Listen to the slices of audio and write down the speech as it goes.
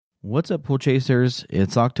What's up, Pool Chasers?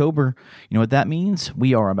 It's October. You know what that means?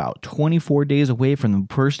 We are about 24 days away from the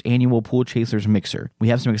first annual Pool Chasers Mixer. We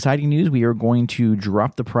have some exciting news. We are going to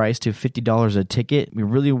drop the price to $50 a ticket. We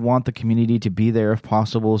really want the community to be there if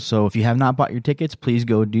possible, so if you have not bought your tickets, please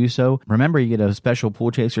go do so. Remember, you get a special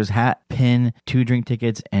Pool Chasers hat, pin, 2 drink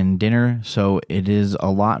tickets, and dinner, so it is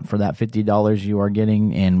a lot for that $50 you are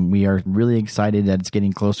getting, and we are really excited that it's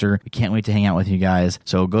getting closer. We can't wait to hang out with you guys.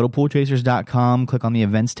 So go to poolchasers.com, click on the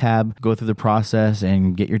events tab, go through the process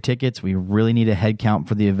and get your tickets. We really need a head count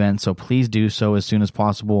for the event, so please do so as soon as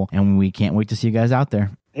possible, and we can't wait to see you guys out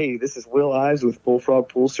there. Hey, this is Will Ives with Bullfrog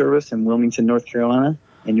Pool Service in Wilmington, North Carolina,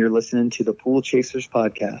 and you're listening to the Pool Chasers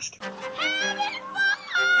Podcast.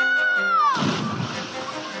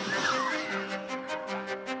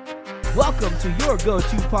 Welcome to your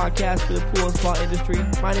go-to podcast for the pool and spa industry.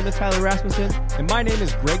 My name is Tyler Rasmussen. And my name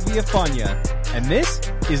is Greg Villafania. And this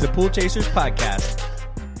is the Pool Chasers Podcast.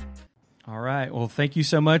 All right. Well, thank you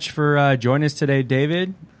so much for joining us today,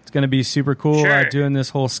 David. It's going to be super cool doing this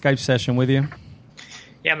whole Skype session with you.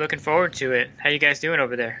 Yeah, I'm looking forward to it. How you guys doing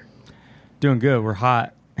over there? Doing good. We're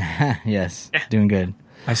hot. Yes, doing good.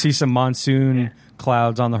 I see some monsoon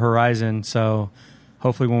clouds on the horizon, so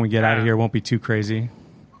hopefully when we get out of here, it won't be too crazy.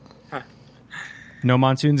 Huh. No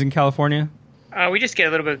monsoons in California? We just get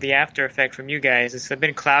a little bit of the after effect from you guys. It's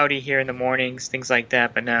been cloudy here in the mornings, things like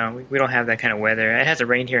that, but no, we don't have that kind of weather. It hasn't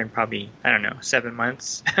rained here in probably, 7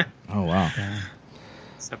 months. Oh, wow. Yeah.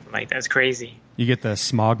 Something like that. It's crazy. You get the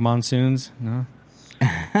smog monsoons? No?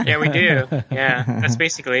 Yeah, we do. Yeah, that's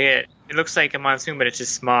basically it. It looks like a monsoon, but it's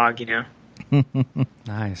just smog,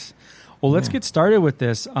 Nice. Well, let's get started with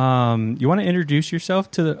this. You want to introduce yourself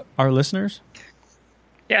to our listeners?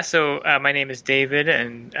 Yeah, so my name is David,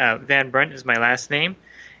 and Van Brunt is my last name.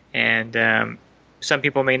 And some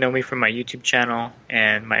people may know me from my YouTube channel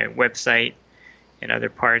and my website and other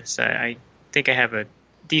parts. I think I have a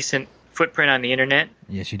decent footprint on the internet.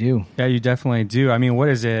 Yes, you do. Yeah, you definitely do. I mean, what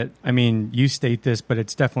is it? I mean, you state this, but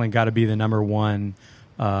it's definitely got to be the number one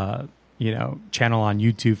channel on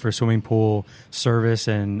YouTube for swimming pool service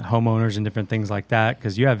and homeowners and different things like that,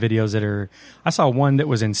 because you have videos that are, I saw one that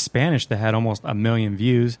was in Spanish that had almost 1 million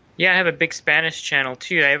views. Yeah, I have a big Spanish channel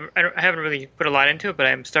too. I haven't really put a lot into it, but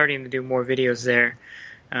I'm starting to do more videos there.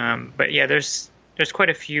 But yeah, there's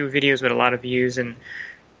quite a few videos with a lot of views, and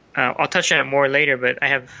I'll touch on it more later, but I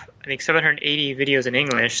have, I think, 780 videos in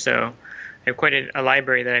English, so I have quite a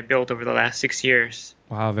library that I built over the last 6 years.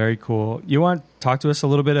 Wow, very cool. You want to talk to us a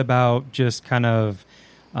little bit about just kind of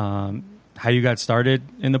how you got started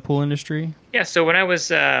in the pool industry? Yeah, so when I was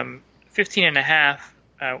 15 and a half,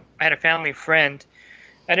 I had a family friend.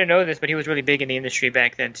 I didn't know this, but he was really big in the industry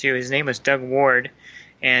back then too. His name was Doug Ward,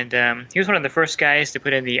 and he was one of the first guys to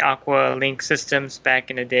put in the Aqua Link systems back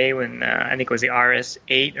in the day when I think it was the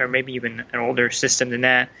RS-8 or maybe even an older system than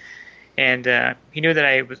that. And he knew that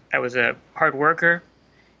I was a hard worker,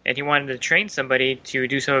 and he wanted to train somebody to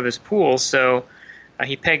do some of his pools. So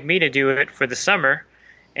he pegged me to do it for the summer,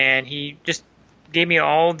 and he just gave me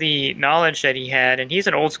all the knowledge that he had. And he's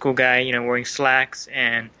an old school guy, wearing slacks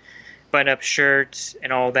and button-up shirts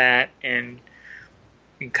and all that, and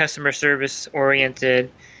customer service oriented.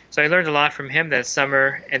 So I learned a lot from him that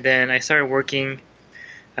summer, and then I started working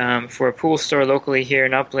for a pool store locally here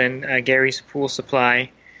in Upland, Gary's Pool Supply,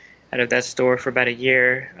 out of that store for about a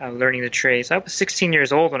year, learning the trade. So I was 16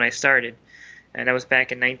 years old when I started, and that was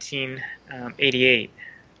back in 1988.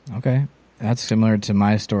 Okay. That's similar to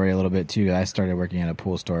my story a little bit, too. I started working at a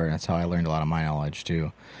pool store. That's how I learned a lot of my knowledge,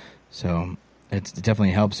 too. So it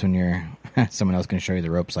definitely helps when you're someone else can show you the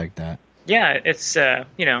ropes like that. Yeah, it's,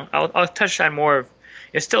 I'll touch on more of,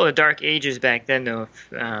 it's still the dark ages back then, though,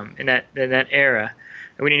 in that era.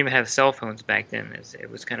 We didn't even have cell phones back then. It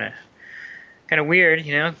was kind of weird,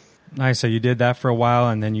 Nice. So you did that for a while,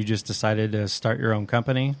 and then you just decided to start your own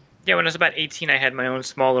company? Yeah, when I was about 18, I had my own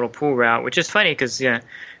small little pool route, which is funny because who's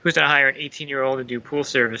going to hire an 18-year-old to do pool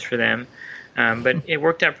service for them? But it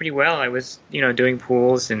worked out pretty well. I was, doing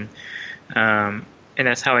pools, and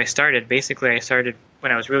that's how I started. Basically, I started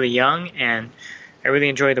when I was really young, and I really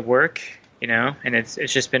enjoy the work, and it's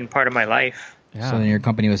just been part of my life. Yeah. So then your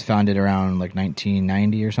company was founded around like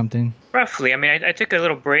 1990 or something? Roughly. I mean, I took a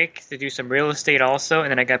little break to do some real estate also, and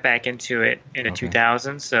then I got back into it in the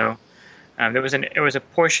 2000s. So there was a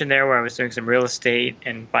portion there where I was doing some real estate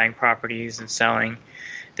and buying properties and selling,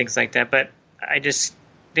 things like that. But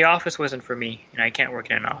the office wasn't for me, and I can't work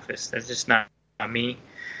in an office. That's just not me.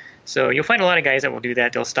 So you'll find a lot of guys that will do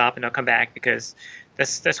that. They'll stop and they'll come back because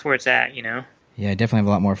that's where it's at, Yeah, I definitely have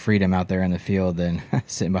a lot more freedom out there in the field than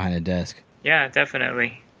sitting behind a desk. Yeah,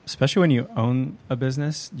 definitely. especially when you own a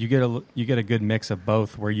business, you get a good mix of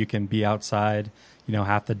both, where you can be outside,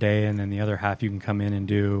 half the day, and then the other half you can come in and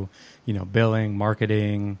do, billing,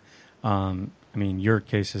 marketing. Your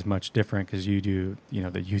case is much different because you do,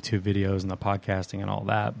 the YouTube videos and the podcasting and all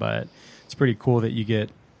that. But it's pretty cool that you get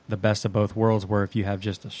the best of both worlds, where if you have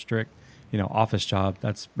just a strict, office job,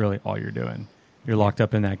 that's really all you're doing. You're locked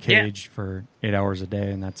up in that cage for 8 hours a day,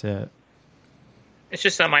 and that's it. It's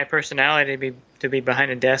just not my personality to be behind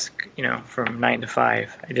a desk, from 9 to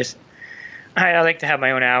 5. I like to have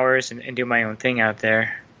my own hours and do my own thing out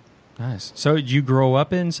there. Nice. So did you grow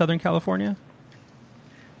up in Southern California?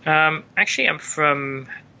 Actually, I'm from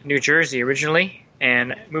New Jersey originally,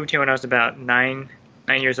 and moved here when I was about 9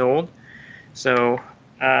 years old. So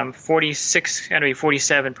 46, going to be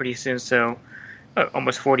 47 pretty soon. So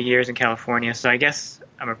almost 40 years in California. So I guess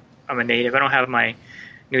I'm a native. I don't have my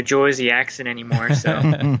New Jersey accent anymore. So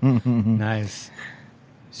nice.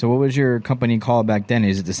 So what was your company called back then?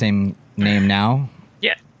 Is it the same name now?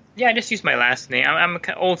 Yeah. I just use my last name. I'm an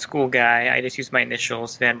old school guy. I just use my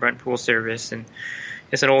initials, Van Brunt Pool Service, and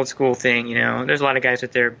it's an old school thing. There's a lot of guys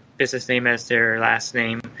with their business name as their last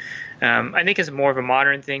name. I think it's more of a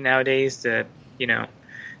modern thing nowadays to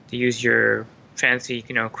use your fancy,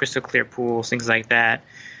 crystal clear pools, things like that.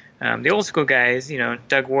 The old school guys,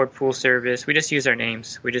 Doug Ward Pool Service, we just use our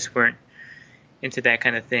names. We just weren't into that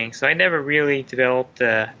kind of thing. So I never really developed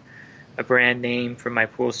a brand name for my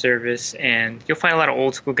pool service. And you'll find a lot of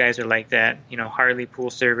old school guys are like that, Harley Pool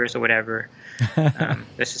Service or whatever.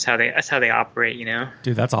 That's just how they operate,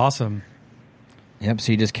 Dude, that's awesome. Yep.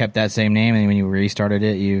 So you just kept that same name, and when you restarted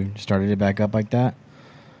it, you started it back up like that?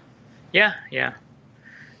 Yeah.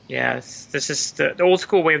 This is the old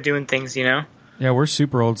school way of doing things, Yeah, we're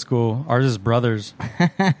super old school. Ours is Brothers.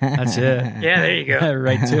 That's it. Yeah, there you go.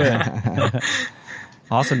 Right to it.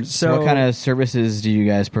 Awesome. So what kind of services do you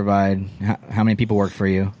guys provide? How many people work for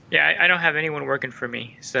you? Yeah, I don't have anyone working for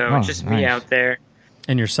me, so it's just me out there.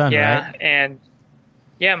 And your son, right?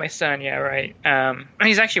 Yeah, my son, yeah, right.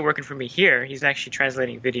 He's actually working for me here. He's actually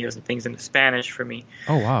translating videos and things into Spanish for me.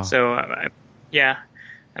 Oh, wow. So,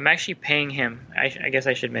 I'm actually paying him. I guess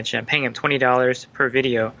I should mention, I'm paying him $20 per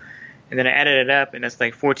video, and then I added it up, and that's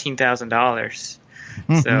like $14,000.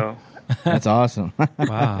 So that's awesome.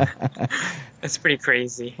 Wow, that's pretty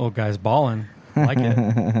crazy. Old guy's balling. I like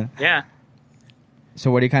it. Yeah.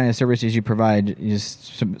 So what kind of services you provide?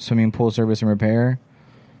 Just swimming pool service and repair?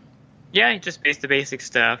 Yeah, just the basic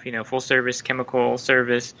stuff. Full service, chemical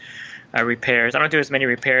service, repairs. I don't do as many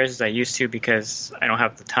repairs as I used to because I don't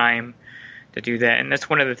have the time to do that. And that's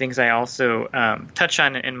one of the things I also touch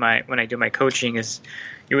on when I do my coaching is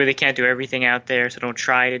you really can't do everything out there, so don't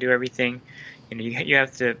try to do everything. You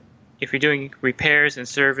have to, if you're doing repairs and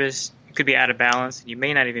service, you could be out of balance. You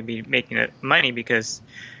may not even be making money because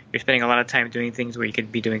you're spending a lot of time doing things where you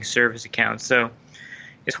could be doing service accounts. So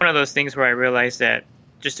it's one of those things where I realize that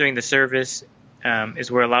just doing the service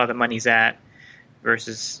is where a lot of the money's at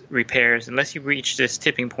versus repairs, unless you reach this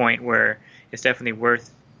tipping point where it's definitely worth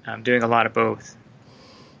doing a lot of both.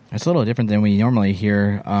 It's a little different than we normally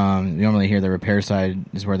hear. We normally hear the repair side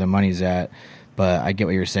is where the money's at, but I get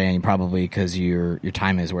what you're saying, probably because your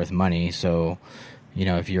time is worth money. So,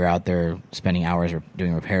 if you're out there spending hours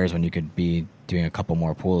doing repairs when you could be doing a couple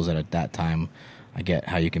more pools at that time, I get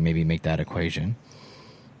how you can maybe make that equation.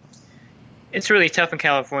 It's really tough in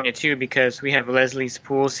California, too, because we have Leslie's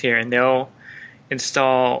Pools here, and they'll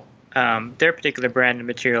install their particular brand of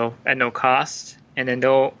material at no cost, and then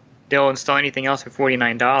they'll install anything else for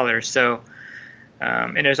 $49. So,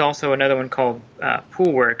 and there's also another one called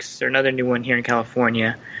Pool Works. They're another new one here in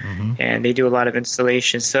California, and they do a lot of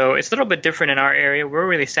installation. So it's a little bit different in our area. We're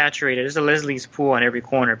really saturated. There's a Leslie's Pool on every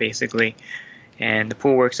corner, basically, and the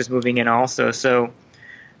Pool Works is moving in also. So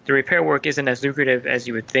the repair work isn't as lucrative as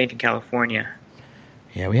you would think in California.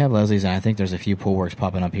 Yeah, we have Leslie's, and I think there's a few Pool Works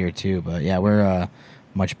popping up here too. But yeah, we're a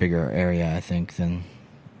much bigger area, I think, than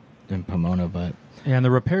Pomona. But yeah, and the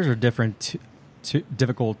repairs are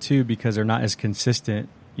difficult too because they're not as consistent.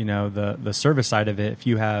 The service side of it. If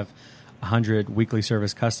you have 100 weekly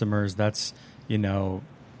service customers, that's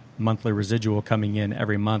monthly residual coming in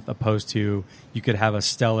every month, opposed to you could have a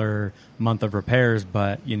stellar month of repairs,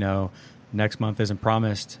 but next month isn't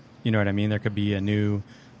promised. You know what I mean? There could be a new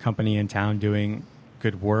company in town doing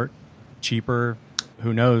good work, cheaper.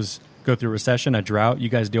 Who knows? Go through a recession, a drought. You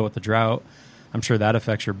guys deal with the drought. I'm sure that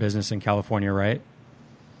affects your business in California, right?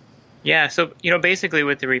 Yeah. So, basically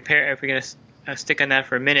with the repair, if we're going to stick on that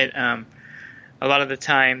for a minute, a lot of the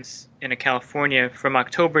times in California from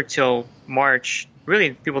October till March,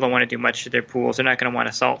 really people don't want to do much to their pools. They're not going to want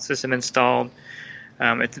a salt system installed.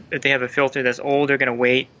 If they have a filter that's old, they're going to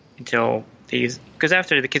wait until because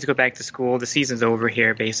after the kids go back to school, the season's over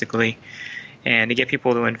here basically, and to get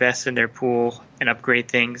people to invest in their pool and upgrade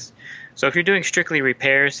things. So if you're doing strictly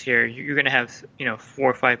repairs here, you're going to have 4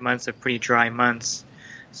 or 5 months of pretty dry months.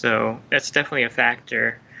 So that's definitely a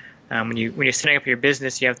factor. When you're setting up your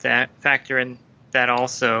business, you have to factor in that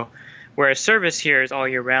also. Whereas service here is all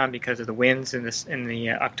year round because of the winds in the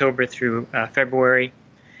October through February,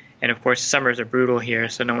 and of course summers are brutal here,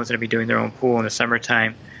 so no one's going to be doing their own pool in the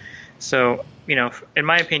summertime. So in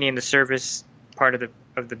my opinion, the service part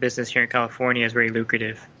of the business here in California is very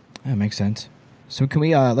lucrative. That makes sense. So can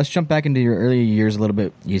we let's jump back into your early years a little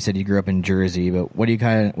bit. You said you grew up in Jersey, but what do you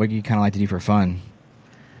kind of like to do for fun?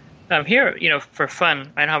 Here, for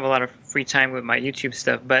fun, I don't have a lot of free time with my YouTube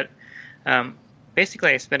stuff, but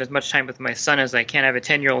basically I spend as much time with my son as I can. I have a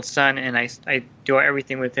 10-year-old son, and I do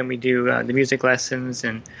everything with him. We do the music lessons,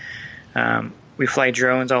 and we fly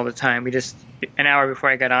drones all the time. An hour before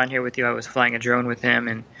I got on here with you, I was flying a drone with him,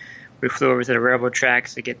 and we flew over to the railroad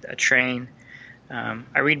tracks to get a train.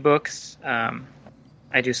 I read books.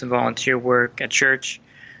 I do some volunteer work at church,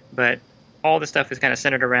 but all the stuff is kind of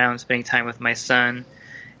centered around spending time with my son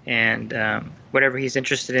and whatever he's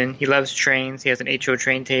interested in. He loves trains. He has an HO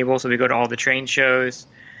train table, so we go to all the train shows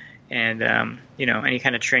and, any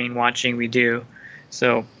kind of train watching we do.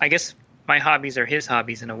 So I guess my hobbies are his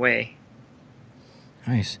hobbies in a way.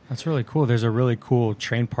 Nice. That's really cool. There's a really cool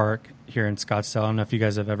train park here in Scottsdale. I don't know if you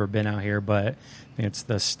guys have ever been out here, but it's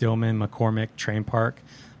the Stillman McCormick Train Park.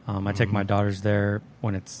 I take my daughters there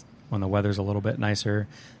when the weather's a little bit nicer.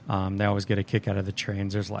 They always get a kick out of the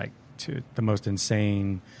trains. There's the most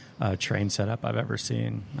insane train setup I've ever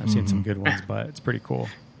seen. I've seen some good ones, but it's pretty cool.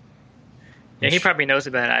 Yeah, he probably knows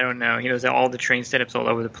about it. I don't know. He knows all the train setups all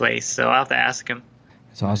over the place, so I'll have to ask him.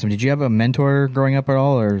 That's awesome. Did you have a mentor growing up at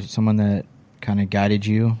all, or someone that kind of guided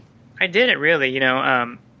you? I didn't really.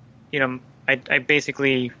 I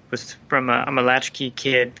basically was I'm a latchkey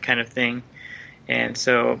kid kind of thing, and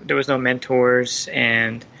so there was no mentors,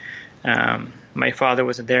 and my father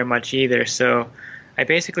wasn't there much either. So I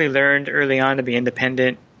basically learned early on to be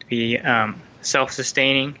independent, to be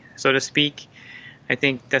self-sustaining, so to speak. I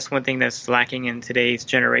think that's one thing that's lacking in today's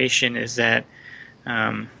generation is that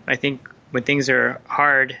I think when things are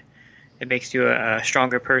hard, it makes you a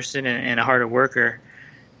stronger person and a harder worker.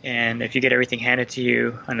 And if you get everything handed to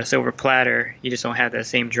you on a silver platter, you just don't have that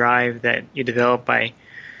same drive that you develop by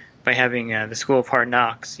having the school of hard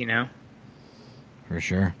knocks, For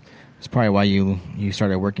sure. That's probably why you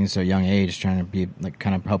started working so young age, trying to be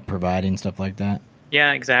kind of help providing stuff like that.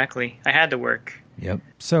 Yeah, exactly. I had to work. Yep.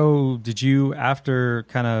 So did you, after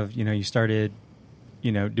kind of, you started,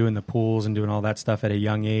 doing the pools and doing all that stuff at a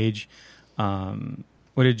young age,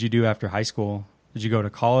 what did you do after high school? Did you go to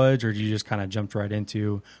college, or did you just kind of jumped right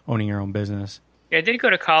into owning your own business? Yeah, I did go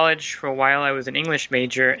to college for a while. I was an English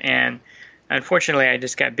major, and unfortunately, I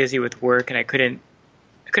just got busy with work, and I couldn't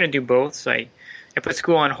do both. So I put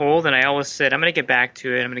school on hold, and I always said, I'm going to get back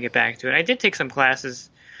to it. I did take some classes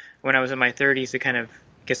when I was in my 30s to kind of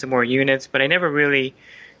get some more units, but I never really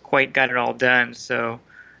quite got it all done. So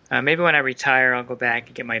maybe when I retire, I'll go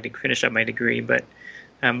back and finish up my degree. But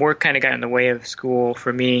work kind of got in the way of school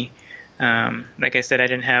for me. Like I said, I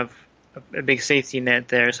didn't have a big safety net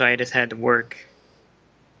there, so I just had to work.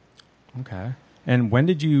 Okay. And when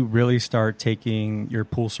did you really start taking your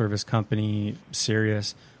pool service company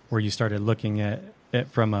serious, where you started looking at it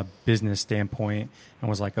from a business standpoint and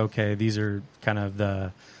was like, okay, these are kind of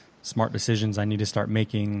the smart decisions I need to start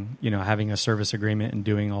making, having a service agreement and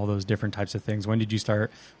doing all those different types of things? When did you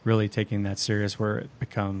start really taking that serious where it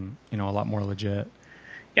become, a lot more legit?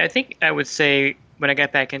 Yeah, I think I would say when I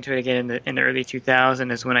got back into it again in the early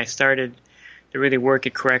 2000s is when I started to really work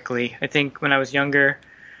it correctly. I think when I was younger,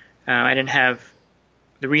 I didn't have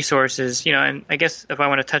the resources, and I guess if I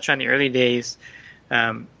want to touch on the early days,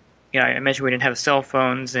 I mentioned we didn't have cell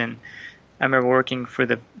phones, and I remember working for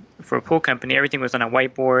a pool company. Everything was on a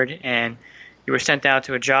whiteboard, and you were sent out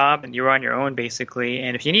to a job, and you were on your own basically.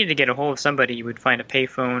 And if you needed to get a hold of somebody, you would find a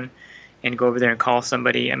payphone and go over there and call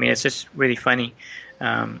somebody. I mean, it's just really funny.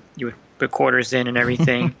 You would put quarters in and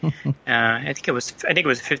everything. I think it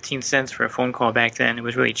was 15 cents for a phone call back then. It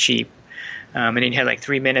was really cheap. And then you had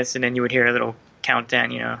 3 minutes, and then you would hear a little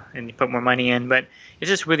countdown, and you put more money in. But it's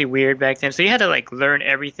just really weird back then. So you had to learn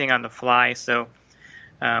everything on the fly. So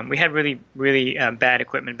we had really, really bad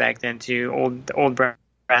equipment back then too. Old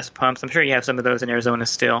brass pumps. I'm sure you have some of those in Arizona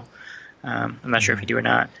still. I'm not sure if you do or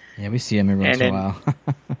not. Yeah, we see them every once in a while.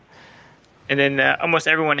 And then almost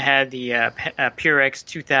everyone had the Purex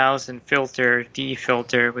 2000 filter, DE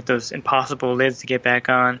filter, with those impossible lids to get back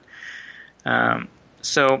on.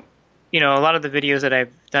 So, a lot of the videos that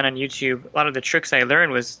I've done on YouTube, a lot of the tricks I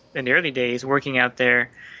learned was in the early days working out there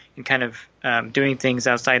and kind of doing things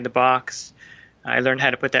outside the box. I learned how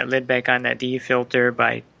to put that lid back on that DE filter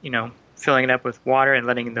by, filling it up with water and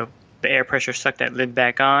letting the air pressure suck that lid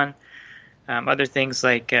back on. Other things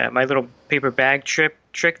like my little paper bag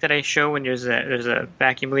trick that I show when there's a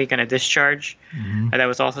vacuum leak on a discharge. That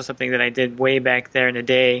was also something that I did way back there in the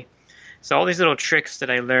day. So all these little tricks that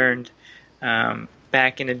I learned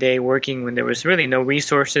back in the day working when there was really no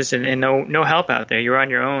resources and no help out there. You were on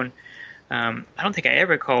your own. I don't think I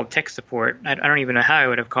ever called tech support. I don't even know how I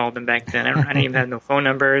would have called them back then. I didn't even have no phone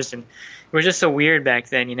numbers, and it was just so weird back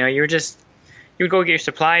then. You would go get your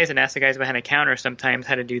supplies and ask the guys behind the counter sometimes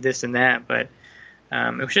how to do this and that, but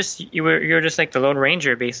it was just you were just like the Lone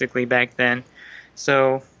Ranger basically back then.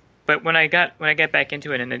 So, but when I got back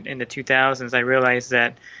into it in the 2000s, I realized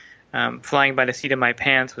that flying by the seat of my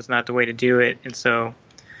pants was not the way to do it, and so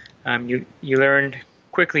you learned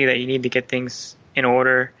quickly that you need to get things in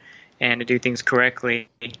order and to do things correctly.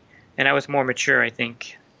 And I was more mature, I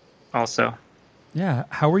think, also. Yeah.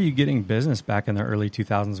 How were you getting business back in the early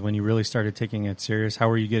 2000s when you really started taking it serious? How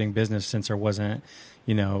were you getting business since there wasn't,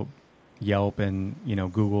 Yelp and,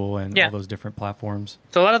 Google and all those different platforms?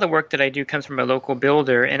 So a lot of the work that I do comes from a local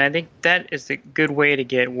builder, and I think that is a good way to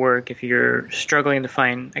get work if you're struggling to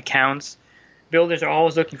find accounts. Builders are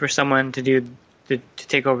always looking for someone to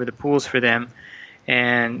take over the pools for them.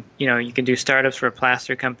 And, you can do startups for a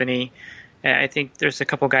plaster company. I think there's a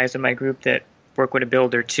couple guys in my group that work with a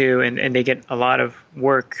builder too, and they get a lot of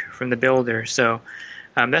work from the builder. So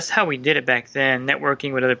that's how we did it back then,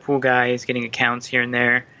 networking with other pool guys, getting accounts here and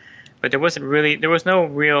there. But there was no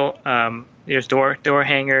real, there's door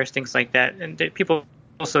hangers, things like that. And people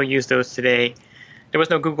also use those today. There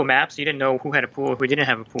was no Google Maps. You didn't know who had a pool, who didn't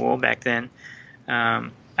have a pool back then.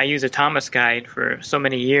 I used a Thomas guide for so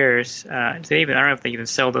many years. I don't know if they even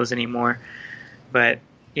sell those anymore. But,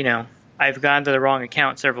 I've gone to the wrong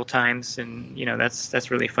account several times, and, that's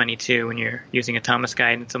really funny too when you're using a Thomas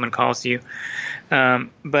guide and someone calls you.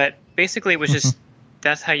 But basically it was just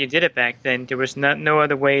that's how you did it back then. There was no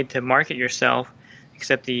other way to market yourself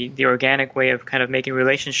except the organic way of kind of making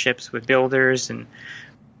relationships with builders and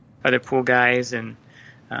other pool guys, and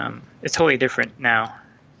it's totally different now.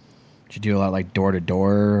 Did you do a lot like door to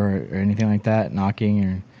door or anything like that, knocking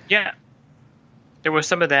or? Yeah, there was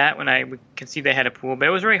some of that when I could see they had a pool, but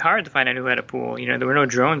it was very hard to find out who had a pool. There were no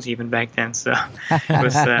drones even back then, so it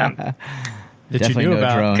was. That you knew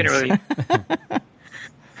about. Couldn't really.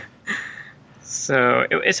 So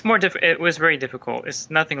it's more it was very difficult. It's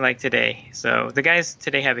nothing like today. So the guys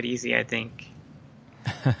today have it easy, I think.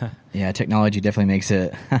 Yeah, technology definitely makes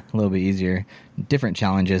it a little bit easier. Different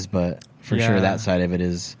challenges, but for sure that side of it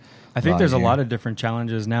is. I think there's a lot of different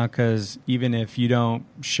challenges now because even if you don't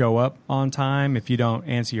show up on time, if you don't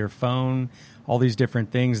answer your phone, all these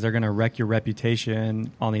different things, they're going to wreck your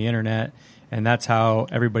reputation on the internet. And that's how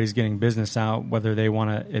everybody's getting business out, whether they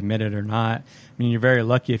want to admit it or not. I mean, you're very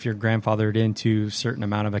lucky if you're grandfathered into a certain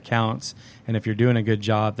amount of accounts. And if you're doing a good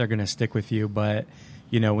job, they're going to stick with you. But,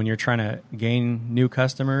 when you're trying to gain new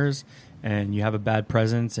customers and you have a bad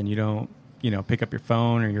presence and you don't, pick up your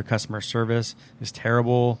phone or your customer service is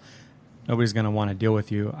terrible, nobody's going to want to deal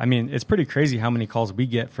with you. I mean, it's pretty crazy how many calls we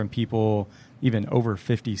get from people even over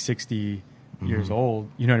 50, 60 years old.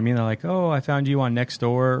 You know what I mean? They're like, oh, I found you on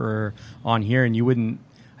Nextdoor or on here. And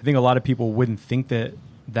I think a lot of people wouldn't think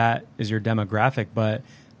that is your demographic, but,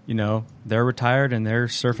 they're retired and they're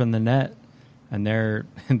surfing the net and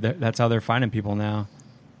that's how they're finding people now.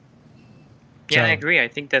 Yeah, I agree. I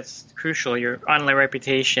think that's crucial, your online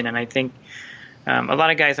reputation. And I think a lot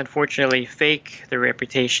of guys, unfortunately, fake their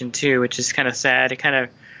reputation too, which is kind of sad. It kind of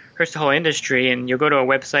hurts the whole industry. And you'll go to a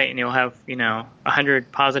website and you'll have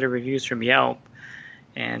 100 positive reviews from Yelp,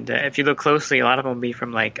 and if you look closely, a lot of them will be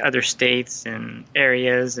from like other states and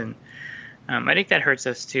areas, and I think that hurts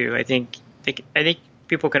us too. I think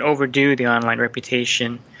people can overdo the online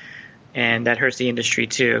reputation, and that hurts the industry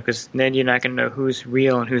too, because then you're not going to know who's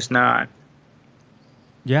real and who's not.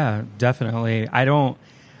 Yeah, definitely.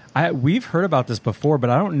 We've heard about this before, but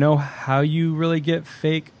I don't know how you really get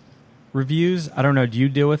fake reviews. I don't know. Do you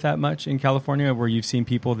deal with that much in California where you've seen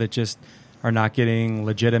people that just are not getting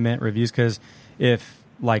legitimate reviews? Because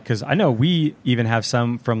I know we even have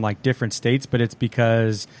some from like different states, but it's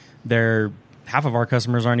because half of our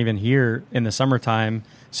customers aren't even here in the summertime.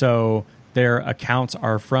 So their accounts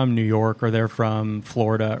are from New York or they're from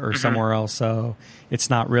Florida or somewhere else. So it's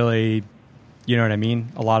not really, you know what I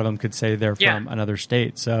mean? A lot of them could say they're from another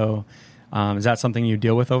state. So is that something you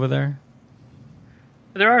deal with over there?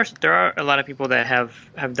 There are a lot of people that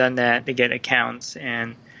have done that to get accounts,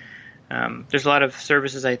 and there's a lot of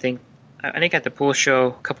services. I think at the pool show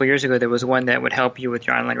a couple of years ago, there was one that would help you with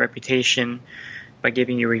your online reputation by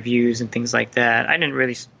giving you reviews and things like that. I didn't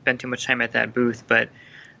really spend too much time at that booth, but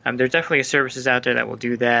there's definitely services out there that will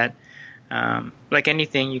do that. Like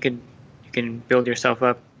anything, you can build yourself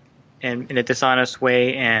up in a dishonest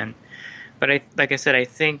way, but like I said, I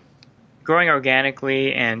think growing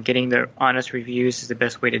organically and getting the honest reviews is the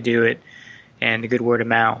best way to do it, and the good word of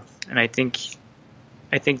mouth. And I think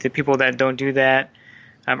the people that don't do that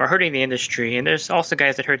are hurting the industry. And there's also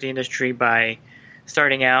guys that hurt the industry by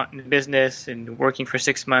starting out in the business and working for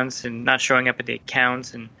 6 months and not showing up at the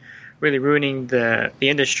accounts and really ruining the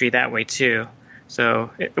industry that way too.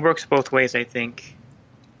 So it works both ways, I think.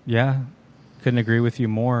 Yeah, couldn't agree with you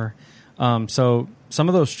more. So some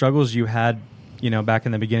of those struggles you had, back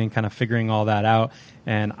in the beginning, kind of figuring all that out,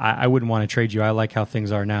 and I wouldn't want to trade you. I like how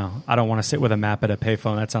things are now. I don't want to sit with a map at a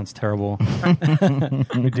payphone. That sounds terrible.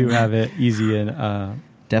 We do have it easy and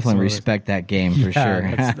definitely respect that game for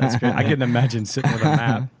sure. That's great. I couldn't imagine sitting with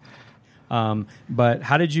a map. But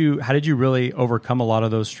how did you really overcome a lot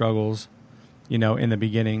of those struggles, in the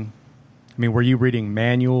beginning? I mean, were you reading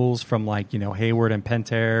manuals from Hayward and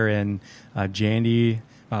Pentair and Jandy?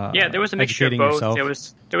 Yeah, there was a mixture of both.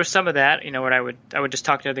 Yourself? There was some of that. What I would just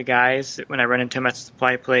talk to other guys when I run into them at the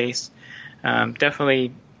supply place.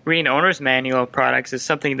 Definitely reading the owner's manual of products is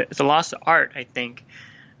something it's a lost art, I think.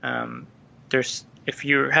 If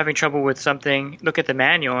you're having trouble with something, look at the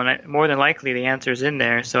manual, and more than likely the answer is in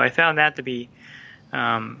there. So I found that to be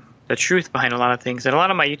the truth behind a lot of things. And a lot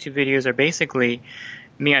of my YouTube videos are basically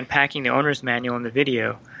me unpacking the owner's manual in the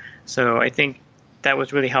video. So I think that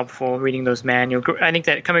was really helpful, reading those manuals. I think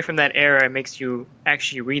that coming from that era, it makes you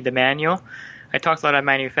actually read the manual. I talked to a lot of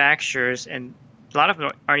manufacturers, and a lot of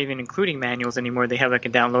them aren't even including manuals anymore. They have a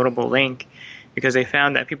downloadable link because they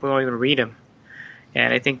found that people don't even read them.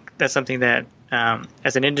 And I think that's something that,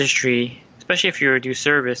 as an industry, especially if you do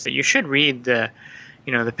service, that you should read the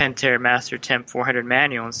Pentair Master Temp 400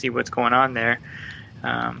 manual and see what's going on there.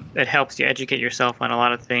 It helps you educate yourself on a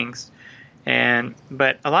lot of things.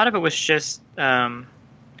 But a lot of it was just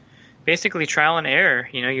basically trial and error.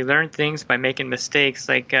 You learn things by making mistakes.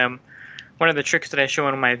 Like one of the tricks that I show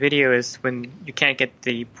in my video is when you can't get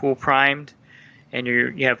the pool primed and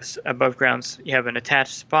you have above grounds, you have an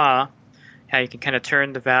attached spa, how you can kind of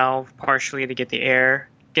turn the valve partially to get the air,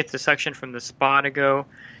 get the suction from the spa to go,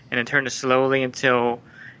 and then turn it slowly until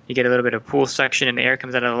you get a little bit of pool suction and the air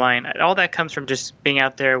comes out of the line. All that comes from just being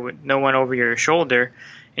out there with no one over your shoulder,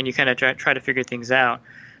 and you kind of try to figure things out.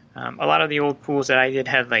 A lot of the old pools that I did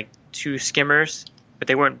had 2 skimmers, but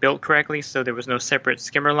they weren't built correctly, so there was no separate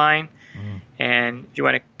skimmer line. And if you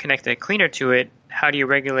want to connect a cleaner to it, how do you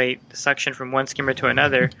regulate the suction from one skimmer to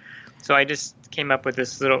another? So I just came up with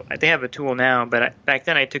this little, they have a tool now, but back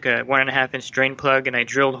then I took a 1.5-inch drain plug and I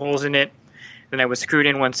drilled holes in it. Then I would screw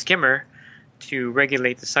in one skimmer to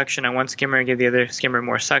regulate the suction on one skimmer and give the other skimmer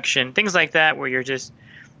more suction. Things like that, where you're just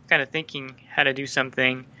kind of thinking how to do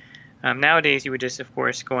something. Nowadays, you would just, of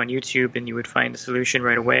course, go on YouTube and you would find the solution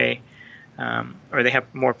right away. Or they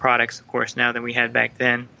have more products, of course, now than we had back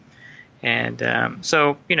then. And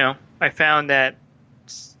so, I found that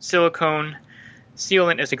silicone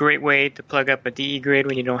sealant is a great way to plug up a DE grid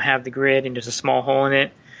when you don't have the grid and there's a small hole in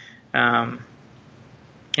it. And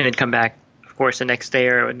then come back, of course, the next day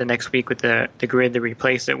or the next week with the grid to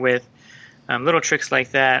replace it with. Little tricks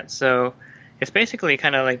like that. So it's basically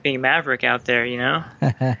kind of like being Maverick out there,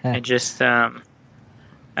 and just a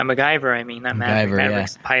MacGyver. I mean, not Maverick.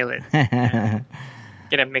 Maverick's the pilot.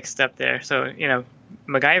 Get it mixed up there. So,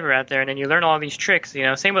 MacGyver out there, and then you learn all these tricks.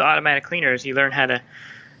 Same with automatic cleaners. You learn how to,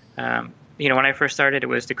 when I first started, it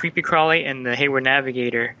was the Creepy Crawly and the Hayward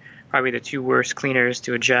Navigator, probably the 2 worst cleaners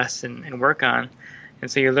to adjust and work on.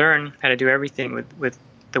 And so you learn how to do everything with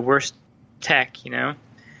the worst tech,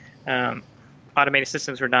 Automated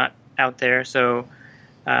systems were not out there. So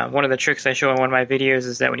one of the tricks I show in one of my videos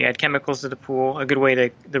is that when you add chemicals to the pool, a good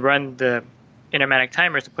way to run the intermatic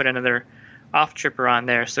timer is to put another off tripper on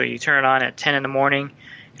there. So you turn it on at 10 in the morning,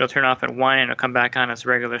 it'll turn off at 1, and it'll come back on its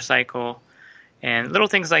regular cycle. And little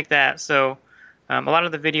things like that. So a lot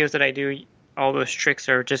of the videos that I do, all those tricks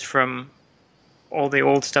are just from all the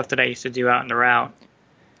old stuff that I used to do out in the route.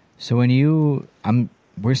 So when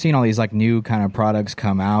we're seeing all these new kind of products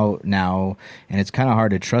come out now, and it's kind of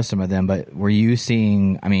hard to trust some of them, but were you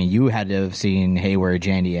seeing, you had to have seen Hayward,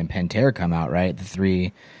 Jandy, and Pentair come out, right? The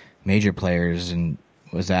 3 major players. And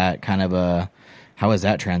was that kind of how was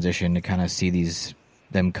that transition to kind of see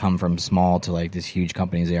them come from small to this huge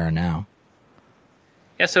companies they are now?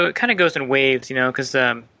 Yeah, so it kind of goes in waves, because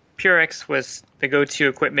Purex was the go-to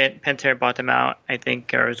equipment. Pentair bought them out, I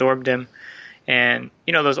think, or absorbed them. And,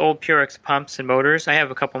 those old Purex pumps and motors, I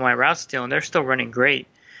have a couple of my routes still, and they're still running great.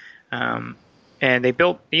 And they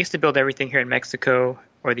used to build everything here in Mexico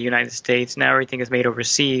or the United States. Now everything is made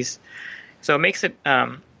overseas. So it makes it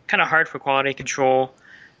kind of hard for quality control.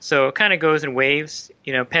 So it kind of goes in waves.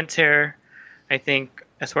 Pentair, I think,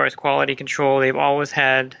 as far as quality control, they've always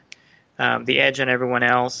had the edge on everyone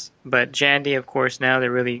else. But Jandy, of course, now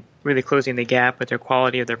they're really, really closing the gap with their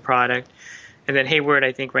quality of their product. And then Hayward,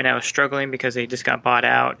 I think, right now is struggling because they just got bought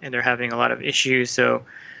out and they're having a lot of issues. So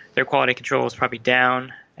their quality control is probably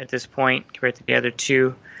down at this point compared to the other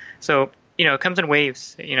two. So, it comes in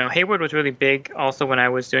waves. Hayward was really big also when I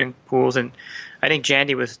was doing pools. And I think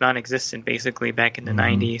Jandy was non-existent basically back in the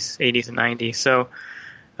 90s, 80s and 90s. So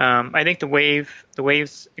I think the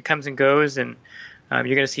waves, it comes and goes. And you're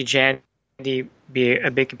going to see Jandy be a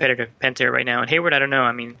big competitor to Pentair right now. And Hayward, I don't know.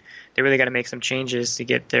 I mean, they really got to make some changes to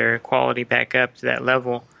get their quality back up to that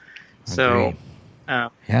level. So,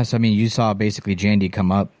 yes, I mean, you saw basically Jandy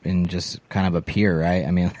come up and just kind of appear, right?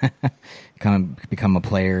 I mean, kind of become a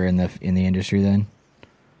player in the industry then.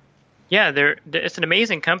 Yeah, it's an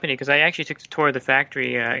amazing company because I actually took the tour of the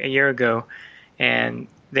factory a year ago, and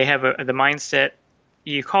they have the mindset.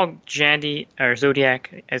 You call Jandy or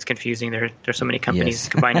Zodiac, it's confusing. There's so many companies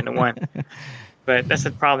combined into one. But that's the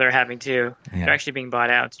problem they're having too. Yeah. They're actually being bought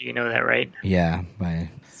out. You know that, right? Yeah, by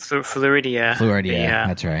Fluidia.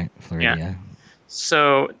 That's right. Fluidia. Yeah.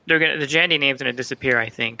 So the Jandy name's gonna disappear, I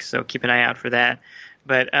think. So keep an eye out for that.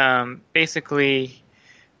 But basically,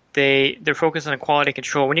 they're focused on quality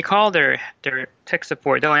control. When you call their tech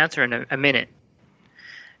support, they'll answer in a minute.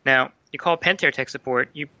 Now, you call Pentair tech support,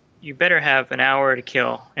 you better have an hour to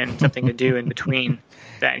kill and something to do in between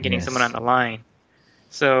that and getting someone on the line.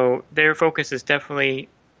 So their focus is definitely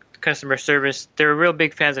customer service. They're real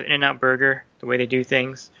big fans of In-N-Out Burger, the way they do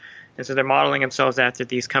things. And so they're modeling themselves after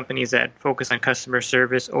these companies that focus on customer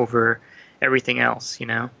service over everything else,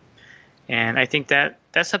 And I think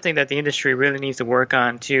that's something that the industry really needs to work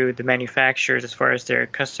on too, the manufacturers, as far as their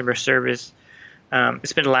customer service.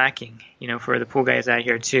 It's been lacking, for the pool guys out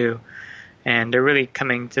here too. And they're really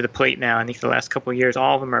coming to the plate now. I think the last couple of years,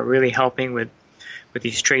 all of them are really helping with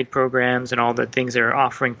these trade programs and all the things they're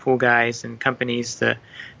offering pool guys and companies to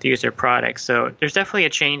use their products. So there's definitely a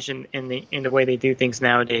change in the way they do things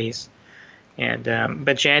nowadays. And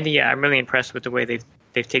but Jandy, I'm really impressed with the way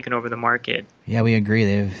they've taken over the market. Yeah, we agree.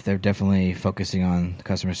 They're definitely focusing on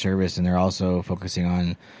customer service, and they're also focusing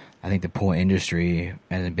on, I think, the pool industry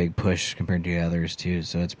as a big push compared to the others too.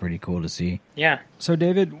 So it's pretty cool to see. Yeah. So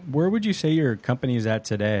David, where would you say your company is at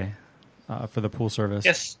today for the pool service?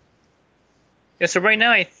 Yes. Yeah, so right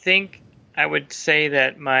now I think I would say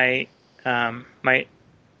that my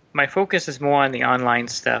focus is more on the online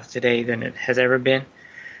stuff today than it has ever been.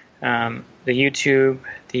 The YouTube,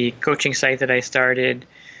 the coaching site that I started,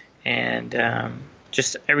 and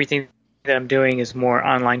just everything that I'm doing is more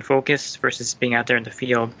online focused versus being out there in the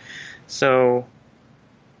field. So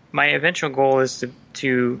my eventual goal is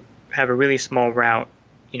to have a really small route,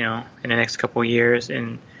 in the next couple of years,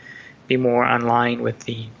 and be more online with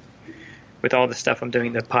all the stuff I'm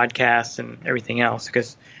doing, the podcasts and everything else,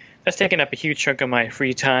 because that's taken up a huge chunk of my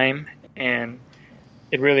free time, and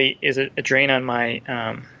it really is a drain on my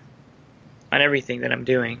on everything that I'm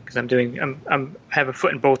doing, because I have a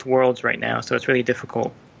foot in both worlds right now, so it's really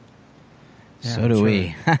difficult. Yeah, so do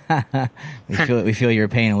we. We feel your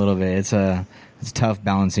pain a little bit. It's tough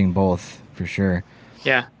balancing both for sure.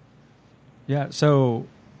 Yeah. Yeah. So,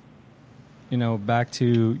 back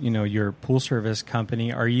to your pool service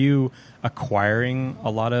company. Are you acquiring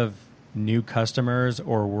a lot of new customers,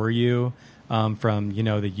 or were you from the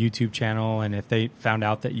YouTube channel? And if they found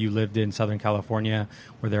out that you lived in Southern California,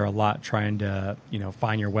 were there a lot trying to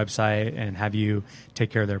find your website and have you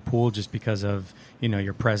take care of their pool just because of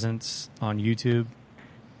your presence on YouTube?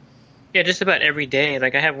 Yeah, just about every day.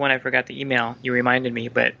 Like I have one, I forgot the email. You reminded me,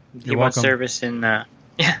 but he wants service in.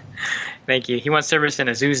 Yeah, thank you. He wants service in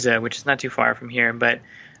Azusa, which is not too far from here, but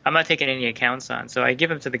I'm not taking any accounts on. So I give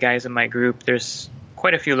them to the guys in my group. There's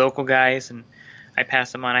quite a few local guys, and I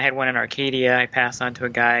pass them on. I had one in Arcadia. I passed on to a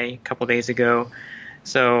guy a couple days ago.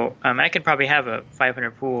 So I could probably have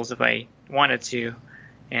 500 pools if I wanted to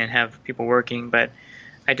and have people working. But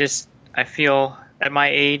I feel at my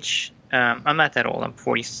age, I'm not that old. I'm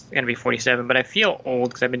going to be 47, but I feel old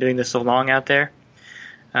because I've been doing this so long out there.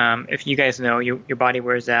 If you guys know, your body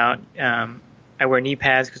wears out. I wear knee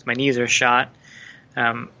pads because my knees are shot.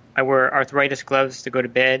 I wear arthritis gloves to go to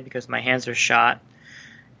bed because my hands are shot.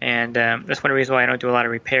 And that's one reason why I don't do a lot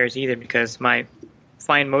of repairs either, because my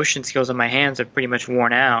fine motion skills of my hands are pretty much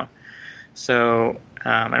worn out. So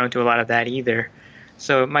I don't do a lot of that either.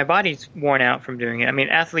 So my body's worn out from doing it. I mean,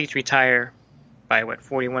 athletes retire by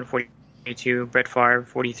 41, 42, Brett Favre,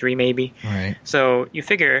 43 maybe. Right. So you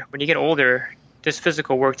figure when you get older, this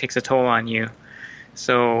physical work takes a toll on you.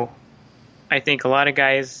 So I think a lot of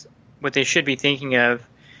guys, what they should be thinking of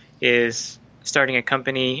is starting a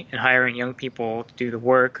company and hiring young people to do the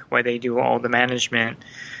work while they do all the management.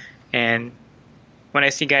 And when I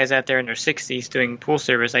see guys out there in their 60s doing pool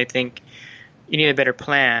service, I think you need a better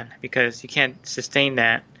plan because you can't sustain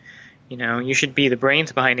that. You know, you should be the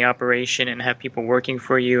brains behind the operation and have people working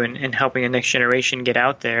for you and helping the next generation get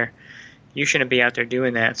out there. You shouldn't be out there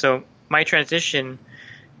doing that. So my transition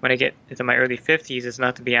when I get into my early 50s is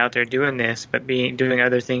not to be out there doing this, but doing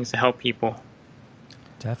other things to help people.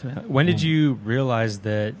 Definitely. When did you realize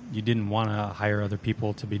that you didn't want to hire other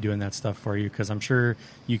people to be doing that stuff for you? Because I'm sure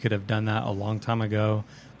you could have done that a long time ago,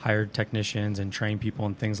 hired technicians and trained people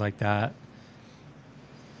and things like that.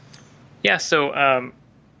 Yeah, so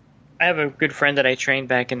I have a good friend that I trained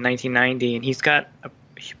back in 1990, and he's got a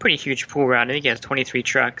pretty huge pool route. I think he has 23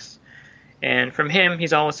 trucks. And from him,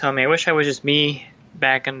 he's always telling me, I wish I was just me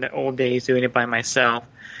back in the old days doing it by myself,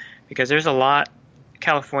 because there's a lot.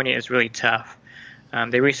 California is really tough.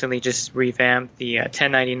 They recently just revamped the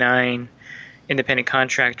 1099 independent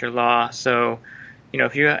contractor law. So, you know,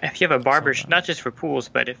 if you have a barber, not just for pools,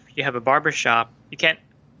 but if you have a barber shop, you can't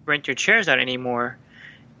rent your chairs out anymore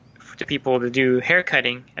to people to do hair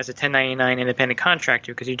cutting as a 1099 independent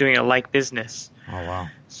contractor because you're doing a like business. Oh, wow.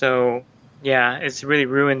 So, yeah, it's really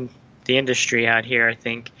ruined the industry out here, I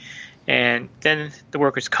think. And then the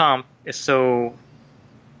workers' comp is so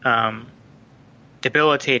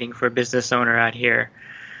debilitating for a business owner out here,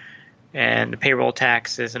 and the payroll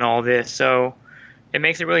taxes and all this. So it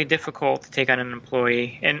makes it really difficult to take on an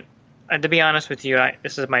employee. And to be honest with you,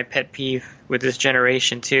 this is my pet peeve with this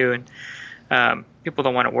generation too. And people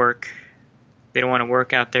don't want to work. They don't want to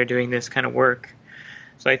work out there doing this kind of work.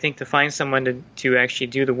 So I think to find someone to actually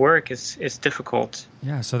do the work is difficult.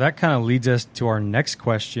 Yeah, so that kind of leads us to our next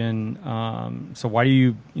question. So why do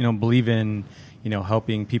you believe in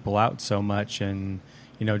helping people out so much, and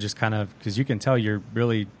just kind of, because you can tell you're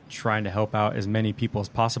really trying to help out as many people as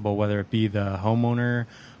possible, whether it be the homeowner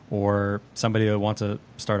or somebody that wants to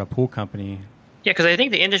start a pool company. Yeah, because I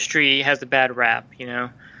think the industry has a bad rap.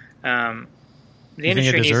 The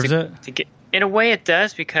industry think it deserves needs to get. In a way, it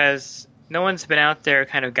does, because no one's been out there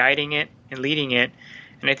kind of guiding it and leading it,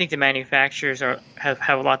 and I think the manufacturers have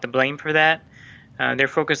a lot to blame for that. They're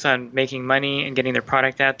focused on making money and getting their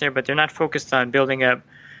product out there, but they're not focused on building up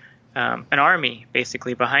an army,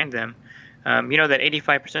 basically, behind them. You know that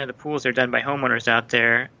 85% of the pools are done by homeowners out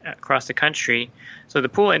there across the country. So the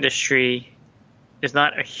pool industry is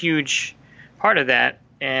not a huge part of that,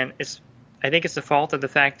 and I think it's the fault of the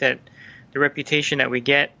fact that the reputation that we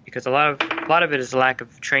get, because a lot of it is a lack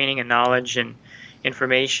of training and knowledge and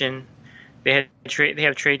information. They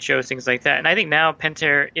have trade shows, things like that. And I think now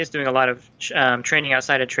Pentair is doing a lot of training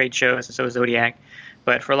outside of trade shows, and so is Zodiac.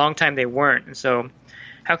 But for a long time, they weren't. And so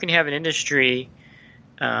how can you have an industry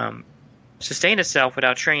sustain itself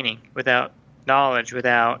without training, without knowledge,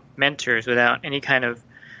 without mentors, without any kind of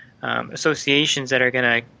associations that are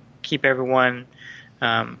going to keep everyone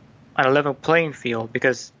on a level playing field?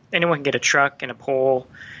 Because anyone can get a truck and a pole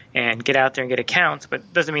and get out there and get accounts, but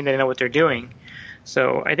it doesn't mean they know what they're doing.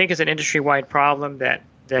 So I think it's an industry-wide problem that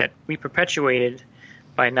we perpetuated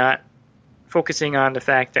by not focusing on the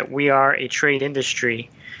fact that we are a trade industry.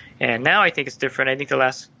 And now I think it's different. I think the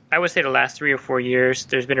last 3 or 4 years,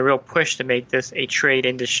 there's been a real push to make this a trade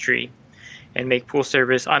industry and make pool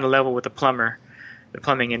service on a level with the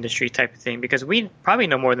plumbing industry type of thing, because we probably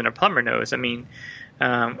know more than a plumber knows. I mean,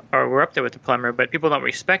 or we're up there with the plumber, but people don't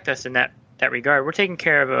respect us in that regard. We're taking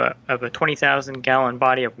care of a 20,000 gallon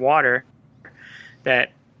body of water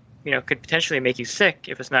that could potentially make you sick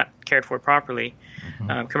if it's not cared for properly.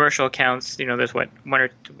 Mm-hmm. Commercial accounts, there's 1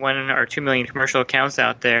 or 2 million commercial accounts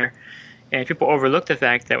out there, and people overlook the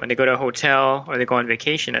fact that when they go to a hotel or they go on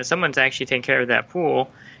vacation, that someone's actually taking care of that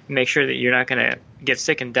pool and make sure that you're not going to get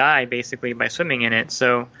sick and die basically by swimming in it.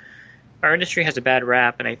 So our industry has a bad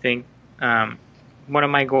rap, and I think one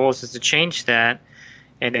of my goals is to change that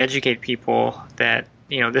and educate people that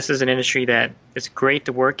this is an industry that is great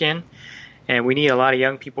to work in. And we need a lot of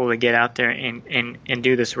young people to get out there and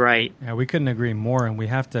do this right. Yeah, we couldn't agree more. And we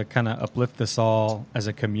have to kind of uplift this all as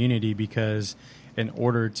a community, because in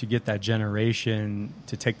order to get that generation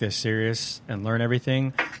to take this serious and learn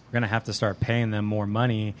everything, we're going to have to start paying them more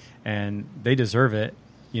money. And they deserve it,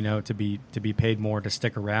 to be paid more to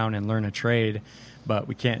stick around and learn a trade. But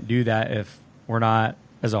we can't do that if we're not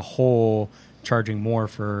as a whole charging more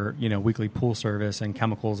for, weekly pool service and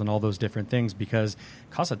chemicals and all those different things, because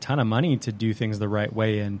it costs a ton of money to do things the right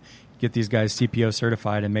way and get these guys CPO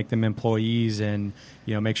certified and make them employees and,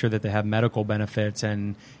 make sure that they have medical benefits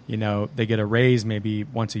and, they get a raise maybe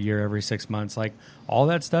once a year, every 6 months. Like all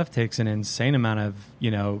that stuff takes an insane amount of,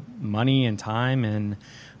 money and time. And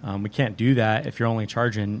we can't do that if you're only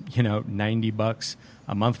charging, $90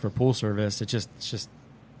 a month for pool service. It just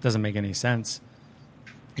doesn't make any sense.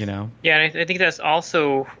 Yeah, and I think that's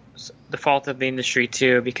also the fault of the industry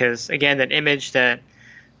too, because again, that image that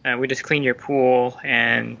we just clean your pool,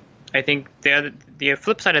 and I think the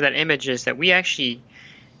flip side of that image is that we actually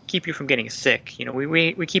keep you from getting sick.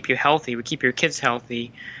 We keep you healthy, we keep your kids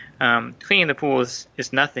healthy. Cleaning the pool is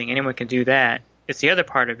nothing. Anyone can do that. It's the other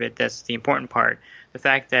part of it that's the important part. The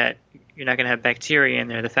fact that you're not going to have bacteria in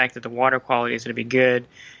there, the fact that the water quality is going to be good,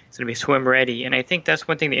 it's going to be swim ready. And I think that's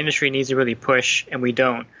one thing the industry needs to really push, and we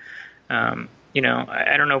don't. I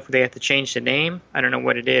don't know if they have to change the name. I don't know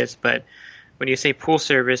what it is, but when you say pool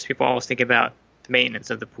service, people always think about the maintenance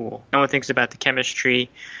of the pool. No one thinks about the chemistry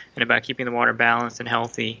and about keeping the water balanced and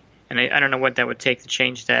healthy. And I don't know what that would take to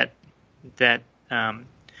change that. But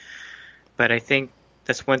I think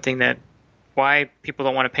that's one thing that why people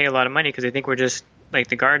don't want to pay a lot of money, because they think we're just like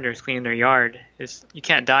the gardeners cleaning their yard. You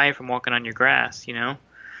can't die from walking on your grass,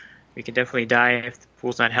 We could definitely die if the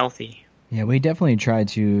pool's not healthy. Yeah, we definitely try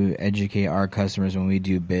to educate our customers when we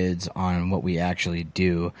do bids on what we actually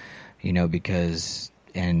do, because,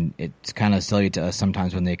 and it's kind of silly to us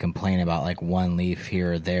sometimes when they complain about like one leaf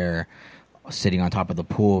here or there sitting on top of the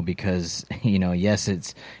pool, because, yes,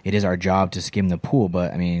 it is our job to skim the pool,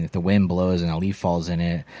 but I mean, if the wind blows and a leaf falls in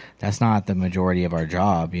it, that's not the majority of our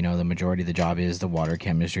job. The majority of the job is the water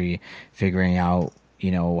chemistry, figuring out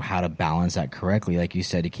how to balance that correctly, like you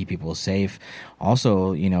said, to keep people safe.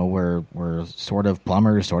 Also, we're sort of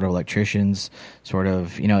plumbers, sort of electricians, sort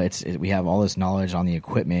of, we have all this knowledge on the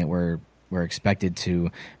equipment. We're expected to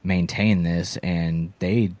maintain this, and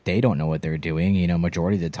they don't know what they're doing.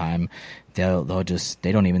 Majority of the time,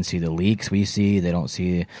 they don't even see the leaks we see. They don't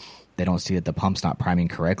see that the pump's not priming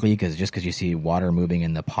correctly, because just because you see water moving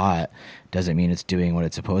in the pot doesn't mean it's doing what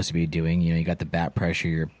it's supposed to be doing. You got the back pressure,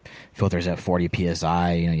 your filter's at 40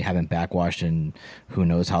 psi, you haven't backwashed in who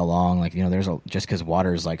knows how long. Like, just because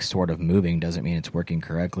water is like sort of moving doesn't mean it's working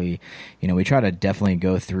correctly. We try to definitely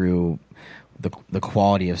go through the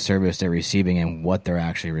quality of service they're receiving and what they're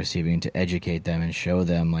actually receiving to educate them and show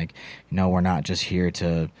them, like, we're not just here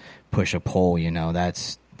to push a pole.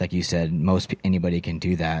 That's, like you said, anybody can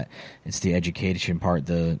do that. It's the education part,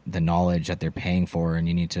 the knowledge that they're paying for, and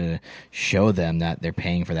you need to show them that they're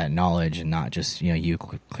paying for that knowledge and not just you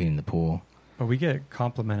cleaning the pool. But we get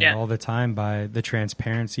complimented all the time by the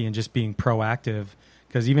transparency and just being proactive,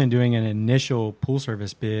 because even doing an initial pool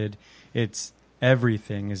service bid, it's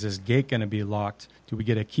everything. Is this gate going to be locked? Do we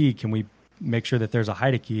get a key? Can we make sure that there's a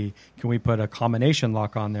hide key? Can we put a combination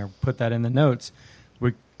lock on there? Put that in the notes.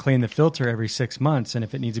 We clean the filter every 6 months, and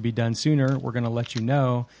if it needs to be done sooner, we're going to let you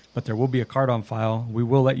know, but there will be a card on file. We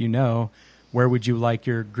will let you know, where would you like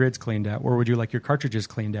your grids cleaned at? Where would you like your cartridges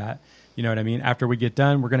cleaned at? You know what I mean? After we get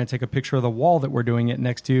done, we're going to take a picture of the wall that we're doing it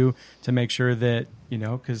next to make sure that,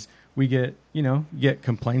 because we get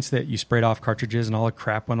complaints that you sprayed off cartridges and all the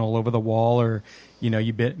crap went all over the wall, or, you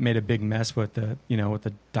made a big mess with the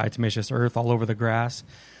diatomaceous earth all over the grass.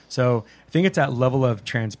 So I think it's that level of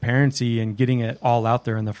transparency and getting it all out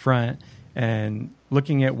there in the front and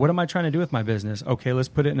looking at, what am I trying to do with my business? Okay, let's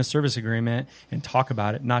put it in a service agreement and talk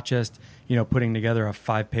about it, not just, putting together a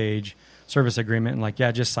 5-page service agreement and like,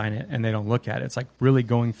 yeah, just sign it, and they don't look at it. It's like really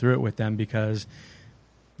going through it with them, because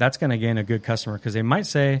that's going to gain a good customer, because they might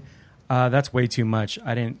say, that's way too much.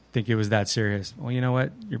 I didn't think it was that serious. Well, you know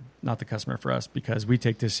what? You're not the customer for us, because we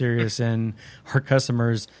take this serious, and our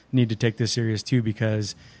customers need to take this serious too,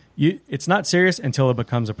 because it's not serious until it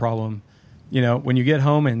becomes a problem. When you get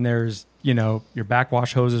home and there's, your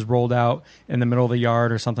backwash hose is rolled out in the middle of the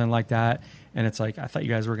yard or something like that, and it's like, I thought you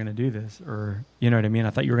guys were going to do this, or, you know what I mean? I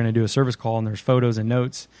thought you were going to do a service call, and there's photos and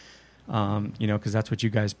notes, because that's what you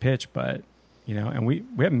guys pitch. But, and we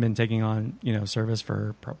haven't been taking on, service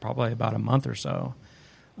for probably about a month or so,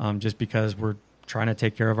 just because we're trying to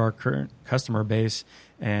take care of our current customer base,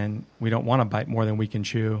 and we don't want to bite more than we can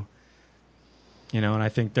chew. And I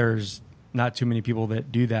think there's not too many people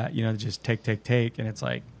that do that, just take. And it's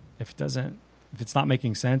like, if it's not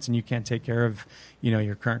making sense and you can't take care of,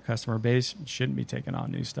 your current customer base, you shouldn't be taking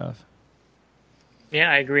on new stuff.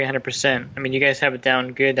 Yeah, I agree 100%. I mean, you guys have it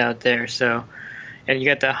down good out there. So, and you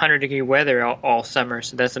got the 100-degree weather all summer.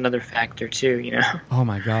 So that's another factor too, Oh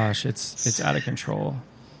my gosh. It's out of control.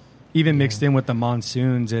 even mixed in with the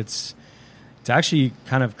monsoons, it's actually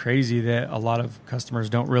kind of crazy that a lot of customers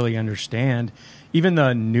don't really understand. Even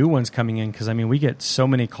the new ones coming in, because, I mean, we get so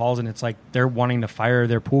many calls, and it's like they're wanting to fire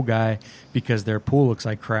their pool guy because their pool looks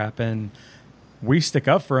like crap. And we stick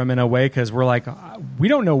up for them in a way because we're like, we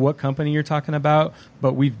don't know what company you're talking about,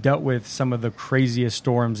 but we've dealt with some of the craziest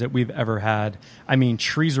storms that we've ever had. I mean,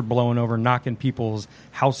 trees are blowing over, knocking people's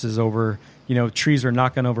houses over. You know, trees are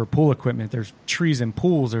knocking over pool equipment. There's trees in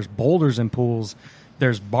pools. There's boulders in pools.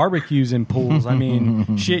 There's barbecues in pools. I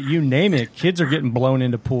mean, shit, you name it. Kids are getting blown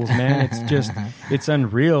into pools, man. It's just, it's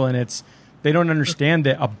unreal. And they don't understand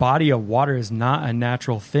that a body of water is not a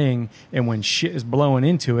natural thing. And when shit is blowing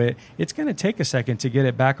into it, it's going to take a second to get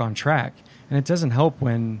it back on track. And it doesn't help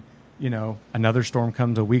when, you know, another storm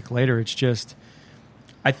comes a week later. It's just,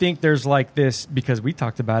 I think there's like this, because we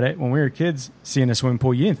talked about it when we were kids, seeing a swimming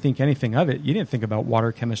pool, you didn't think anything of it. You didn't think about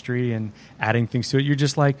water chemistry and adding things to it. You're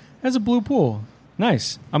just like, that's a blue pool.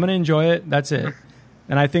 Nice. I'm going to enjoy it. That's it.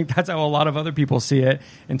 And I think that's how a lot of other people see it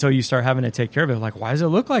until you start having to take care of it. Like, why does it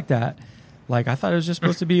look like that? Like, I thought it was just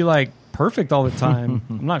supposed to be like perfect all the time.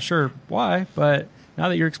 I'm not sure why, but now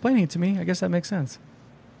that you're explaining it to me, I guess that makes sense.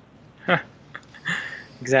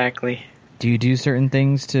 Exactly. Do you do certain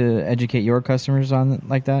things to educate your customers on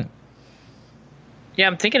like that? Yeah,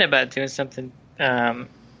 I'm thinking about doing something. I'm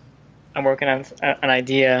working on an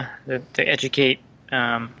idea to educate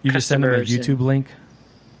you just send them a YouTube link?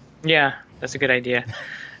 Yeah, that's a good idea.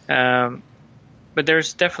 But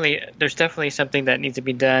there's definitely something that needs to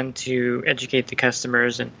be done to educate the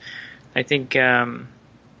customers, and I think I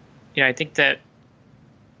think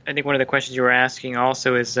one of the questions you were asking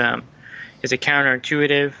also is it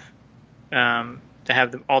counterintuitive to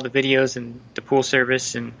have all the videos and the pool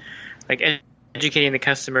service, and like educating the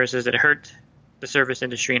customers, does it hurt the service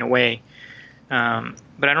industry in a way?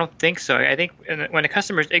 But I don't think so. I think when a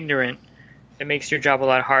customer is ignorant, it makes your job a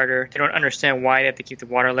lot harder. They don't understand why they have to keep the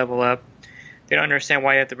water level up. They don't understand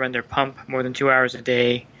why they have to run their pump more than 2 hours a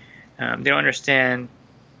day. They don't understand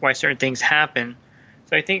why certain things happen.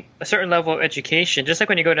 So I think a certain level of education, just like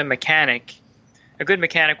when you go to a mechanic, a good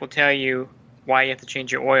mechanic will tell you why you have to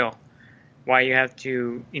change your oil, why you have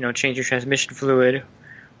to, change your transmission fluid,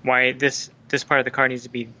 why this part of the car needs to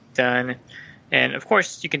be done. And of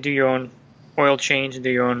course, you can do your own oil change and do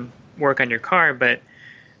your own work on your car, but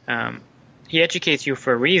he educates you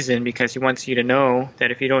for a reason, because he wants you to know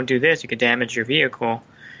that if you don't do this, you could damage your vehicle.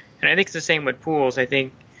 And I think it's the same with pools. I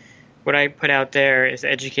think what I put out there is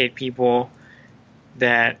to educate people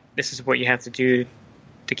that this is what you have to do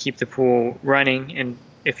to keep the pool running, and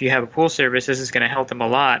if you have a pool service, this is going to help them a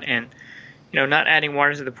lot. And not adding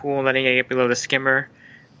water to the pool and letting it get below the skimmer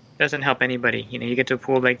doesn't help anybody. You get to a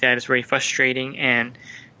pool like that, it's very frustrating, and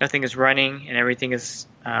nothing is running, and everything is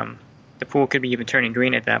the pool could be even turning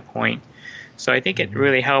green at that point. So I think it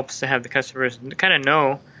really helps to have the customers kind of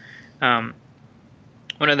know.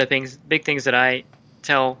 One of the big things that I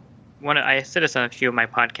tell, I said this on a few of my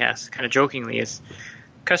podcasts, kind of jokingly, is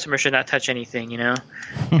customers should not touch anything,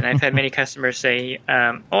 And I've had many customers say,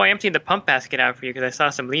 I emptied the pump basket out for you because I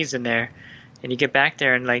saw some leaves in there. And you get back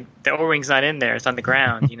there and like the O-ring's not in there; it's on the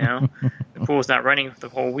ground. The pool's not running for the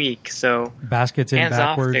whole week. So baskets in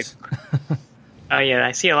backwards. Oh yeah,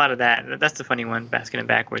 I see a lot of that. That's the funny one: basket in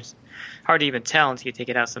backwards. Hard to even tell until you take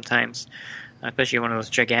it out sometimes, especially one of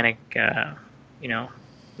those gigantic,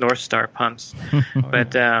 North Star pumps.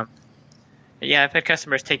 But yeah, I've had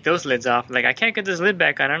customers take those lids off. Like, I can't get this lid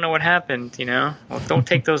back on. I don't know what happened. Well, don't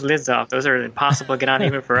take those lids off. Those are impossible to get on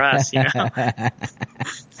even for us.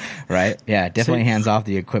 Right? Yeah, definitely hands off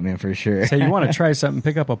the equipment for sure. So you want to try something,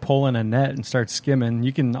 pick up a pole and a net and start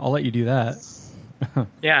skimming. I'll let you do that.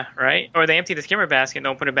 Yeah, right? Or they empty the skimmer basket and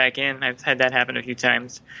don't put it back in. I've had that happen a few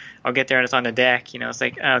times. I'll get there and it's on the deck. It's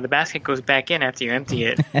like, the basket goes back in after you empty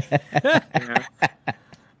it.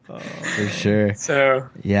 For sure. So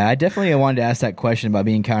yeah, I definitely wanted to ask that question about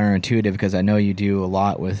being counterintuitive, because I know you do a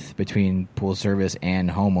lot between pool service and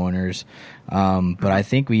homeowners. But I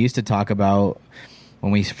think we used to talk about,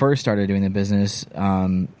 when we first started doing the business,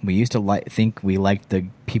 we used to think we liked the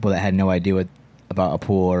people that had no idea about a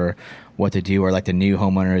pool or what to do, or like the new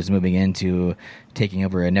homeowners moving into taking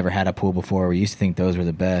over and never had a pool before. We used to think those were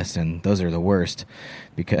the best, and those are the worst,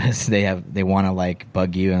 because they want to like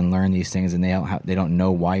bug you and learn these things, and they don't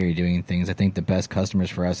know why you're doing things. I think the best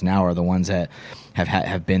customers for us now are the ones that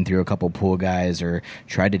have been through a couple pool guys or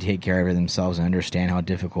tried to take care of it themselves and understand how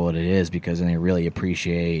difficult it is, because then they really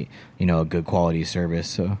appreciate a good quality service.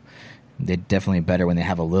 So they're definitely better when they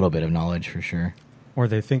have a little bit of knowledge, for sure. Or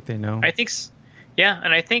they think they know. I think. Yeah,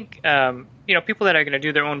 and I think people that are going to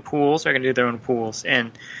do their own pools are going to do their own pools,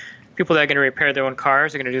 and people that are going to repair their own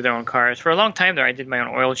cars are going to do their own cars. For a long time there, I did my own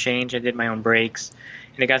oil change, I did my own brakes,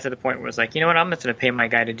 and it got to the point where it was like, you know what, I'm not going to pay my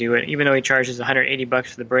guy to do it. Even though he charges $180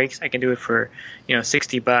 for the brakes, I can do it for,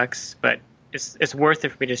 $60, but it's worth it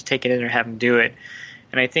for me to just take it in or have him do it.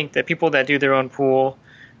 And I think that people that do their own pool,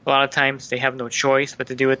 a lot of times they have no choice but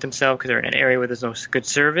to do it themselves because they're in an area where there's no good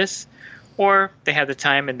service, or they have the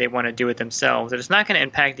time and they want to do it themselves. And it's not going to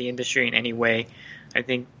impact the industry in any way. I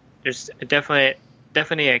think there's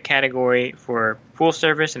definitely a category for pool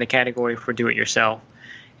service and a category for do-it-yourself.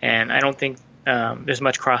 And I don't think there's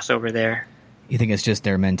much crossover there. You think it's just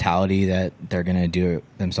their mentality that they're going to do it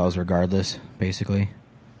themselves regardless, basically?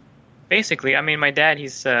 Basically, I mean, my dad,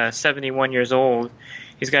 he's 71 years old.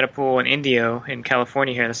 He's got a pool in Indio in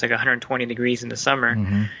California here that's like 120 degrees in the summer.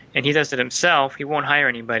 Mm-hmm. And he does it himself. He won't hire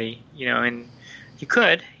anybody, and he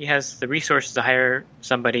could. He has the resources to hire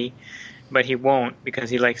somebody, but he won't because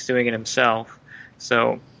he likes doing it himself.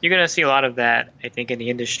 So you're going to see a lot of that, I think, in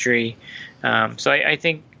the industry. So I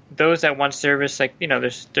think those that want service, like,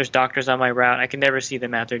 there's doctors on my route. I can never see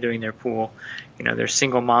them out there doing their pool. There's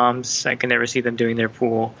single moms. I can never see them doing their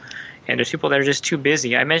pool. And there's people that are just too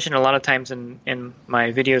busy. I mentioned a lot of times in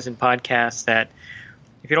my videos and podcasts that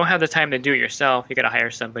if you don't have the time to do it yourself, you got to hire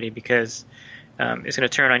somebody because it's going to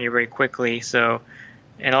turn on you very quickly. So,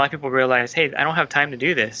 and a lot of people realize, hey, I don't have time to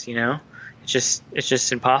do this. It's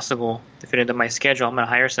just impossible to fit into my schedule. I'm going to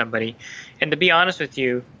hire somebody. And to be honest with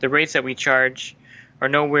you, the rates that we charge are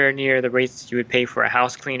nowhere near the rates you would pay for a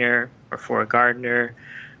house cleaner or for a gardener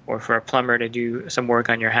or for a plumber to do some work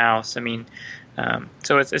on your house. I mean,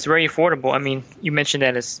 so it's very affordable. I mean, you mentioned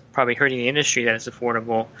that it's probably hurting the industry that it's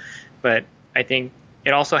affordable, but I think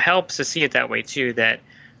it also helps to see it that way too, that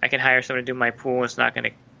I can hire someone to do my pool and it's not going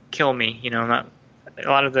to kill me. A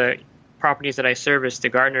lot of the properties that I service, the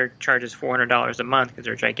gardener charges $400 a month because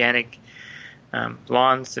they're gigantic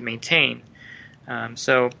lawns to maintain.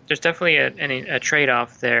 So there's definitely a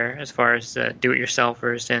trade-off there as far as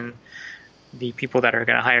do-it-yourselfers and the people that are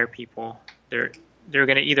going to hire people. They're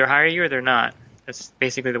going to either hire you or they're not. That's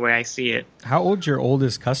basically the way I see it. How old's your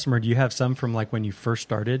oldest customer? Do you have some from like when you first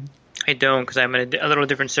started? I don't, because I'm in a little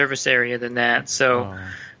different service area than that. So,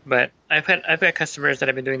 But I've got customers that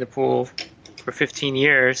have been doing the pool for 15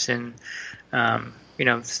 years, and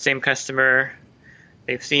the same customer.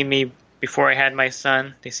 They've seen me before I had my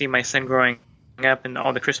son. They see my son growing up, and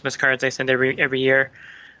all the Christmas cards I send every year.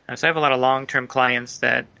 So I have a lot of long-term clients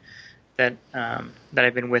that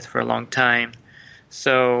I've been with for a long time.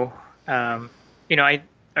 So,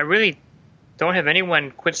 I really don't have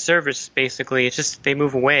anyone quit service, basically. It's just they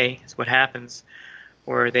move away is what happens,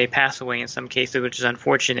 or they pass away in some cases, which is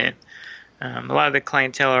unfortunate. A lot of the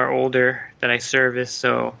clientele are older that I service,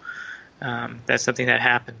 so that's something that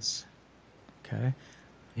happens. Okay.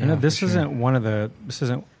 Yeah, I know this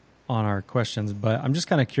isn't on our questions, but I'm just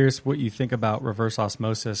kind of curious what you think about reverse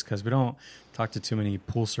osmosis, because we don't talk to too many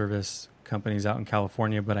pool service companies out in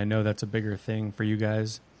California, but I know that's a bigger thing for you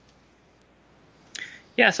guys.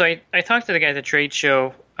 Yeah, so I talked to the guy at the trade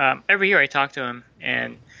show. Every year I talk to him,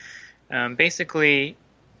 and basically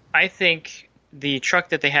I think the truck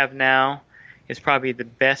that they have now is probably the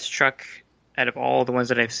best truck out of all the ones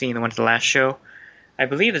that I've seen, the ones at the last show. I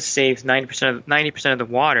believe it saves 90% of the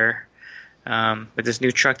water with this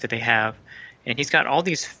new truck that they have. And he's got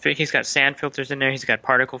he's got sand filters in there, he's got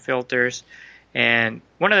particle filters. And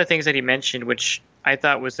one of the things that he mentioned, which I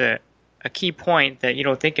thought was a key point that you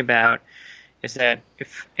don't think about, is that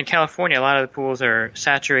if in California a lot of the pools are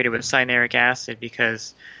saturated with cyanuric acid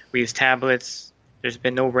because we use tablets. There's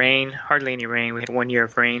been no rain, hardly any rain. We had 1 year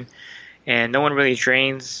of rain, and no one really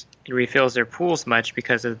drains and refills their pools much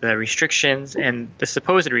because of the restrictions and the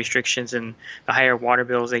supposed restrictions and the higher water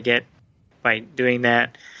bills they get by doing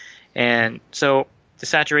that. And so the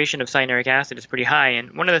saturation of cyanuric acid is pretty high.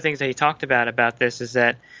 And one of the things that he talked about this is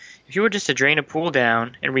that if you were just to drain a pool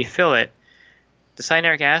down and refill it, the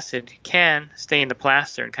cyanuric acid can stay in the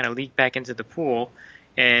plaster and kind of leak back into the pool,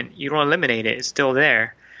 and you don't eliminate it. It's still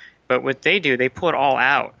there. But what they do, they pull it all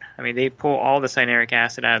out. I mean, they pull all the cyanuric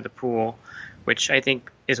acid out of the pool, which I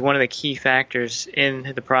think is one of the key factors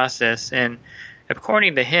in the process. And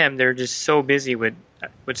according to him, they're just so busy with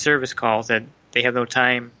service calls that they have no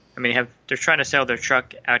time. I mean, they're trying to sell their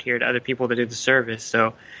truck out here to other people to do the service.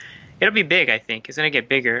 So it'll be big, I think. It's going to get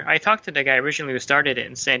bigger. I talked to the guy originally who started it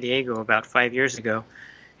in San Diego about 5 years ago.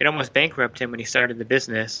 It almost bankrupted him when he started the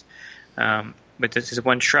business. But this is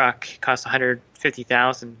one truck. It cost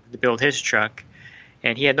 $150,000 to build his truck,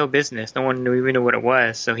 and he had no business. No one even knew what it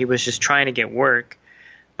was, so he was just trying to get work.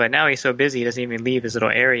 But now he's so busy he doesn't even leave his little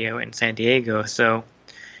area in San Diego. So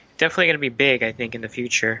definitely going to be big, I think, in the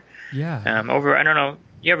future. Yeah. I don't know.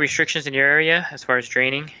 You have restrictions in your area as far as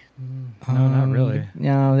draining? No, not really.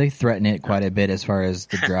 No, they threaten it quite a bit as far as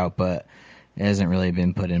the drought, but it hasn't really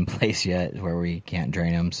been put in place yet where we can't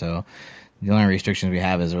drain them. So the only restrictions we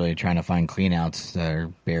have is really trying to find cleanouts that are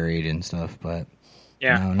buried and stuff, but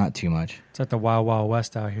no, not too much. It's at the Wild Wild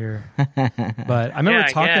West out here. But I remember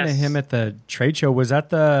talking to him at the trade show. Was that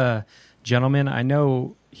the gentleman? I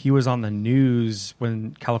know he was on the news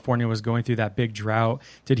when California was going through that big drought.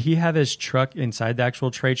 Did he have his truck inside the actual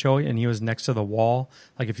trade show and he was next to the wall?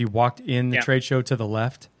 Like if you walked in the trade show to the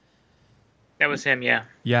left? That was him, yeah.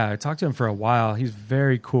 Yeah, I talked to him for a while. He's a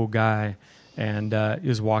very cool guy. And he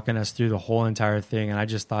was walking us through the whole entire thing. And I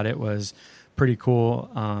just thought it was pretty cool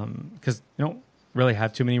because you don't really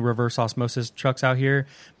have too many reverse osmosis trucks out here.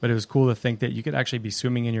 But it was cool to think that you could actually be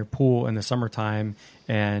swimming in your pool in the summertime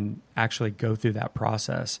and actually go through that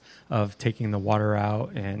process of taking the water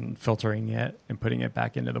out and filtering it and putting it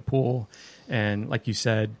back into the pool. And like you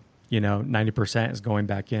said, 90% is going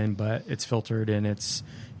back in, but it's filtered and it's,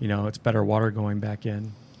 it's better water going back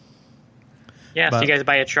in. Yeah, so you guys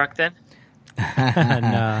buy a truck then?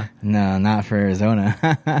 No, not for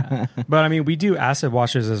Arizona. But I mean, we do acid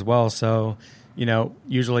washes as well. So,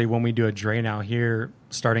 usually when we do a drain out here,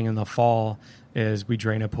 starting in the fall, is we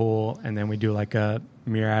drain a pool and then we do like a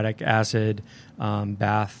muriatic acid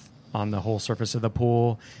bath on the whole surface of the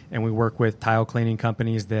pool. And we work with tile cleaning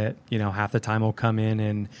companies that, half the time will come in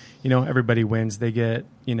and, everybody wins. They get,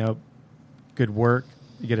 good work.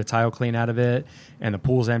 You get a tile clean out of it, and the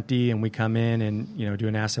pool's empty, and we come in and do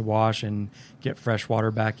an acid wash and get fresh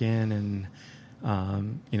water back in, and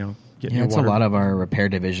get new it's water. A lot of our repair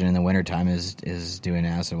division in the wintertime is doing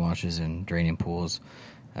acid washes and draining pools.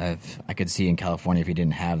 I could see in California if you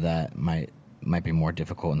didn't have that, might be more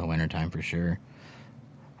difficult in the wintertime for sure.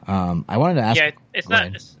 I wanted to ask. Yeah, it's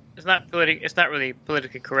not really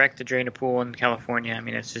politically correct to drain a pool in California. I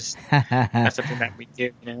mean, it's just not something that we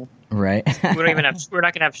do, Right. We're not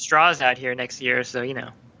going to have straws out here next year, so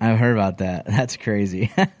I've heard about that. That's crazy.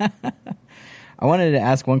 I wanted to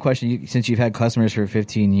ask one question. Since you've had customers for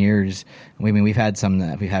 15 years, we've had some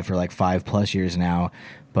that we've had for like 5+ years now,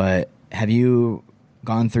 but have you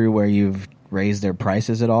gone through where you've raised their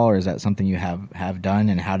prices at all, or is that something you have done,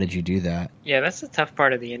 and how did you do that? Yeah, that's the tough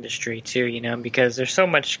part of the industry too, because there's so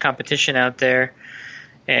much competition out there,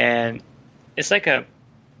 and it's like a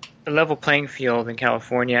level playing field in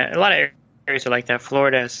California. A lot of areas are like that.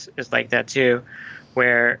 Florida is like that too,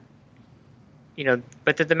 where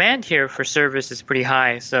but the demand here for service is pretty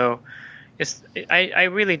high. So I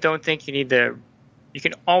really don't think you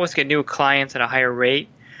can always get new clients at a higher rate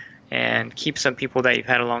and keep some people that you've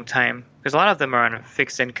had a long time, because a lot of them are on a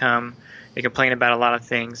fixed income. They complain about a lot of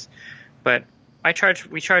things, but we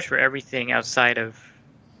charge for everything outside of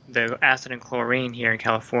the acid and chlorine here in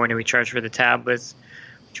California. We charge for the tablets,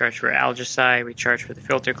 we charge for algicide, we charge for the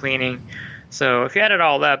filter cleaning. So if you add it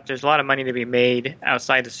all up, there's a lot of money to be made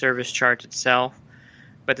outside the service charge itself.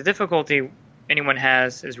 But the difficulty anyone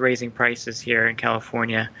has is raising prices here in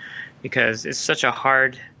California, because it's such a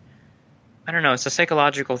hard, it's a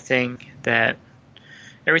psychological thing that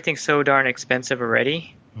everything's so darn expensive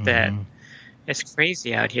already that it's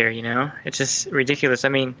crazy out here, It's just ridiculous. I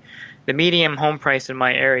mean, the median home price in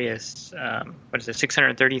my area is,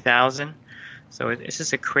 $630,000. So it's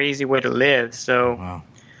just a crazy way to live. So wow.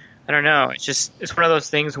 I don't know. It's one of those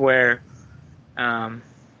things where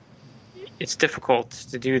it's difficult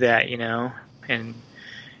to do that,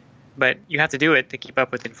 but you have to do it to keep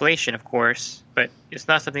up with inflation, of course. But it's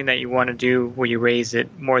not something that you want to do where you raise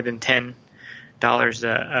it more than $10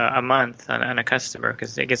 a month on a customer,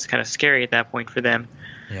 because it gets kind of scary at that point for them.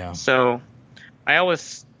 Yeah. So I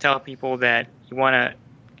always tell people that you want to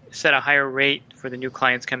set a higher rate for the new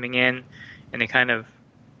clients coming in, and they kind of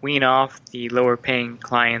wean off the lower paying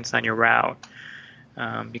clients on your route,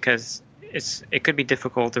 because it could be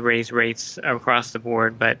difficult to raise rates across the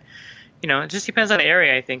board. But it just depends on the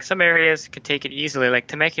area. I think some areas could take it easily, like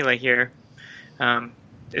Temecula here.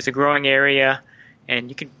 It's a growing area, and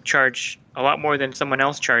you can charge a lot more than someone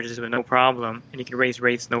else charges with no problem, and you can raise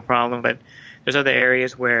rates no problem. But there's other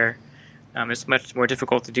areas where it's much more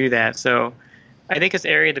difficult to do that. So I think it's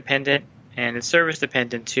area dependent, and it's service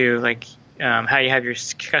dependent too, like how you have your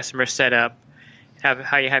customer set up,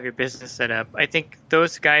 how you have your business set up. I think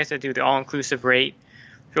those guys that do the all-inclusive rate,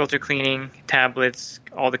 filter cleaning, tablets,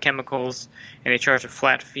 all the chemicals, and they charge a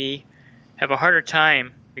flat fee, have a harder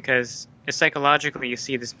time, because it's psychologically you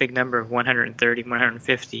see this big number of 130,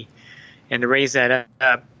 150, and to raise that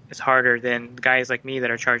up is harder than guys like me that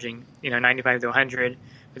are charging 95 to 100,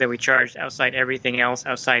 but then we charge outside everything else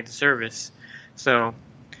outside the service. So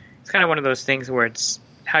it's kind of one of those things where it's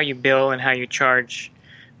how you bill and how you charge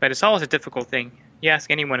But it's always a difficult thing. You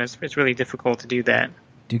ask anyone, it's really difficult to do that.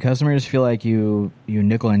 Do customers feel like you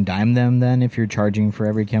nickel and dime them then if you're charging for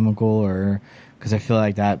every chemical? Or because I feel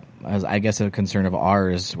like that, I guess a concern of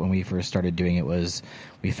ours when we first started doing it was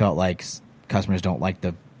we felt like customers don't like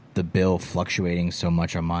the bill fluctuating so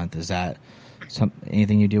much a month. Is that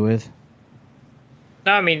anything you deal with?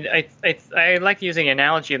 No, I mean, I like using an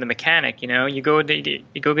analogy of the mechanic. You go get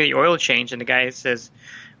the oil change, and the guy says,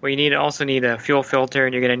 well, you also need a fuel filter,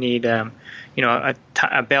 and you're going to need a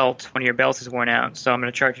belt. One of your belts is worn out, so I'm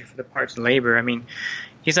going to charge you for the parts and labor. I mean,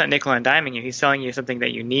 he's not nickel and diming you. He's selling you something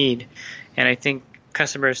that you need. And I think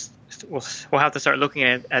customers will have to start looking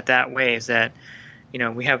at it that way, is that,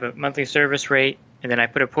 we have a monthly service rate, and then I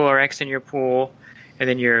put a PoolRx in your pool, and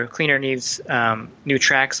then your cleaner needs new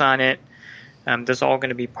tracks on it. Those are all going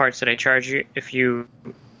to be parts that I charge you. If you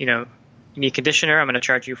need conditioner, I'm going to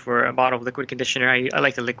charge you for a bottle of liquid conditioner. I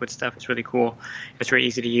like the liquid stuff. It's really cool. It's very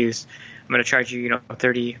easy to use. I'm going to charge you,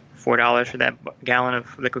 $34 for that gallon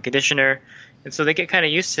of liquid conditioner. And so they get kind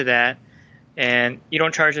of used to that. And you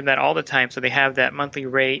don't charge them that all the time. So they have that monthly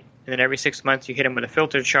rate. And then every 6 months you hit them with a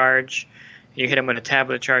filter charge. You hit them with a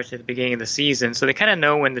tablet charge at the beginning of the season. So they kind of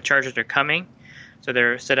know when the charges are coming. So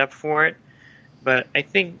they're set up for it. But I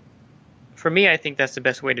think that's the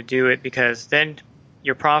best way to do it, because then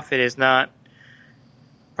your profit is such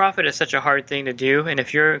a hard thing to do. And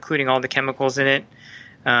if you're including all the chemicals in it,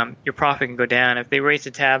 your profit can go down. If they raise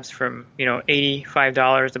the tabs from,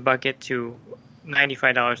 $85 a bucket to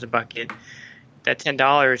 $95 a bucket, that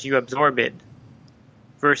 $10, you absorb it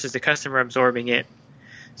versus the customer absorbing it.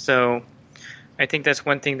 So I think that's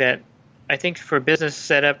one thing that I think for business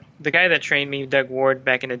setup, the guy that trained me, Doug Ward,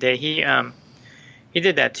 back in the day, he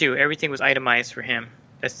did that too. Everything was itemized for him.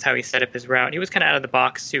 That's how he set up his route. He was kind of out of the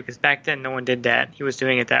box too, because back then no one did that. He was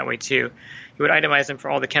doing it that way too. He would itemize them for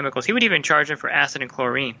all the chemicals. He would even charge them for acid and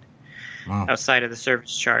chlorine. Wow. Outside of the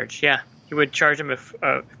service charge. Yeah, he would charge them if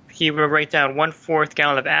he would write down 1/4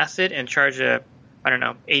 gallon of acid and charge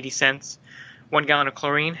 80 cents. 1 gallon of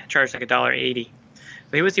chlorine, charge like $1.80.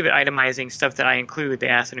 So he was even itemizing stuff that I include, the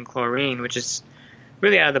acid and chlorine, which is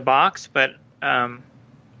really out of the box, but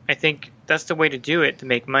I think that's the way to do it to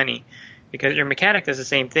make money. Because your mechanic does the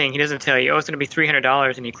same thing. He doesn't tell you, it's going to be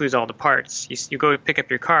 $300 and he includes all the parts. You go pick up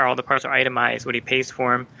your car, all the parts are itemized, what he pays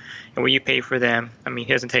for them and what you pay for them. I mean,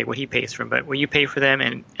 he doesn't tell you what he pays for them, but what you pay for them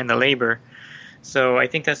and the labor. So I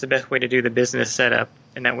think that's the best way to do the business setup,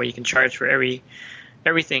 and that way you can charge for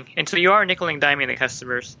everything. And so you are nickel and diming the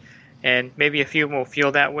customers, and maybe a few will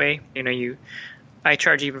feel that way. I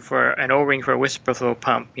charge even for an O-ring for a whisper flow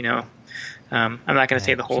pump. I'm not going to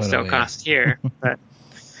say the wholesale cost here,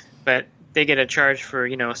 but they get a charge for,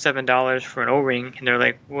 $7 for an O-ring, and they're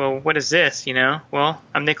like, well, what is this, Well,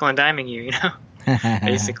 I'm nickel and diming you,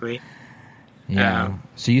 basically. Yeah.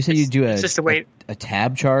 So you said you do it's just the way, a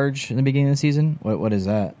tab charge in the beginning of the season? What is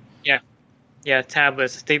that? Yeah,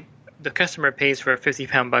 tablets. The customer pays for a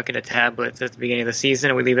 50-pound bucket of tablets at the beginning of the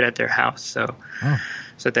season, and we leave it at their house, so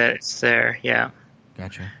that it's there, yeah.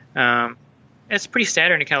 Gotcha. It's pretty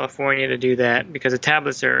standard in California to do that, because the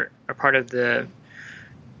tablets are part of the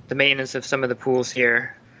maintenance of some of the pools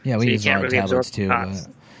here. Yeah, we use a lot of tablets too.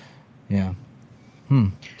 Yeah.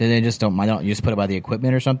 They just don't mind. You just put it by the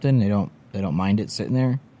equipment or something? They don't mind it sitting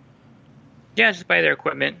there? Yeah, just buy their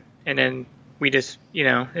equipment, and then we just,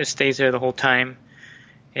 it stays there the whole time.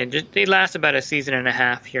 And they last about a season and a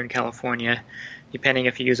half here in California, depending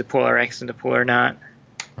if you use a PoolRx in the pool or not.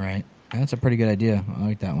 Right. That's a pretty good idea. I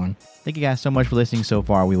like that one. Thank you guys so much for listening so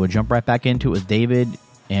far. We will jump right back into it with David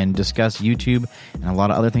and discuss YouTube and a lot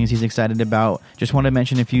of other things he's excited about. Just want to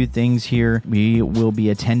mention a few things here. We will be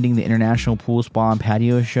attending the International Pool Spa and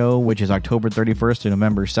Patio Show, which is October 31st to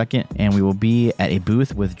November 2nd, and we will be at a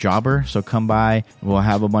booth with Jobber, so come by. We'll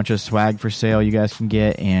have a bunch of swag for sale you guys can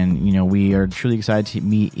get, and we are truly excited to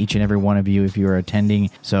meet each and every one of you if you are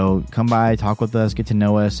attending. So come by, talk with us, get to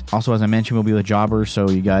know us. Also, as I mentioned, we'll be with Jobber, so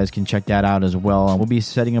you guys can check that out as well. We'll be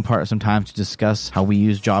setting apart some time to discuss how we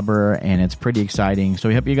use Jobber, and it's pretty exciting. So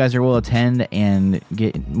we hope you guys will attend and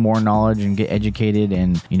get more knowledge and get educated,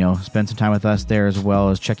 and spend some time with us there, as well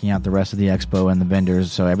as checking out the rest of the expo and the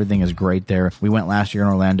vendors. So everything is great there. We went last year in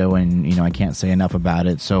Orlando, and I can't say enough about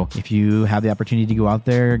it. So if you have the opportunity to go out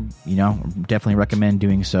there, definitely recommend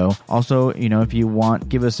doing so. Also, if you want,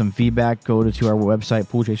 give us some feedback, go to our website,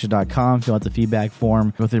 poolchasers.com, fill out the feedback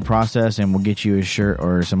form, go through the process, and we'll get you a shirt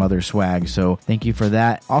or some other swag. So thank you for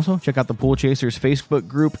that. Also, check out the Pool Chasers Facebook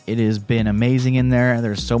group. It has been amazing in there.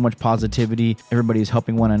 There's so much positivity. Everybody's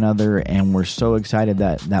helping one another, and we're so excited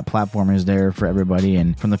that that platform is there for everybody.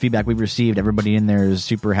 And from the feedback we've received, everybody in there is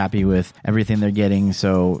super happy with everything they're getting.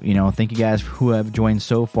 So, thank you guys who have joined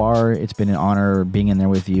so far. It's been an honor being in there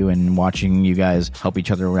with you and watching you guys help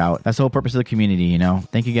each other out. That's the whole purpose of the community,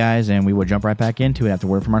 Thank you guys, and we will jump right back into it after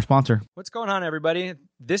word from our sponsor. What's going on, everybody?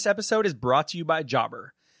 This episode is brought to you by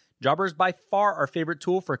Jobber. Jobber is by far our favorite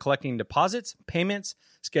tool for collecting deposits, payments,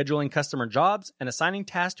 scheduling customer jobs, and assigning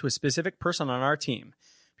tasks to a specific person on our team.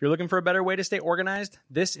 If you're looking for a better way to stay organized,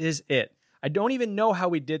 this is it. I don't even know how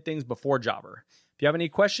we did things before Jobber. If you have any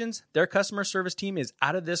questions, their customer service team is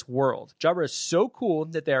out of this world. Jobber is so cool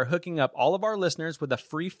that they are hooking up all of our listeners with a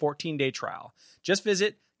free 14-day trial. Just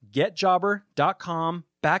visit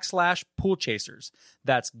getjobber.com/poolchasers.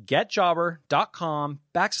 That's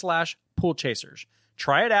getjobber.com/poolchasers.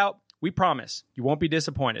 Try it out. We promise you won't be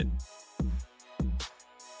disappointed.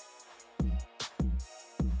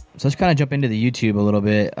 So let's kind of jump into the YouTube a little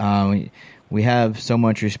bit. We have so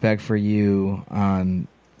much respect for you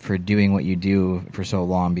for doing what you do for so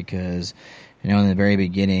long, because in the very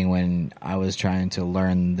beginning when I was trying to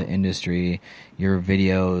learn the industry, your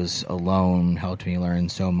videos alone helped me learn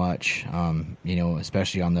so much,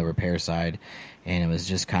 especially on the repair side. And it was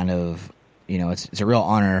just kind of, it's a real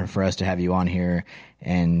honor for us to have you on here.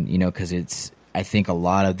 And, because I think a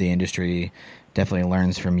lot of the industry definitely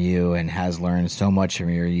learns from you and has learned so much from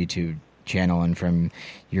your YouTube channel and from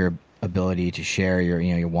your ability to share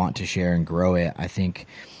your want to share and grow it. I think,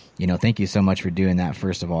 thank you so much for doing that,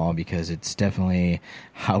 first of all, because it's definitely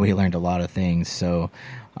how we learned a lot of things. So,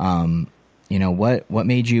 what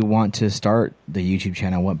made you want to start the YouTube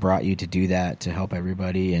channel? What brought you to do that to help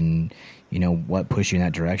everybody? And, what pushed you in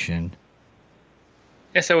that direction?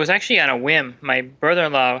 Yeah, so it was actually on a whim. My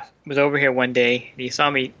brother-in-law was over here one day, and he saw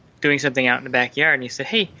me doing something out in the backyard, and he said,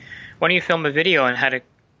 "Hey, why don't you film a video on how to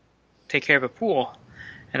take care of a pool?"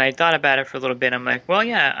 And I thought about it for a little bit. I'm like, well,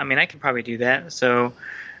 yeah, I could probably do that. So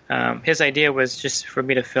his idea was just for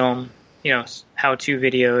me to film, how-to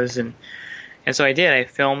videos, and so I did. I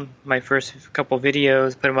filmed my first couple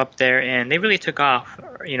videos, put them up there, and they really took off.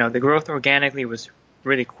 The growth organically was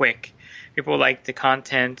really quick. People liked the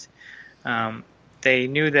content. They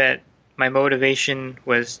knew that my motivation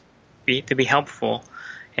was to be helpful,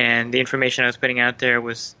 and the information I was putting out there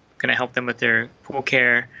was going to help them with their pool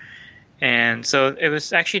care. And so it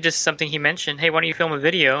was actually just something he mentioned, "Hey, why don't you film a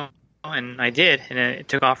video?" And I did, and it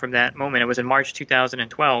took off from that moment. It was in March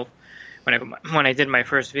 2012 when I did my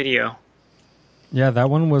first video. Yeah,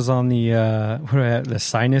 that one was on the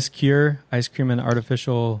sinus cure, ice cream and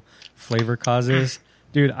artificial flavor causes.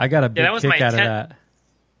 Dude, I got a big kick out of that.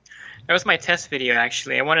 That was my test video,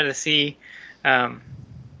 actually. I wanted to see,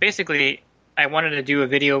 basically, I wanted to do a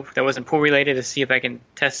video that wasn't pool related to see if I can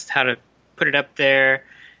test how to put it up there,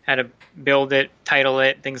 how to build it, title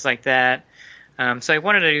it, things like that. So I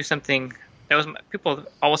wanted to do something that was, people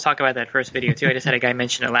always talk about that first video too. I just had a guy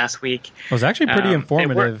mention it last week. It was actually pretty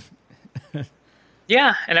informative.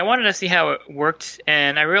 Yeah, and I wanted to see how it worked,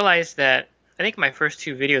 and I realized that, I think my first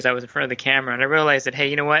two videos I was in front of the camera, and I realized that, hey,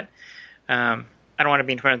 you know what? I don't want to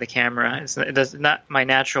be in front of the camera. It's not my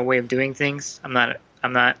natural way of doing things. I'm not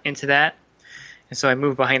into that. And so I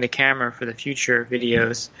moved behind the camera for the future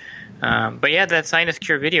videos. But yeah, that sinus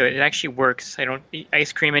cure video, it actually works. I don't eat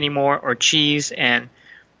ice cream anymore or cheese, and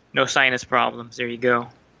no sinus problems. There you go.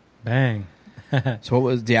 Bang. So what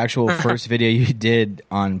was the actual first video you did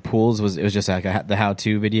on pools? It was just like the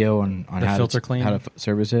how-to video on how to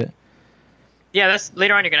service it? Yeah, that's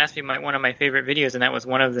later on. You're gonna ask me one of my favorite videos, and that was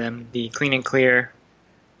one of them: the clean and clear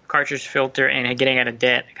cartridge filter and getting out of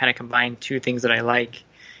debt. I kind of combined two things that I like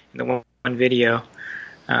in the one video.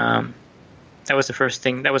 That was the first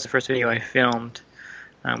thing. That was the first video I filmed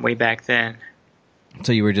way back then.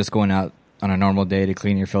 So you were just going out on a normal day to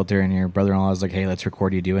clean your filter, and your brother-in-law was like, "Hey, let's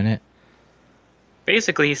record you doing it."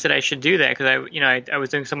 Basically, he said I should do that because I was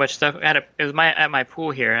doing so much stuff. It was at my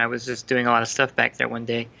pool here, and I was just doing a lot of stuff back there one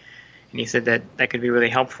day. And he said that could be really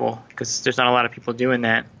helpful because there's not a lot of people doing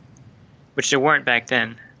that, which there weren't back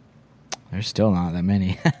then. There's still not that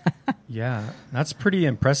many. Yeah, that's pretty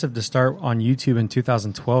impressive to start on YouTube in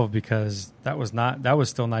 2012 because that was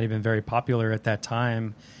still not even very popular at that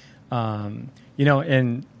time.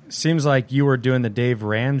 And seems like you were doing the Dave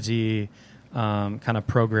Ramsey kind of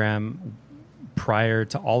program prior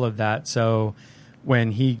to all of that. So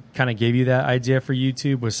when he kind of gave you that idea for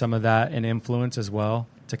YouTube, was some of that an influence as well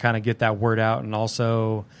to kind of get that word out and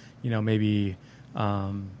also, maybe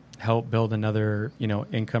help build another,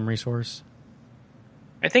 income resource?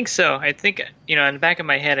 I think so. I think, in the back of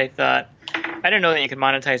my head, I didn't know that you could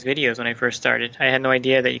monetize videos when I first started. I had no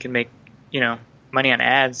idea that you could make, money on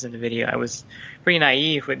ads in the video. I was pretty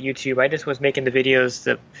naive with YouTube. I just was making the videos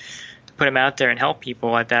to put them out there and help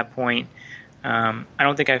people at that point. I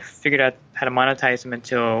don't think I figured out how to monetize them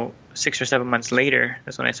until 6 or 7 months later.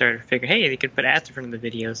 That's when I started to figure, hey, they could put ads in front of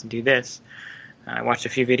the videos and do this. I watched a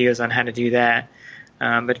few videos on how to do that.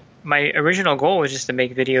 But my original goal was just to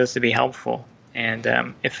make videos to be helpful. And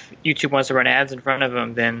if YouTube wants to run ads in front of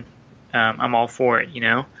them, then I'm all for it,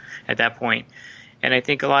 at that point. And I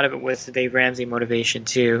think a lot of it was the Dave Ramsey motivation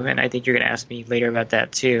too. And I think you're going to ask me later about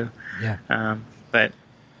that too. Yeah. But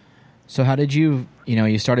so how did you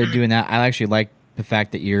started doing that? I actually like the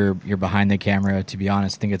fact that you're behind the camera. To be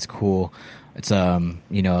honest, I think it's cool. It's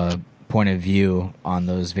a point of view on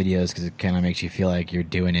those videos because it kind of makes you feel like you're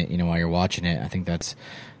doing it, while you're watching it. I think that's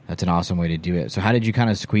an awesome way to do it. So how did you kind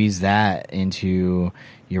of squeeze that into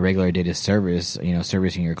your regular day-to-day service,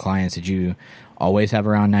 servicing your clients? Did you always have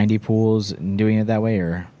around 90 pools and doing it that way,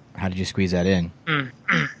 or how did you squeeze that in?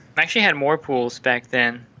 I actually had more pools back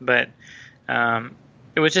then, but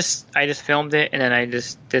it was I just filmed it, and then I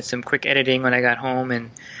just did some quick editing when I got home.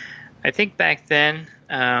 And I think back then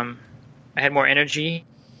I had more energy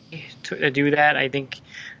to do that. I think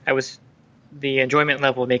the enjoyment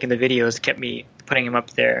level of making the videos kept me putting them up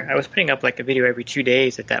there. I was putting up like a video every 2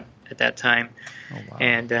 days at that time. Oh, wow.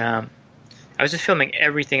 And I was just filming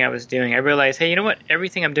everything I was doing. I realized, hey, you know what?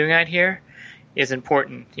 Everything I'm doing out here is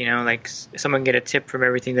important. Like someone can get a tip from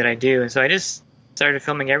everything that I do. And so I just started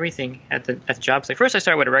filming everything at the job site. First, I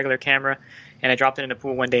started with a regular camera, and I dropped it in the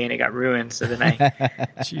pool one day, and it got ruined. So then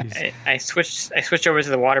I switched over to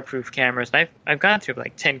the waterproof cameras. And I've gone through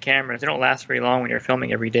like 10 cameras. They don't last very long when you're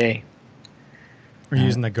filming every day. Were you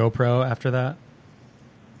using the GoPro after that?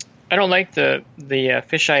 I don't like the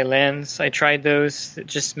fisheye lens. I tried those. It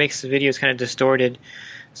just makes the videos kind of distorted.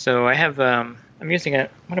 So I have I'm using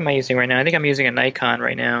what am I using right now? I think I'm using a Nikon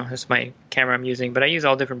right now. That's my camera I'm using, but I use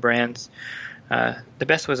all different brands. The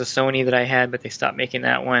best was a Sony that I had, but they stopped making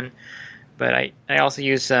that one. But I also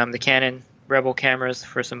use the Canon Rebel cameras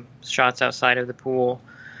for some shots outside of the pool.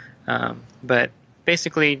 But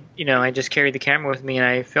basically, I just carried the camera with me, and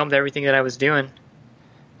I filmed everything that I was doing.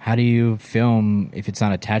 How do you film if it's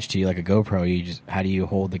not attached to you like a GoPro? How do you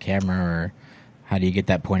hold the camera, or how do you get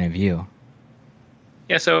that point of view?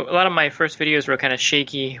 Yeah, so a lot of my first videos were kind of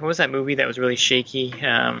shaky. What was that movie that was really shaky?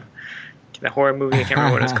 The horror movie, I can't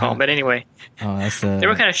remember what it's called. But anyway, they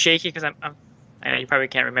were kind of shaky because I know you probably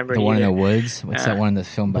can't remember the either. one in the woods? What's that one that's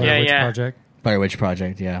filmed by Blair Witch Project? Blair Witch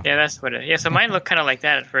Project, yeah. Yeah, that's what it is. Yeah, so mine looked kind of like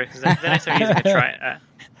that at first. Then I started using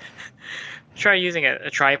try using a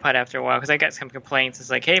tripod after a while because I got some complaints.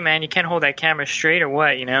 It's like, hey man, you can't hold that camera straight or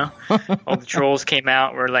what? All the trolls came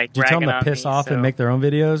out, were like, did you tell them to piss off and make their own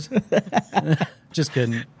videos? Just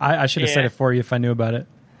kidding. I should have said it for you if I knew about it.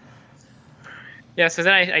 Yeah, so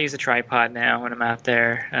then I use a tripod now when I'm out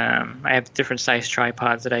there. I have different size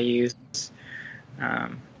tripods that I use,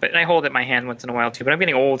 but I hold it in my hand once in a while too. But I'm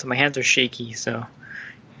getting old, so my hands are shaky. So,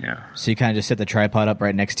 So you kind of just set the tripod up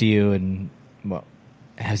right next to you, and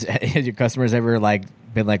has your customers ever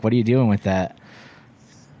been like, "What are you doing with that?"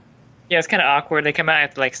 Yeah, it's kind of awkward. They come out, I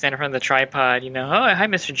have to stand in front of the tripod. Oh, hi,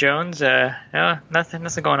 Mr. Jones.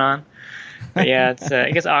 Nothing going on. But yeah,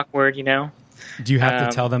 it gets awkward. Do you have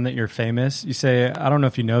to tell them that you're famous? You say, I don't know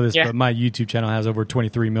if you know this, but my YouTube channel has over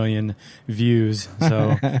 23 million views,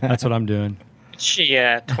 so that's what I'm doing.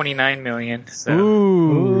 29 million. So.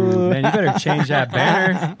 Ooh, man, you better change that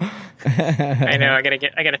banner. I know. I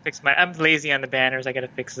gotta fix I'm lazy on the banners. I gotta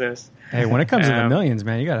fix those. Hey, when it comes to the millions,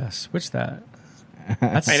 man, you gotta switch that.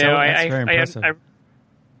 That's I know. That's very impressive. I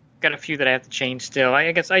got a few that I have to change still.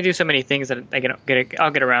 I guess I do so many things that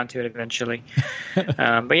I'll get around to it eventually.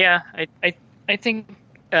 But yeah, I think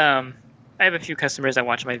I have a few customers that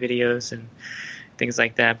watch my videos and things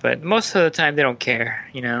like that, but most of the time they don't care.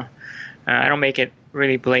 I don't make it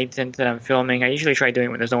really blatant that I'm filming. I usually try doing it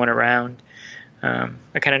when there's no one around.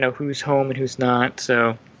 I kind of know who's home and who's not,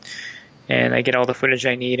 and I get all the footage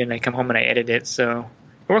I need, and I come home and I edit it. So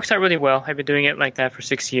it works out really well. I've been doing it like that for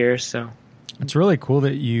 6 years. So it's really cool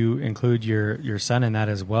that you include your son in that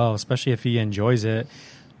as well, especially if he enjoys it.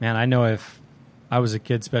 Man, I know if I was a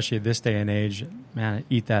kid, especially at this day and age, man, I'd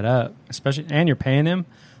eat that up. Especially, and you're paying him.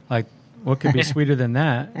 Like, what could be sweeter than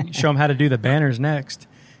that? Show him how to do the banners next.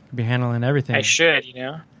 Could be handling everything. I should,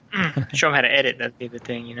 show him how to edit. That'd be the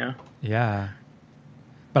thing, Yeah.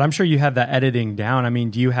 But I'm sure you have that editing down. I mean,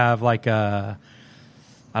 do you have do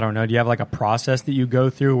you have like a process that you go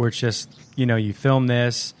through where it's just, you film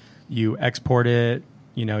this, you export it,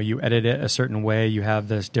 you edit it a certain way, you have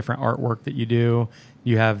this different artwork that you do.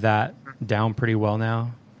 You have that down pretty well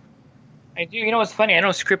now? I do. What's funny? I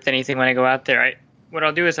don't script anything when I go out there. what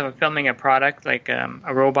I'll do is if I'm filming a product like a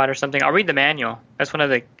robot or something, I'll read the manual. That's one of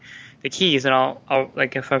the keys, and I'll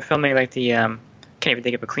like if I'm filming like the can't even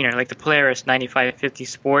think of a cleaner like the Polaris 9550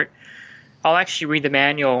 Sport, I'll actually read the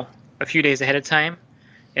manual a few days ahead of time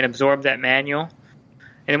and absorb that manual.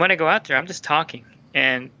 And then when I go out there, I'm just talking,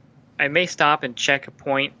 and I may stop and check a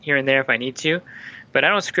point here and there if I need to, but I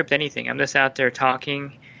don't script anything. I'm just out there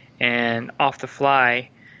talking and off the fly,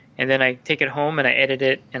 and then I take it home and I edit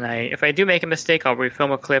it. And if I do make a mistake, I'll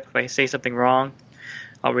refilm a clip. If I say something wrong,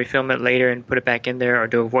 I'll refilm it later and put it back in there or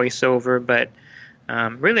do a voiceover. But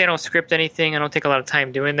really, I don't script anything. I don't take a lot of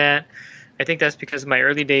time doing that. I think that's because of my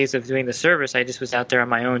early days of doing the service. I just was out there on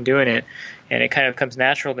my own doing it, and it kind of comes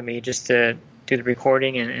natural to me just to do the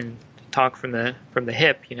recording and talk from the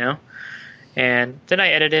hip, you know. And then I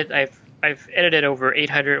edit it. I've edited over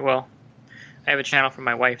 800. Well, I have a channel for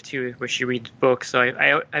my wife too, where she reads books. So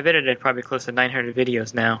I've edited probably close to 900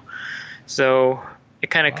 videos now. So it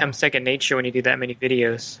kind of comes second nature when you do that many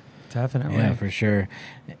videos. Definitely, yeah, for sure.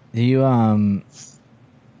 Do you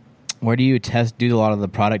where do you do a lot of the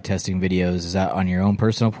product testing videos? Is that on your own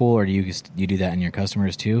personal pool, or do you do that in your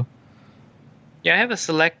customers too? Yeah, I have a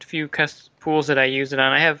select few pools that I use it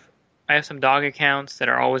on. I have some dog accounts that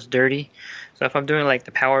are always dirty. So if I'm doing like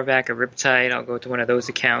the Power Vac or Riptide, I'll go to one of those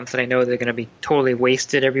accounts that I know they're going to be totally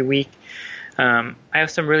wasted every week. I have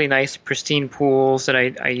some really nice pristine pools that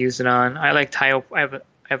I use it on. I like tile. I have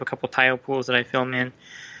a couple tile pools that I film in.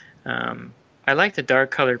 I like the dark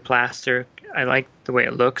colored plaster. I like the way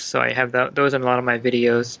it looks, so I have those in a lot of my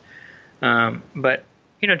videos. But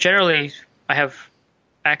generally I have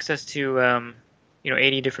access to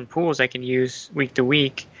 80 different pools I can use week to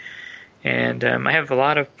week. And I have a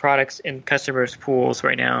lot of products in customers' pools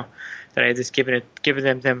right now that I just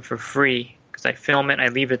given them for free because I film it and I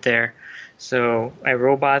leave it there. So I have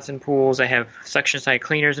robots in pools. I have suction side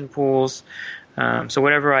cleaners in pools. So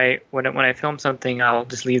whenever when I film something, I'll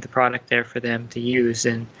just leave the product there for them to use,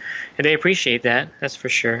 and they appreciate that. That's for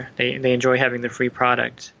sure. They enjoy having the free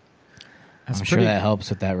product. I'm sure that helps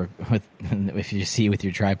with that. If you see with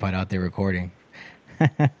your tripod out there recording.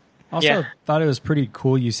 Also, thought it was pretty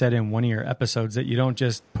cool. You said in one of your episodes that you don't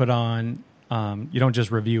just put on, you don't just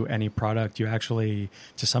review any product. You actually,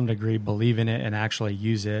 to some degree, believe in it and actually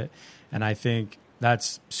use it. And I think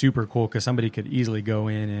that's super cool because somebody could easily go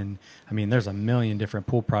in and, I mean, there's a million different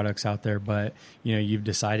pool products out there, but you've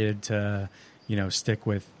decided to, stick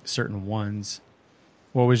with certain ones.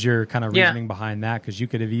 What was your kind of reasoning behind that? Because you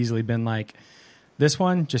could have easily been like, this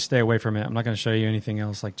one, just stay away from it. I'm not going to show you anything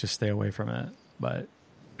else. Like, just stay away from it. But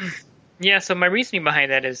yeah, so my reasoning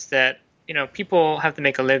behind that is that, people have to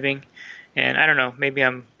make a living. And I don't know, maybe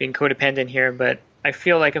I'm being codependent here, but I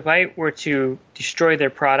feel like if I were to destroy their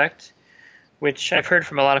product, which I've heard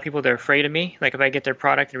from a lot of people, they're afraid of me. Like if I get their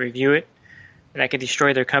product and review it and I can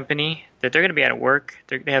destroy their company, that they're going to be out of work.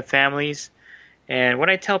 They have families. And when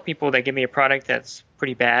I tell people that give me a product that's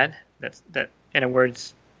pretty bad, that in a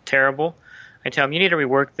word's terrible, I tell them, you need to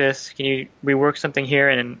rework this. Can you rework something here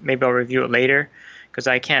and maybe I'll review it later? Because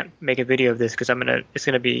I can't make a video of this because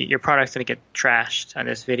your product's going to get trashed on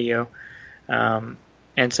this video. And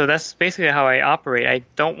so that's basically how I operate. I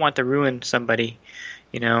don't want to ruin somebody,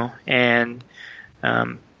 and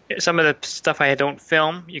some of the stuff I don't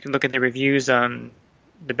film, you can look at the reviews on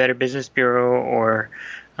the Better Business Bureau or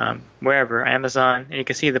wherever, Amazon, and you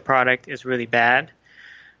can see the product is really bad.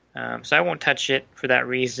 So I won't touch it for that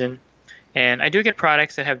reason. And I do get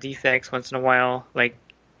products that have defects once in a while, like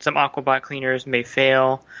some Aquabot cleaners may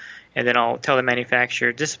fail, and then I'll tell the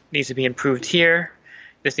manufacturer, this needs to be improved here.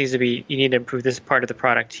 You need to improve this part of the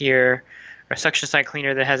product here. Or a suction side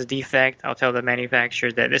cleaner that has a defect, I'll tell the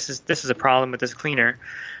manufacturer that this is a problem with this cleaner.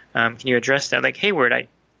 Can you address that? Like Hayward,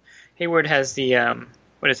 Hayward has the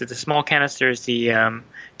the small canister is the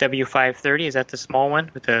W530. Is that the small one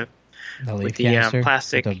with the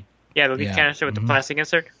plastic? The leaf canister with the plastic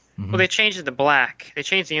insert. Mm-hmm. Well, they changed it to black. They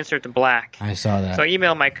changed the insert to black. I saw that. So I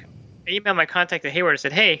emailed my contact at Hayward and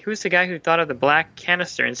said, hey, who's the guy who thought of the black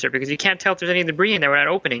canister insert? Because you can't tell if there's any debris in there without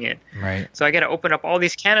opening it. Right. So I got to open up all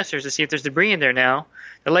these canisters to see if there's debris in there now.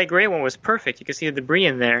 The light gray one was perfect. You can see the debris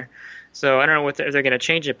in there. So I don't know if they're going to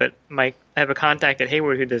change it, but I have a contact at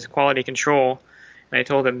Hayward who does quality control, and I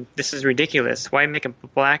told him, this is ridiculous. Why make a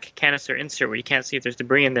black canister insert where you can't see if there's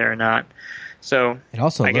debris in there or not? So it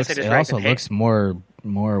also looks more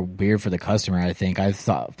weird for the customer. I think I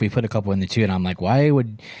thought we put a couple in the too, and I'm like,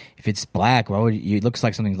 if it's black, it looks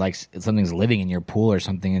like something's living in your pool or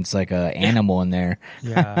something. It's like a animal in there.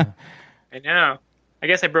 Yeah, I know. I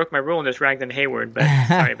guess I broke my rule and just ragged on Hayward, but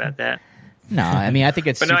sorry about that. No, I mean, I think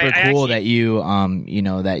it's But no, super I cool actually- that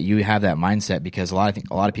you, that you have that mindset, because a lot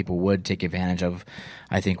of people would take advantage of,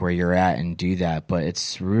 I think, where you're at and do that. But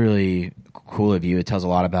it's really cool of you. It tells a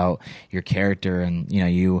lot about your character, and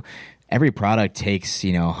every product takes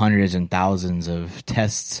hundreds and thousands of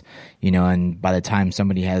tests, and by the time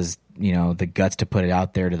somebody has the guts to put it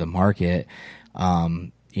out there to the market,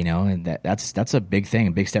 and that's a big thing,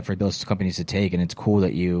 a big step for those companies to take. And it's cool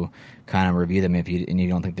that you kind of review them. If you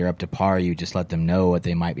don't think they're up to par, you just let them know what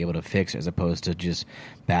they might be able to fix, as opposed to just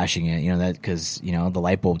bashing it. That because the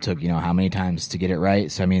light bulb took how many times to get it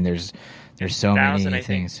right. So I mean, there's so 1,000, many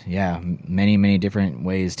things. Yeah, many different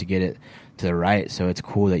ways to get it to the right. So it's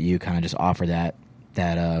cool that you kind of just offer that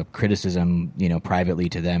criticism, privately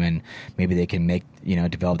to them, and maybe they can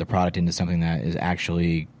develop the product into something that is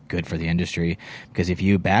actually good for the industry. Because if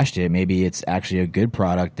you bashed it, maybe it's actually a good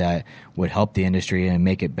product that would help the industry and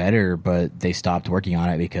make it better, but they stopped working on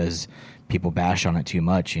it because people bashed on it too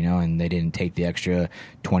much, and they didn't take the extra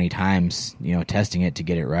 20 times, testing it to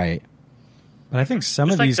get it right. But I think some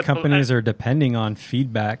Just of like these the- companies are depending on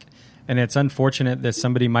feedback, and it's unfortunate that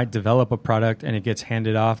somebody might develop a product and it gets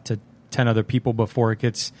handed off to 10 other people before it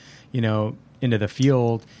gets, into the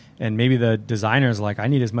field. And maybe the designer's like, I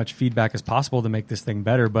need as much feedback as possible to make this thing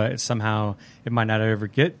better, but somehow it might not ever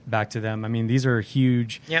get back to them. I mean, these are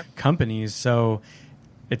huge companies, so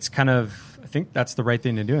it's kind of, I think that's the right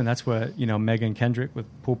thing to do. And that's what, Megan Kendrick with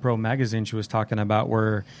Pool Pro Magazine, she was talking about,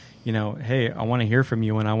 where, hey, I want to hear from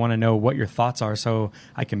you and I want to know what your thoughts are so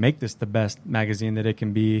I can make this the best magazine that it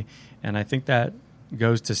can be. And I think that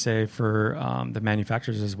goes to say for the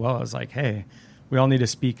manufacturers as well, as like, hey, we all need to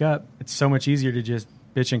speak up. It's so much easier to just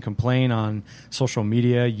bitch and complain on social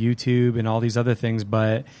media, YouTube, and all these other things.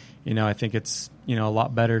 But, I think it's, a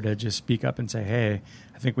lot better to just speak up and say, hey,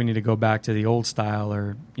 I think we need to go back to the old style,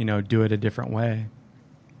 or, do it a different way.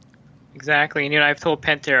 Exactly. And, I've told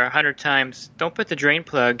Pentair 100 times, don't put the drain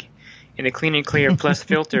plug in the Clean and Clear Plus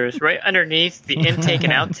filters right underneath the intake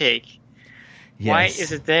and outtake. Yes. Why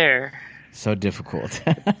is it there? So difficult.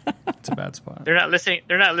 It's a bad spot. They're not listening.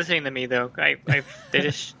 They're not listening to me though. They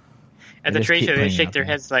just at They the just trade keep show they putting it shake out their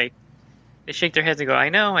there. heads they shake their heads and go, I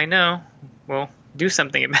know. Well, do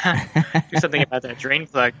something about that drain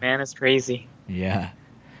plug, man. It's crazy. Yeah.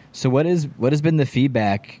 So what has been the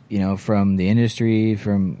feedback, from the industry,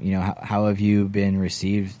 from, how have you been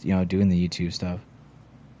received, doing the YouTube stuff?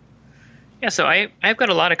 Yeah, so I've got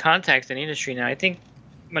a lot of contacts in the industry now. I think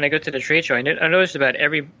when I go to the trade show, I noticed about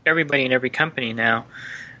everybody in every company now,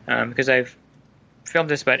 because I've filmed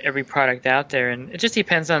just about every product out there, and it just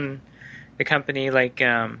depends on the company. Like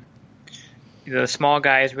the small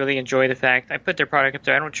guys really enjoy the fact I put their product up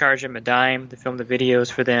there. I don't charge them a dime to film the videos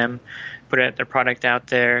for them, put their product out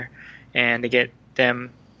there, and to get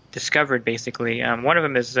them discovered. Basically, one of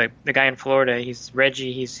them is the guy in Florida. He's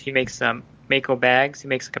Reggie. He makes Mako bags. He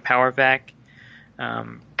makes like a power vac.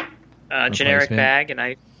 Generic bag,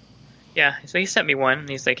 and so he sent me one, and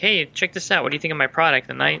he's like, hey, check this out, what do you think of my product?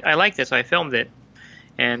 And I liked it, so I filmed it,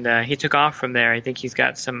 and he took off from there. I think he's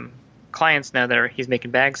got some clients now that he's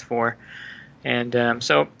making bags for, and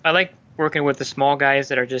so I like working with the small guys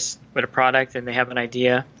that are just with a product and they have an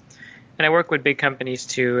idea, and I work with big companies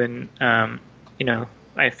too, and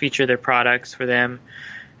I feature their products for them,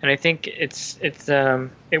 and I think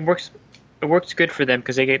it works good for them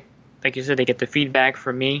because they get, like you said, they get the feedback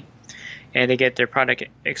from me, and they get their product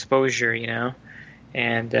exposure,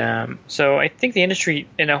 And so I think the industry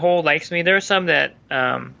in a whole likes me. There are some that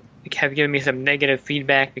have given me some negative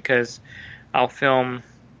feedback because I'll film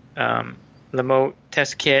Lamotte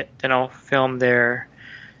test kit, then I'll film their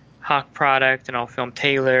Hawk product, and I'll film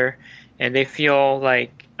Taylor, and they feel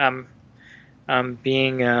like I'm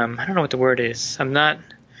being I don't know what the word is. That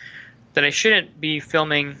I shouldn't be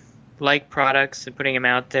filming like products and putting them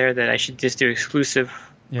out there, that I should just do exclusive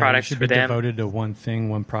products should for be them. Devoted to one thing,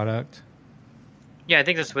 one product. Yeah, I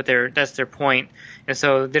think that's their point. And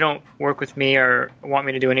so they don't work with me or want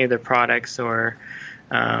me to do any of their products or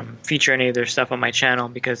feature any of their stuff on my channel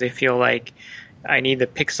because they feel like I need to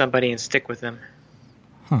pick somebody and stick with them.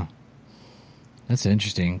 Huh. That's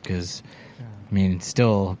interesting because, I mean,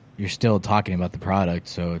 you're still talking about the product,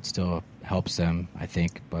 so it still helps them, I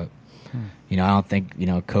think. But, I don't think,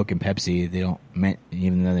 Coke and Pepsi, they don't,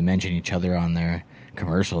 even though they mention each other on their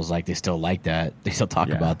commercials, like they still like that. They still talk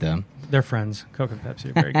about them. They're friends. Coke and Pepsi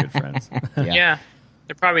are very good friends. Yeah.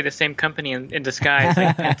 They're probably the same company in disguise,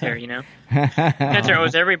 like Pentair, Pentair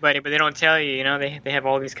owes everybody, but they don't tell you, they have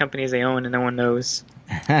all these companies they own and no one knows.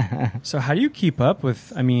 So how do you keep up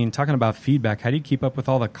with, talking about feedback, how do you keep up with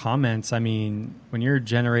all the comments? When you're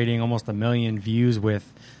generating almost 1 million views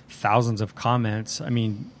with thousands of comments,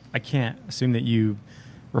 I can't assume that you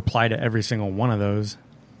reply to every single one of those.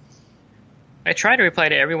 I try to reply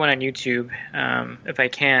to everyone on YouTube if I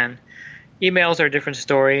can. Emails are a different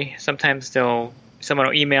story. Sometimes someone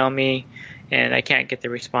will email me and I can't get the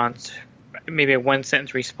response, maybe a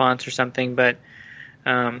one-sentence response or something. But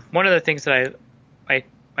one of the things that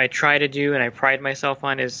I try to do and I pride myself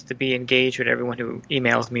on is to be engaged with everyone who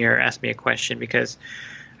emails me or asks me a question, because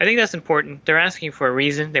I think that's important. They're asking for a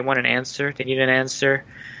reason. They want an answer. They need an answer,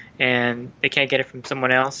 and they can't get it from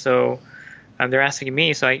someone else. So they're asking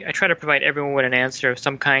me. So I try to provide everyone with an answer of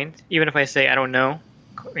some kind. Even if I say I don't know,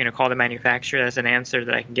 call the manufacturer. That's an answer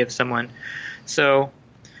that I can give someone. So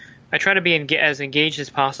I try to be as engaged as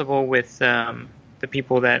possible with the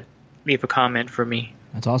people that leave a comment for me.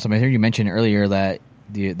 That's awesome. I heard you mention earlier that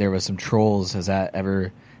there was some trolls. Has that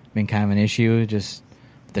ever been kind of an issue, just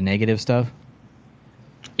the negative stuff?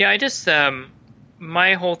 Yeah, I just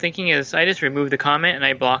my whole thinking is I just remove the comment and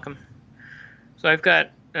I block them. So I've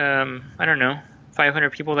got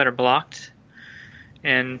 500 people that are blocked,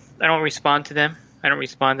 and I don't respond to them. I don't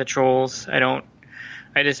respond to trolls. I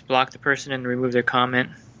just block the person and remove their comment.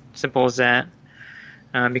 Simple as that.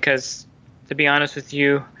 Because to be honest with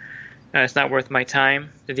you, it's not worth my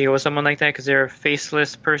time to deal with someone like that, because they're a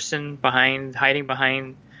faceless person hiding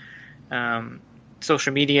behind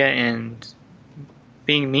social media and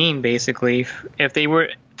being mean, basically. If they were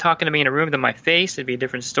talking to me in a room to my face, it'd be a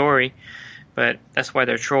different story. But that's why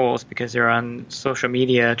they're trolls, because they're on social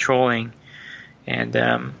media trolling. And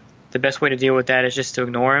the best way to deal with that is just to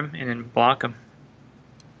ignore them and then block them.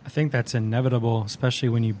 I think that's inevitable, especially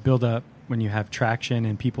when you have traction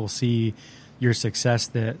and people see your success,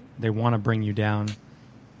 that they want to bring you down,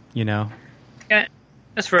 Yeah,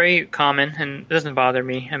 that's very common, and it doesn't bother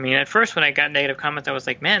me. I mean, at first when I got negative comments, I was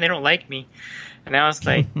like, man, they don't like me. And now it's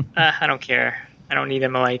like, I don't care. I don't need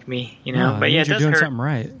them to like me, No, but yeah, it you're does doing hurt. something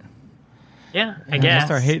right. Yeah, I You guess.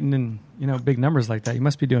 start hating in big numbers like that, you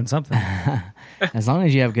must be doing something. As long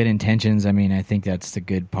as you have good intentions, I mean, I think that's the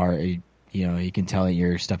good part. You can tell that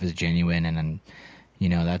your stuff is genuine, and then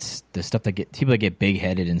that's the stuff that people that get big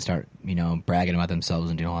headed and start bragging about themselves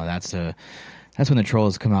and doing all that. That's when the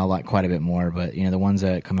trolls come out quite a bit more. But the ones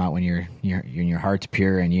that come out when your heart's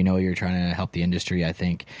pure and you're trying to help the industry, I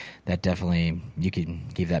think that definitely you can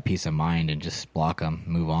give that peace of mind and just block them,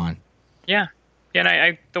 move on. Yeah. Yeah, and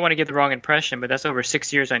I don't want to get the wrong impression, but that's over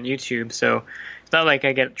 6 years on YouTube, so it's not like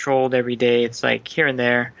I get trolled every day. It's like here and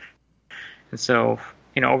there. And so,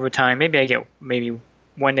 over time, maybe I get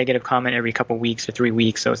one negative comment every couple weeks or 3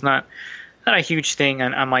 weeks, so it's not a huge thing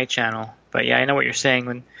on my channel. But yeah, I know what you're saying.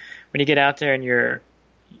 When you get out there and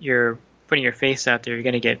you're putting your face out there, you're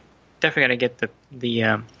definitely gonna get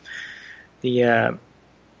the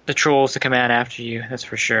trolls to come out after you. That's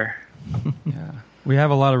for sure. Yeah. We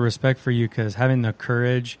have a lot of respect for you, because having the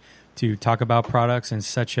courage to talk about products in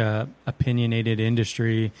such a opinionated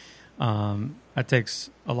industry, that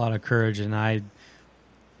takes a lot of courage. And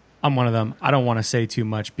I'm one of them. I don't want to say too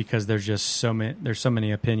much because there's just so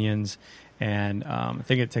many opinions, and I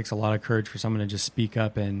think it takes a lot of courage for someone to just speak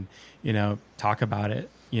up and talk about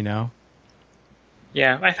it.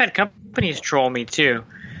 Yeah, I've had companies troll me too,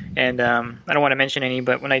 and I don't want to mention any,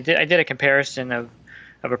 but when I did a comparison of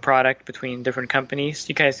a product between different companies.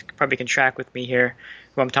 You guys probably can track with me here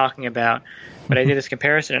who I'm talking about. But I did this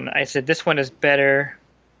comparison, and I said this one is better.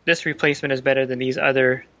 This replacement is better than these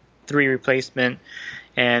other 3 replacement.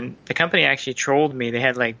 And the company actually trolled me. They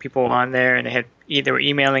had people on there, and they were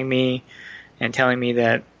emailing me and telling me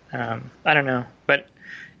that I don't know. But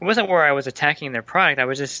it wasn't where I was attacking their product. I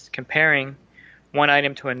was just comparing one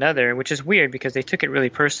item to another, which is weird because they took it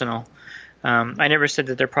really personal. I never said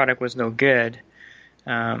that their product was no good.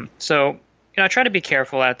 So I try to be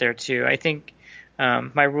careful out there too. I think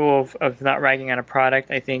my rule of not ragging on a product,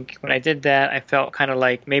 I think when I did that, I felt kind of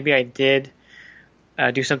like maybe I did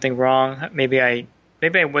do something wrong. Maybe I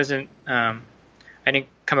wasn't I didn't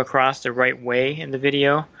come across the right way in the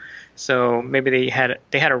video. So maybe they had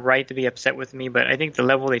a right to be upset with me, but I think the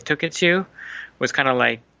level they took it to was kind of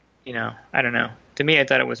like, I don't know. To me, I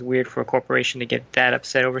thought it was weird for a corporation to get that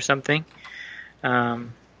upset over something.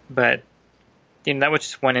 But that was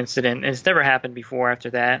just one incident, and it's never happened before after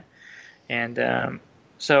that. And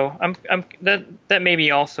so that maybe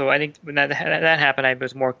also, I think when that happened, I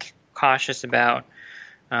was more cautious about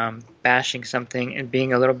bashing something and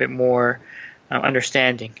being a little bit more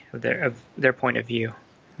understanding of their point of view.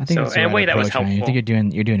 I think that's in a way that was approach, man. helpful. I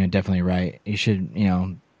think you're doing it definitely right. You should,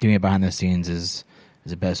 doing it behind the scenes is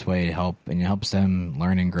the best way to help, and it helps them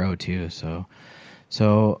learn and grow too. So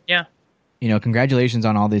yeah. Congratulations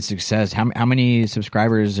on all this success. How many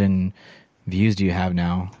subscribers and views do you have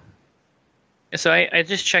now? So I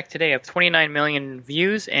just checked today. I have 29 million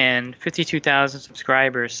views and 52,000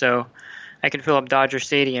 subscribers. So I can fill up Dodger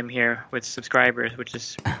Stadium here with subscribers, which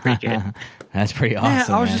is pretty good. That's pretty awesome.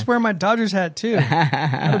 Yeah, I was man. just wearing my Dodgers hat too.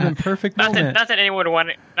 That would have been perfect moment. Not that anyone would want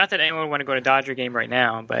to go to a Dodger game right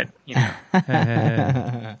now, but you know.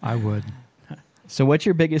 I would. So what's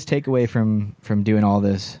your biggest takeaway from doing all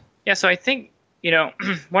this? Yeah, so I think, you know,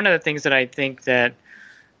 one of the things that I think that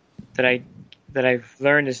I've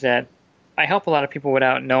learned is that I help a lot of people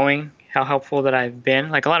without knowing how helpful that I've been.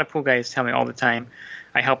 Like a lot of pool guys tell me all the time,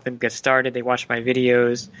 I help them get started. They watch my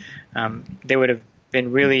videos. They would have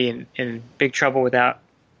been really in big trouble without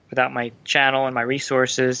my channel and my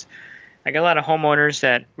resources. I got a lot of homeowners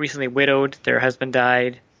that recently widowed, their husband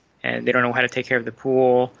died, and they don't know how to take care of the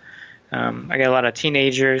pool. I got a lot of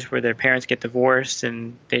teenagers where their parents get divorced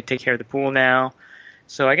and they take care of the pool now.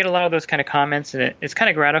 So I get a lot of those kind of comments, and it's kind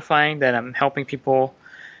of gratifying that I'm helping people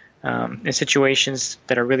in situations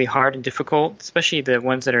that are really hard and difficult, especially the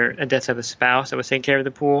ones that are a death of a spouse that was taking care of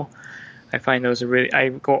the pool. I find those are really, I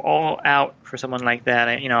go all out for someone like that.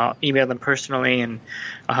 I'll email them personally and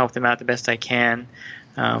I'll help them out the best I can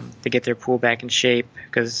to get their pool back in shape.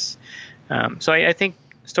 Because so I think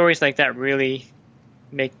stories like that really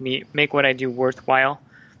make what I do worthwhile.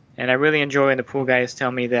 And I really enjoy when the pool guys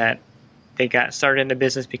tell me that they got started in the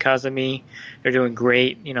business because of me. They're doing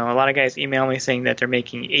great. You know, a lot of guys email me saying that they're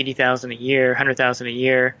making $80,000 a year, $100,000 a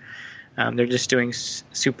year. They're just doing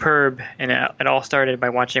superb, and it all started by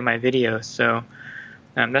watching my videos. So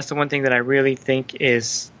that's the one thing that I really think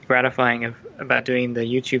is gratifying about doing the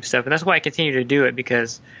YouTube stuff, and that's why I continue to do it,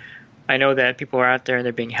 because I know that people are out there and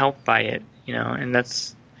they're being helped by it. You know, and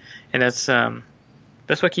that's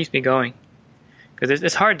what keeps me going, because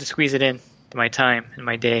it's hard to squeeze it in to my time and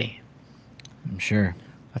my day. I'm sure.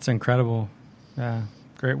 That's incredible.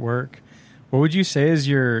 Great work. What would you say is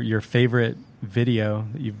your favorite video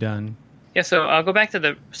that you've done? Yeah, so I'll go back to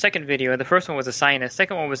the second video. The first one was the sinus. The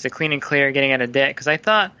second one was the clean and clear, getting out of debt, because I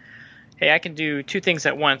thought, hey, I can do two things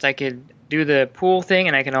at once. I could do the pool thing,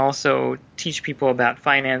 and I can also teach people about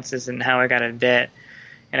finances and how I got out of debt.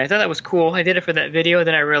 And I thought that was cool. I did it for that video.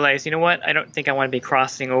 Then I realized, you know what? I don't think I want to be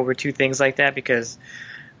crossing over two things like that, because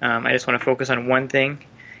I just want to focus on one thing.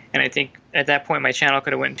 And I think at that point my channel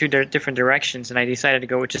could have went in two different directions, and I decided to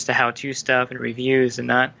go with just the how-to stuff and reviews, and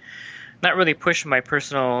not really push my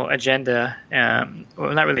personal agenda.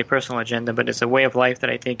 Well, not really a personal agenda, but it's a way of life that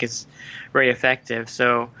I think is very effective.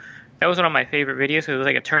 So that was one of my favorite videos. It was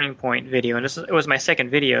like a turning point video, and it was my second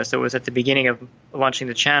video, so it was at the beginning of launching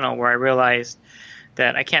the channel where I realized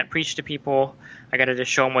that I can't preach to people. I got to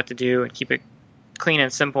just show them what to do and keep it clean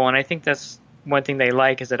and simple. And I think that's one thing they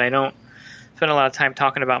like, is that I don't spend a lot of time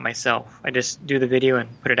talking about myself. I just do the video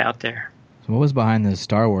and put it out there. So what was behind the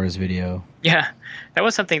Star Wars video? Yeah, that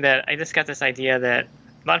was something that I just got this idea that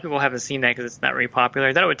a lot of people haven't seen that because it's not very popular.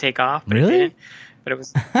 I thought it would take off, but Really? it didn't. But it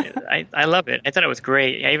was, I love it. I thought it was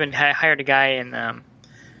great. I even hired a guy in, I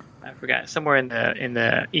forgot, somewhere in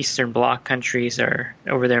the Eastern Bloc countries, or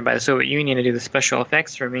over there by the Soviet Union, to do the special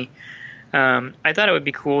effects for me. I thought it would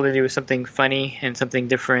be cool to do something funny and something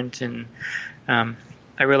different, and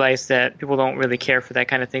I realized that people don't really care for that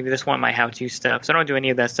kind of thing. They just want my how-to stuff. So I don't do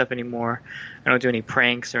any of that stuff anymore. I don't do any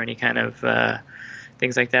pranks or any kind of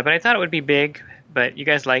things like that. But I thought it would be big, but you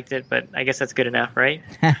guys liked it, but I guess that's good enough, right?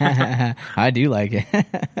 I do like it.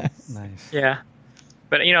 Nice. Yeah.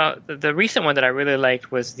 But, you know, the recent one that I really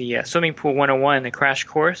liked was the Swimming Pool 101, the crash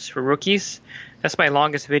course for rookies. That's my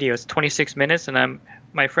longest video. It's 26 minutes, and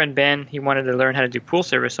my friend Ben, he wanted to learn how to do pool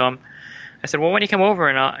service, so I said, well, when you come over,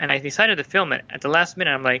 and I decided to film it. At the last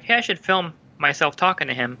minute, I'm like, hey, I should film myself talking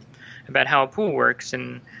to him about how a pool works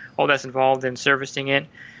and all that's involved in servicing it.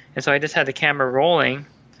 And so I just had the camera rolling,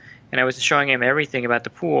 and I was showing him everything about the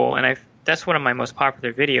pool. And that's one of my most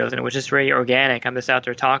popular videos, and it was just very organic. I'm just out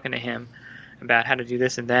there talking to him about how to do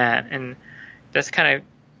this and that. And that's kind of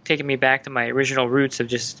taken me back to my original roots of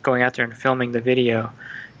just going out there and filming the video.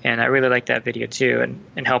 And I really like that video, too,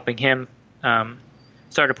 and helping him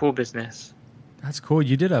start a pool business. That's cool.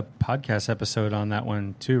 You did a podcast episode on that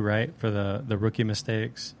one too, right? For the rookie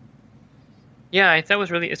mistakes. Yeah,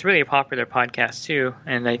 it's really a popular podcast too.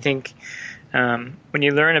 And I think when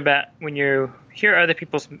you hear other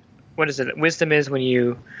people's, wisdom is when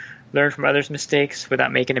you learn from others' mistakes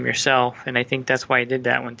without making them yourself. And I think that's why I did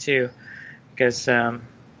that one too, because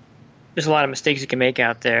there's a lot of mistakes you can make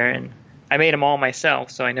out there, and I made them all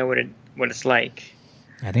myself, so I know what it's like.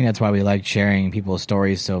 I think that's why we like sharing people's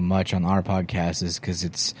stories so much on our podcast, is because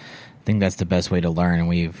I think that's the best way to learn, and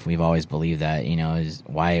we've always believed that, you know, is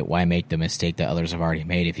why make the mistake that others have already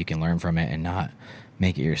made if you can learn from it and not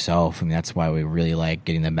make it yourself. I mean, that's why we really like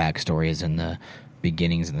getting the backstories and the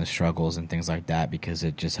beginnings and the struggles and things like that, because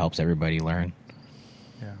it just helps everybody learn.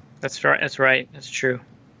 Yeah, That's right. That's right. That's true.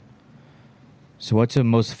 So what's the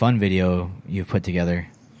most fun video you've put together?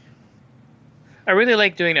 I really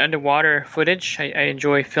like doing underwater footage. I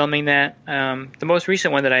enjoy filming that. The most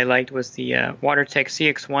recent one that I liked was the WaterTech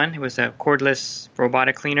CX1. It was a cordless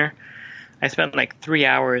robotic cleaner. I spent like 3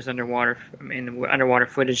 hours underwater in underwater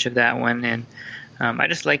footage of that one, and I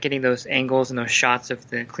just like getting those angles and those shots of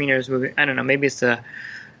the cleaners moving. I don't know, maybe it's I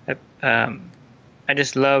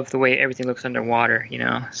just love the way everything looks underwater, you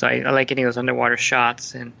know. So I like getting those underwater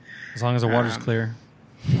shots, and as long as the water's clear.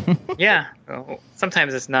 yeah. Well,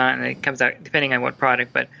 sometimes it's not, and it comes out depending on what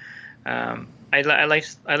product. But I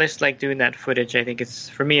just like doing that footage. I think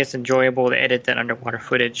for me it's enjoyable to edit that underwater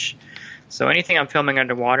footage. So anything I'm filming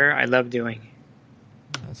underwater, I love doing.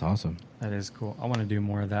 That's awesome. That is cool. I want to do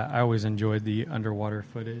more of that. I always enjoyed the underwater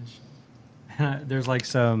footage. There's like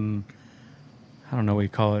some, I don't know what you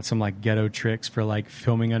call it, some like ghetto tricks for like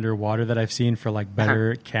filming underwater that I've seen for like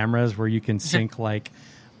better cameras where you can sync like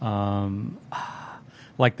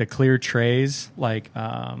the clear trays, like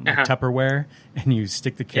Tupperware, and you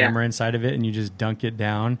stick the camera inside of it and you just dunk it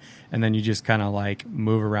down, and then you just kind of like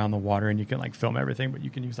move around the water and you can like film everything, but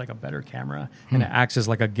you can use like a better camera and it acts as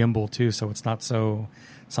like a gimbal too, so it's not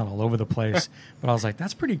all over the place. But I was like,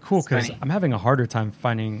 that's pretty cool, because I'm having a harder time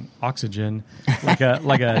finding oxygen, like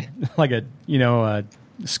a you know, a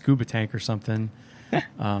scuba tank or something.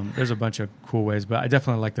 There's a bunch of cool ways, but I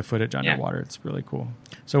definitely like the footage underwater. Yeah. It's really cool.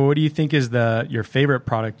 So what do you think is your favorite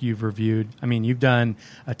product you've reviewed? I mean, you've done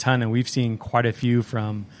a ton, and we've seen quite a few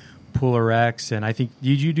from Pooler X, and I think,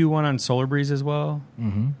 did you do one on Solar Breeze as well?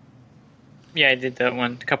 Mm-hmm. Yeah, I did that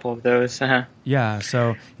one, a couple of those. Yeah,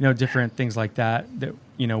 so, you know, different things like that,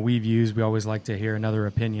 you know, we've used. We always like to hear another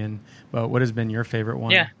opinion, but what has been your favorite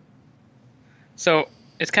one? Yeah. So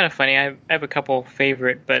it's kind of funny. I have a couple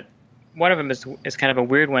favorite, but one of them is kind of a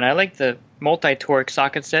weird one. I like the multi-torque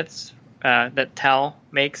socket sets that Tal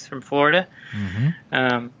makes from Florida.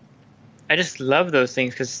 Mm-hmm. I just love those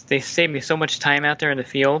things because they save me so much time out there in the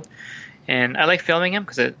field, and I like filming them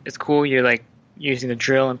because it's cool. You're like using the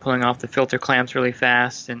drill and pulling off the filter clamps really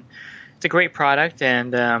fast, and it's a great product.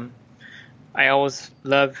 And I always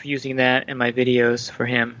love using that in my videos for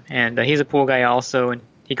him. And he's a pool guy also, and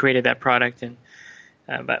he created that product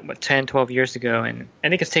about 10, 12 years ago, and I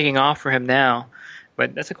think it's taking off for him now.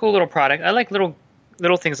 But that's a cool little product. I like little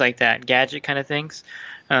things like that, gadget kind of things.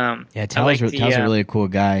 Yeah, Tal's a really cool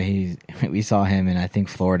guy. We saw him in, I think,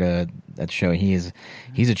 Florida, that show. He's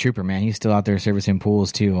a trooper, man. He's still out there servicing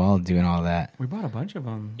pools too, while doing all that. We bought a bunch of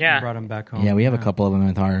them. Yeah, we brought them back home. Yeah, we have a couple of them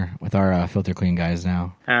with our filter clean guys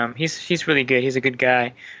now. He's really good. He's a good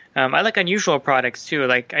guy. I like unusual products too.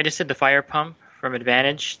 Like I just did the fire pump from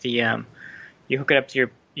Advantage. You hook it up to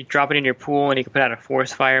you drop it in your pool, and you can put out a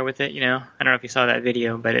forest fire with it. You know, I don't know if you saw that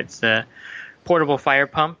video, but it's a portable fire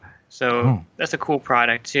pump. So that's a cool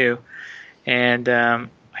product too. And I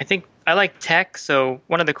think I like tech. So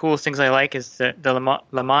one of the coolest things I like is the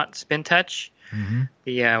Lamont Spin Touch.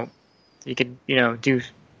 Mm-hmm. You could do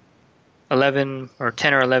 11 or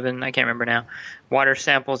 10 or 11, I can't remember now, water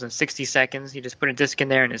samples in 60 seconds. You just put a disc in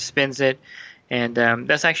there and it spins it. And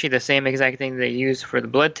that's actually the same exact thing they use for the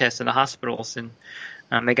blood tests in the hospitals. And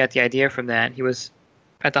they got the idea from that. He was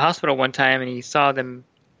at the hospital one time and he saw them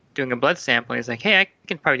doing a blood sample. He's like, hey, I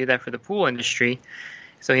can probably do that for the pool industry.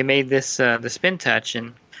 So he made this the Spin Touch,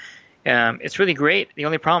 and it's really great. The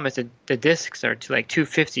only problem is the discs are like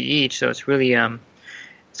 $250 each, so it's really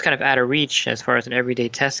it's kind of out of reach as far as an everyday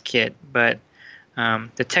test kit. But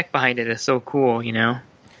the tech behind it is so cool, you know.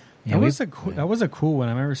 Yeah, that was a cool one.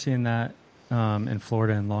 I remember seeing that in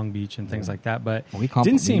Florida and Long Beach and things like that. But it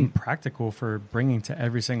didn't seem practical for bringing to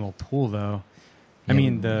every single pool, though. I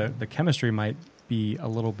mean, the chemistry might be a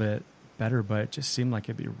little bit better, but it just seemed like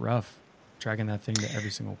it'd be rough dragging that thing to every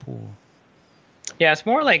single pool. Yeah, it's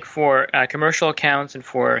more like for commercial accounts and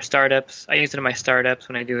for startups. I use it in my startups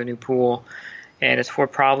when I do a new pool, and it's for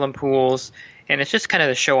problem pools, and it's just kind of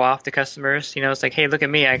to show off to customers. You know, it's like, hey, look at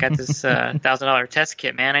me, I got this $1,000 test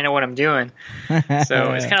kit, man. I know what I'm doing.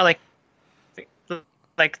 So it's kind of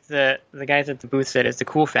like the guys at the booth said, it's the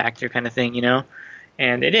cool factor kind of thing, you know.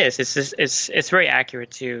 And it is. It's just it's very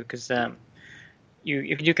accurate too, because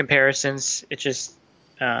you can do comparisons. It's just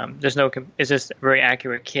it's just a very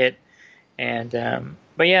accurate kit. And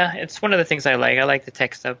but yeah, it's one of the things I like. I like the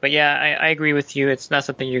tech stuff. But yeah, I agree with you. It's not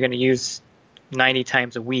something you're going to use 90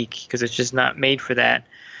 times a week because it's just not made for that.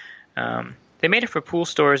 They made it for pool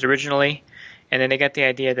stores originally, and then they got the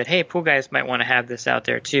idea that, hey, pool guys might want to have this out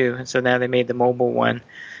there too. And so now they made the mobile one.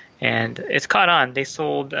 and it's caught on. They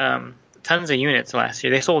sold tons of units last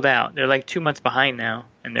year. They sold out. They're like 2 months behind now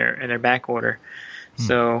in their back order.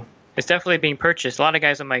 So it's definitely being purchased. A lot of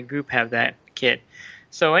guys in my group have that kit.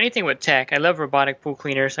 So anything with tech, I love robotic pool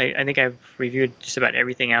cleaners. I think I've reviewed just about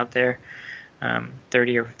everything out there,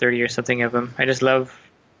 30 or something of them. I just love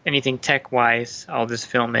anything tech-wise. I'll just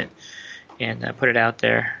film it and put it out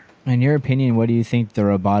there. In your opinion, what do you think the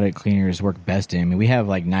robotic cleaners work best in? I mean, we have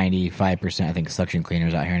like 95%, I think, suction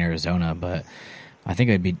cleaners out here in Arizona, but I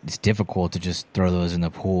think it's difficult to just throw those in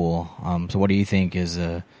the pool. So what do you think is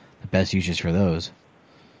the best uses for those?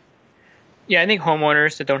 Yeah, I think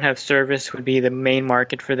homeowners that don't have service would be the main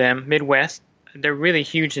market for them. Midwest, they're really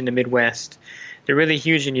huge in the Midwest. They're really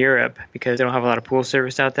huge in Europe because they don't have a lot of pool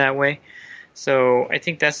service out that way. So I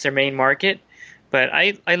think that's their main market. But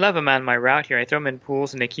I love them on my route here. I throw them in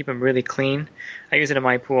pools and they keep them really clean. I use it in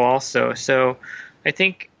my pool also. So I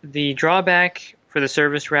think the drawback for the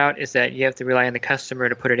service route is that you have to rely on the customer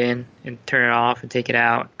to put it in and turn it off and take it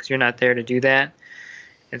out because you're not there to do that.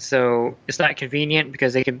 And so it's not convenient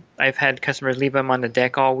because I've had customers leave them on the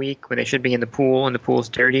deck all week when they should be in the pool and the pool's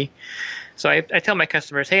dirty. So I tell my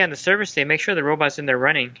customers, hey, on the service day, make sure the robot's in there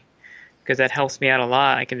running because that helps me out a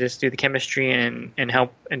lot. I can just do the chemistry and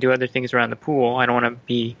help and do other things around the pool. I don't want to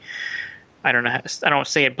be, I don't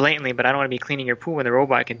say it blatantly, but I don't want to be cleaning your pool when the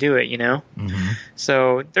robot can do it, you know? Mm-hmm.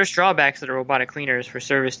 So there's drawbacks to the robotic cleaners for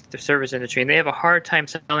the service industry, and they have a hard time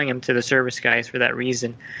selling them to the service guys for that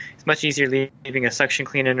reason. It's much easier leaving a suction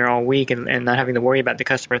cleaner in there all week and not having to worry about the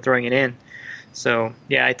customer throwing it in. So,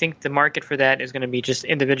 yeah, I think the market for that is going to be just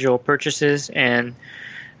individual purchases and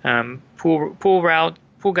pool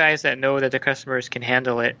guys that know that the customers can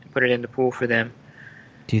handle it and put it in the pool for them.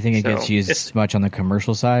 Do you think it gets used much on the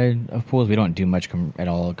commercial side of pools? We don't do much at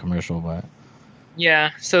all commercial, but...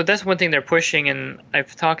 Yeah, so that's one thing they're pushing, and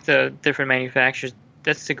I've talked to different manufacturers.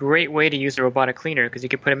 That's a great way to use a robotic cleaner because you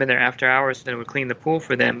can put them in there after hours and it would clean the pool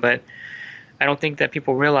for them, but I don't think that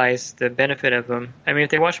people realize the benefit of them. I mean,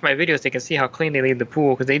 if they watch my videos, they can see how clean they leave the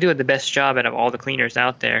pool because they do the best job out of all the cleaners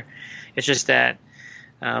out there. It's just that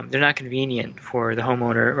they're not convenient for the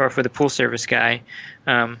homeowner or for the pool service guy.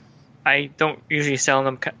 I don't usually sell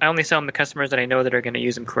them. I only sell them to customers that I know that are going to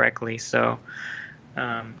use them correctly. So,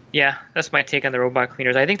 yeah, that's my take on the robot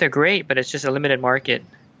cleaners. I think they're great, but it's just a limited market.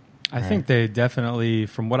 I think they definitely,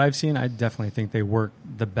 from what I've seen, I definitely think they work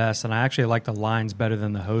the best. And I actually like the lines better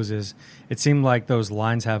than the hoses. It seemed like those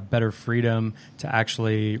lines have better freedom to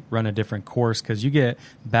actually run a different course because you get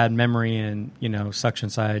bad memory and, suction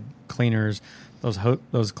side cleaners.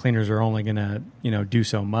 Those cleaners are only going to, do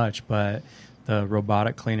so much, but the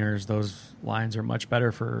robotic cleaners, those lines are much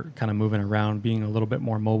better for kind of moving around, being a little bit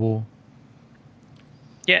more mobile.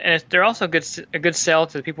 Yeah, and they're also a good sell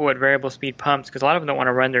to the people with variable speed pumps because a lot of them don't want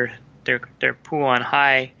to run their pool on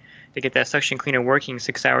high to get that suction cleaner working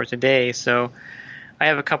 6 hours a day. So I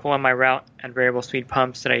have a couple on my route on variable speed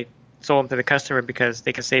pumps that I sold them to the customer because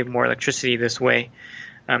they can save more electricity this way.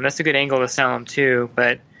 That's a good angle to sell them too.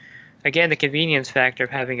 But again, the convenience factor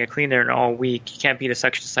of having a cleaner in all week, you can't beat a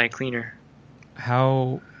suction side cleaner.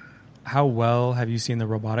 How well have you seen the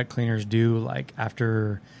robotic cleaners do, like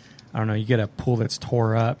after, I don't know, you get a pool that's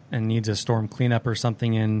tore up and needs a storm cleanup or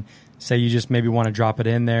something, and say you just maybe want to drop it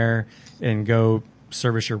in there and go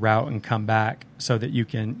service your route and come back so that you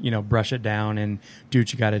can, brush it down and do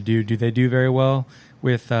what you got to do. Do they do very well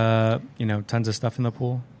with, tons of stuff in the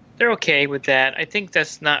pool? They're okay with that. I think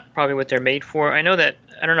that's not probably what they're made for. I don't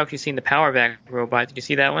know if you've seen the Power Vac robot. Did you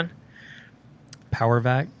see that one? Power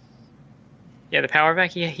Vac? Yeah, the Power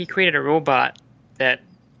Vac, he created a robot that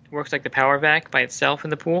works like the Power Vac by itself in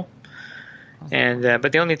the pool. And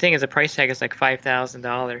but the only thing is the price tag is like $5,000.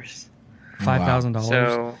 $5,000.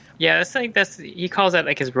 So yeah, he calls that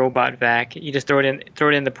like his robot vac. You just throw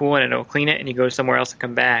it in the pool and it'll clean it, and you go somewhere else and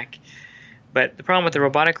come back. But the problem with the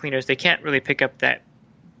robotic cleaners, they can't really pick up that,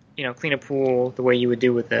 clean a pool the way you would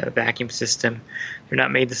do with a vacuum system. They're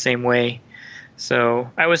not made the same way. So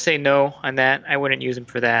I would say no on that. I wouldn't use them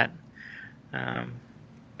for that.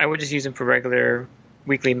 I would just use them for regular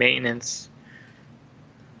weekly maintenance.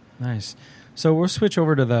 Nice. So we'll switch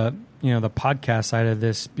over to the podcast side of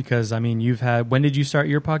this because, when did you start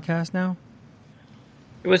your podcast now?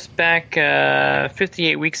 It was back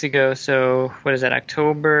 58 weeks ago. So what is that,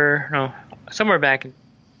 October? No, somewhere back,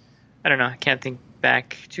 I don't know, I can't think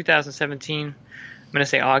back, 2017. I'm going to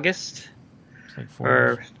say August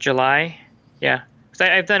or July. Yeah. Because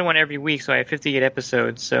I've done one every week, so I have 58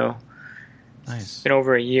 episodes. So nice. It's been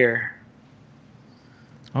over a year.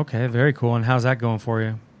 Okay, very cool. And how's that going for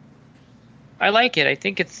you? I like it. I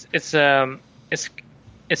think it's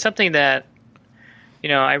something that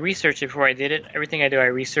I researched it before I did it. Everything I do, I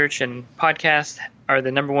research, and podcasts are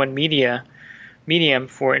the number one medium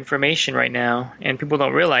for information right now, and people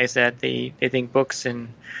don't realize that. They think books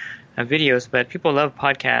and videos, but people love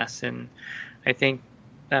podcasts, and I think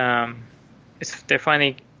they're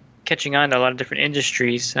finally catching on to a lot of different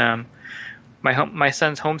industries. My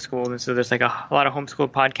son's homeschooled, and so there's like a lot of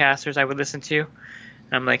homeschooled podcasters I would listen to.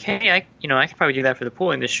 And I'm like, hey, I could probably do that for the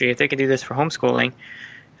pool industry. If they can do this for homeschooling,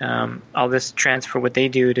 I'll just transfer what they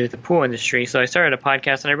do to the pool industry. So I started a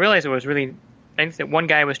podcast, and I realized it was really, I think that one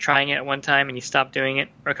guy was trying it at one time and he stopped doing it,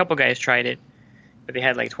 or a couple guys tried it, but they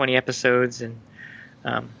had like 20 episodes, and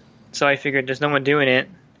so I figured there's no one doing it,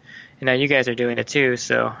 and now you guys are doing it too.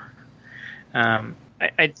 So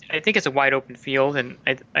I think it's a wide open field, and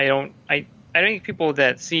I don't think people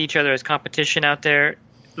that see each other as competition out there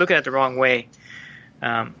look at it the wrong way.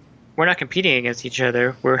 We're not competing against each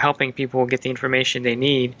other. We're helping people get the information they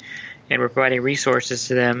need, and we're providing resources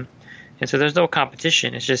to them. And so there's no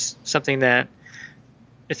competition. It's just something that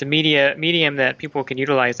it's a medium that people can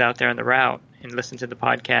utilize out there on the route and listen to the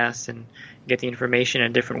podcast and get the information in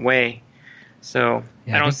a different way. So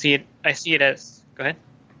I don't see it. I see it as. Go ahead.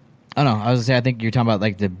 Oh no, I was gonna say I think you're talking about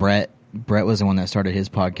like the Brett. Brett was the one that started his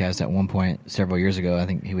podcast at one point several years ago. I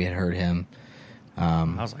think we had heard him.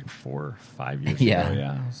 That was like 4 or 5 years yeah.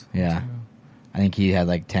 ago. Yeah. I think he had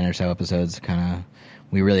like 10 or so episodes. Kind of,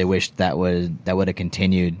 we really wished that would have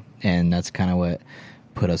continued, and that's kind of what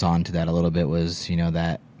put us on to that a little bit. Was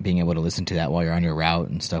that being able to listen to that while you're on your route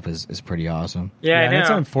and stuff is pretty awesome. Yeah, I know. It's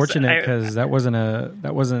unfortunate because that wasn't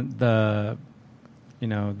the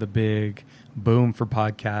the big boom for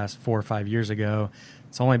podcasts 4 or 5 years ago.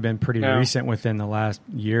 It's only been pretty recent within the last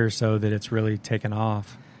year or so that it's really taken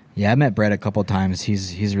off. Yeah, I met Brett a couple times.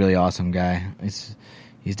 He's a really awesome guy.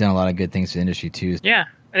 He's done a lot of good things to the industry too. Yeah,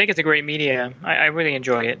 I think it's a great media. I really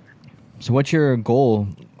enjoy it. So what's your goal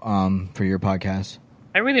for your podcast?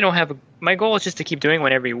 I really don't have my goal is just to keep doing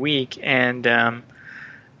one every week, and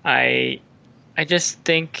I just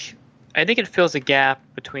think it fills a gap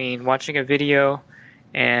between watching a video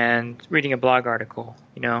and reading a blog article.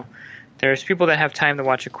 There's people that have time to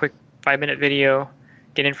watch a quick 5-minute video,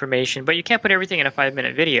 get information, but you can't put everything in a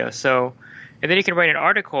 5-minute video. So, and then you can write an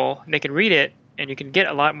article, and they can read it, and you can get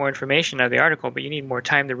a lot more information out of the article, but you need more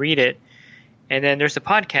time to read it. And then there's the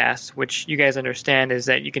podcast, which you guys understand is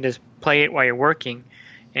that you can just play it while you're working,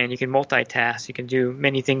 and you can multitask. You can do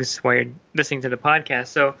many things while you're listening to the podcast.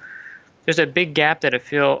 So there's a big gap that it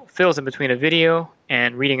fills in between a video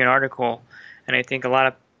and reading an article, and I think a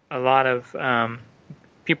lot of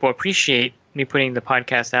people appreciate me putting the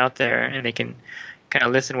podcast out there, and they can kind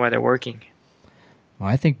of listen while they're working. Well,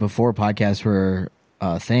 I think before podcasts were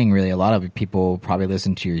a thing, really, a lot of people probably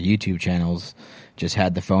listened to your YouTube channels, just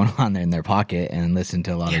had the phone on in their pocket and listened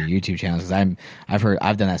to a lot of YouTube channels. Because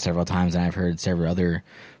I've done that several times, and I've heard several other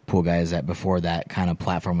pool guys that before that kind of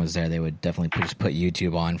platform was there, they would definitely just put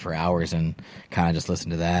YouTube on for hours and kind of just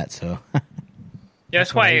listen to that. So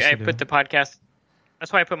that's why I put the podcast.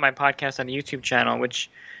 That's why I put my podcast on the YouTube channel, which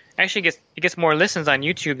actually gets more listens on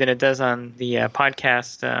YouTube than it does on the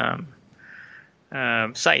podcast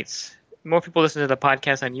sites. More people listen to the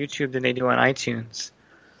podcast on YouTube than they do on iTunes.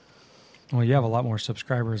 Well, you have a lot more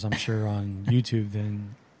subscribers, I'm sure, on YouTube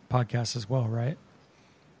than podcasts as well, right?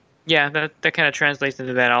 Yeah, that kind of translates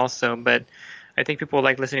into that also. But I think people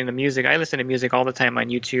like listening to music. I listen to music all the time on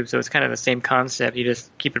YouTube, so it's kind of the same concept. You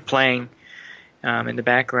just keep it playing in the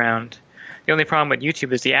background. The only problem with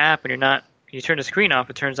YouTube is the app. When you turn the screen off,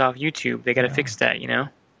 it turns off YouTube. They got to fix that,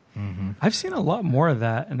 Mm-hmm. I've seen a lot more of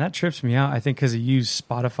that, and that trips me out. I think because I use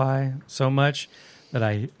Spotify so much that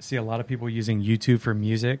I see a lot of people using YouTube for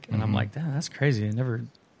music, and I'm like, damn, that's crazy. I never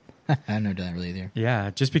done that really either.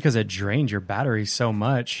 Yeah, just because it drains your battery so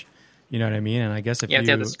much, you know what I mean? And I guess if you have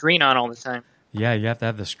to have the screen on all the time. Yeah, you have to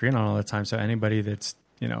have the screen on all the time. So anybody that's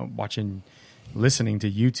listening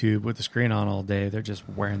to YouTube with the screen on all day, they're just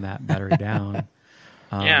wearing that battery down.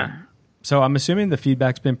 Yeah. So I'm assuming the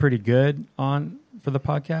feedback's been pretty good for the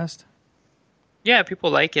podcast? Yeah,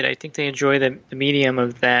 people like it. I think they enjoy the medium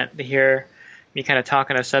of that. They hear me kind of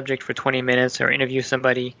talk on a subject for 20 minutes or interview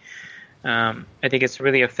somebody. I think it's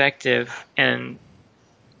really effective. And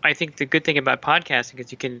I think the good thing about podcasting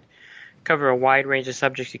is you can cover a wide range of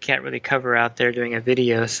subjects you can't really cover out there doing a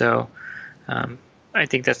video. So I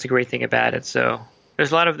think that's the great thing about it. So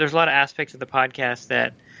there's a lot of aspects of the podcast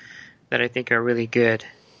that I think are really good.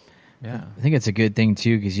 Yeah, I think it's a good thing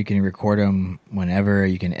too because you can record them whenever,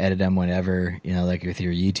 you can edit them whenever. Like with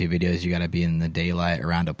your YouTube videos, you got to be in the daylight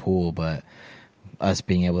around a pool. But us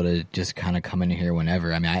being able to just kind of come in here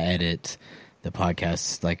whenever. I mean, I edit the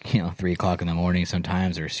podcasts like 3:00 in the morning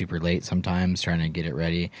sometimes, or super late sometimes, trying to get it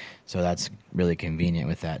ready. So that's really convenient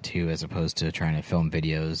with that too, as opposed to trying to film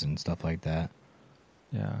videos and stuff like that.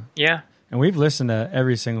 Yeah. And we've listened to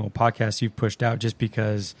every single podcast you've pushed out just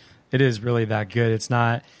because it is really that good. It's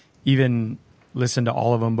not even listened to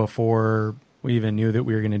all of them before we even knew that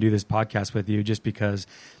we were going to do this podcast with you, just because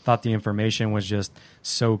thought the information was just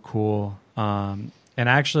so cool. And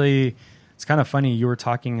actually, it's kind of funny. You were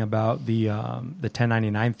talking about the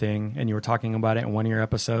 1099 thing, and you were talking about it in one of your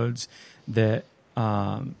episodes that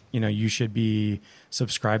you should be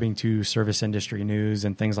subscribing to Service Industry News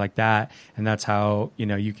and things like that, and that's how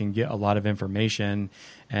you can get a lot of information.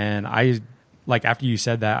 And after you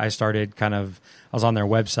said that, I was on their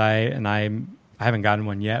website, and I haven't gotten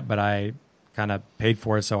one yet, but I kind of paid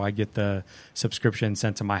for it, so I get the subscription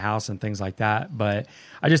sent to my house and things like that. But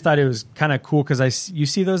I just thought it was kind of cool because you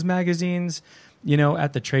see those magazines,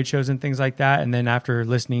 at the trade shows and things like that. And then after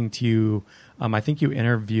listening to you, I think you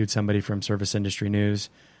interviewed somebody from Service Industry News.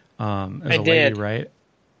 I did. Lady, right?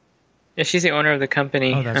 Yeah, she's the owner of the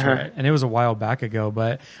company. Oh, that's right. And it was a while back ago,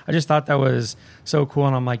 but I just thought that was so cool.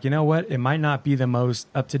 And I'm like, you know what? It might not be the most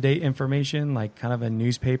up-to-date information, like kind of a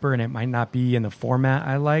newspaper, and it might not be in the format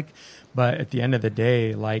I like. But at the end of the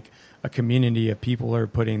day, like, a community of people are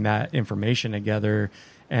putting that information together.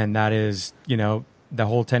 And that is, the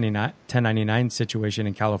whole 1099 situation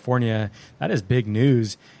in California, that is big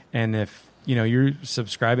news. And if, you're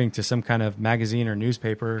subscribing to some kind of magazine or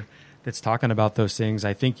newspaper that's talking about those things,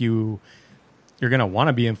 I think you're going to want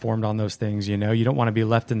to be informed on those things. You don't want to be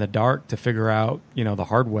left in the dark to figure out, the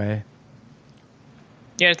hard way.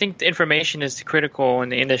 Yeah, I think the information is critical in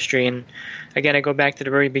the industry. And again, I go back to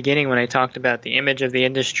the very beginning when I talked about the image of the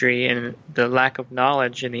industry and the lack of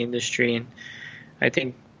knowledge in the industry. And I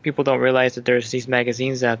think people don't realize that there's these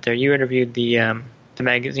magazines out there. You interviewed the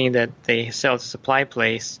magazine that they sell at Supply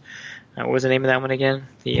Place. What was the name of that one again?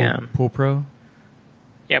 Pool Pro?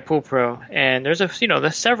 Yeah, Pool Pro. And there's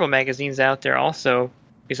several magazines out there also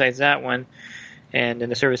besides that one, and in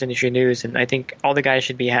the Service Industry News. And I think all the guys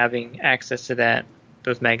should be having access to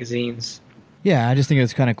those magazines. Yeah, I just think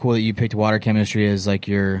it's kind of cool that you picked water chemistry as like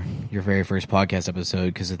your very first podcast episode,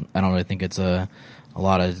 because I don't really think it's a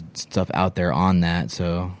lot of stuff out there on that.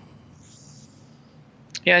 So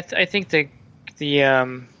yeah, I think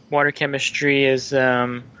the water chemistry is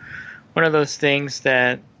one of those things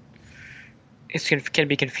that can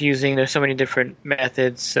be confusing. There's so many different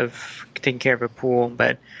methods of taking care of a pool,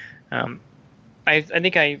 but I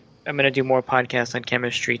think I'm going to do more podcasts on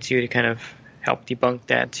chemistry too, to kind of help debunk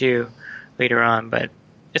that too later on. But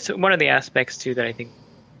it's one of the aspects too that I think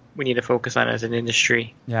we need to focus on as an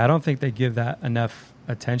industry. Yeah, I don't think they give that enough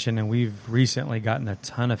attention, and we've recently gotten a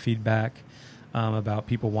ton of feedback about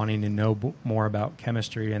people wanting to know more about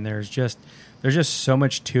chemistry, and there's just so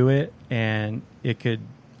much to it, and it could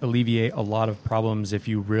alleviate a lot of problems if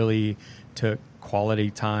you really took quality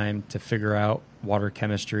time to figure out water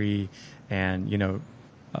chemistry and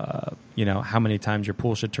how many times your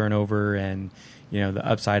pool should turn over, and the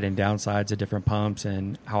upside and downsides of different pumps,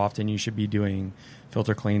 and how often you should be doing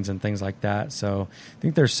filter cleans and things like that. So I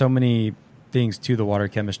think there's so many things to the water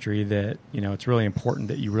chemistry that it's really important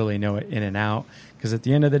that you really know it in and out, because at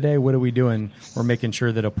the end of the day, what are we doing? We're making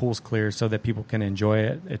sure that a pool's clear so that people can enjoy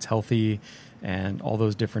it, it's healthy, and all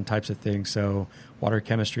those different types of things. So water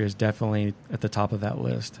chemistry is definitely at the top of that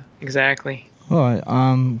list. Exactly. Well,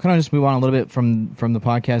 kind of just move on a little bit from the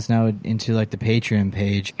podcast now into like the Patreon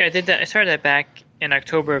page. Yeah, I did that. I started that back in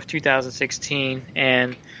October of 2016,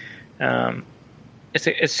 and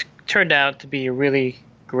it's turned out to be a really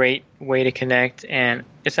great way to connect. And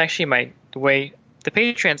it's actually the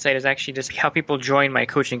Patreon site is actually just how people join my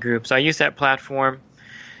coaching group. So I use that platform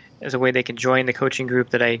as a way they can join the coaching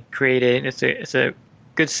group that I created. It's a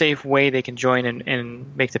good, safe way they can join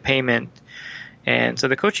and make the payment. And so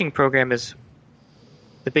the coaching program is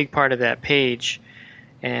the big part of that page.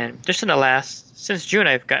 And just since June,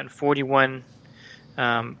 I've gotten 41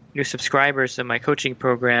 new subscribers to my coaching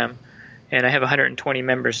program, and I have 120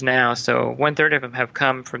 members now. So 1/3 of them have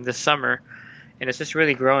come from this summer, and it's just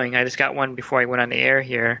really growing. I just got one before I went on the air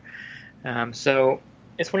here. So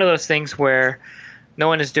it's one of those things where no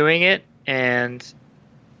one is doing it, and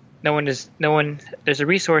there's a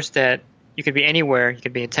resource that you could be anywhere. You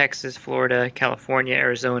could be in Texas, Florida, California,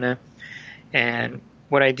 Arizona. And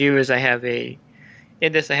what I do is I have a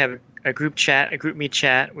group chat, a group meet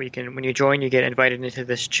chat, where when you join, you get invited into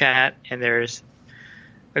this chat, and there's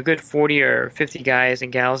a good 40 or 50 guys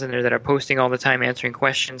and gals in there that are posting all the time, answering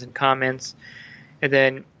questions and comments. And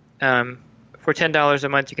then for $10 a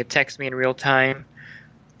month, you can text me in real time.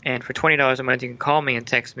 and for $20 a month, you can call me and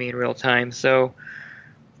text me in real time. So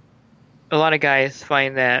a lot of guys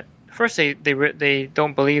find that first they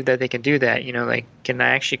don't believe that they can do that. Like, can I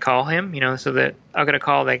actually call him? So that I'll get a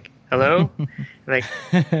call like, hello, like,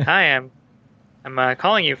 hi, I'm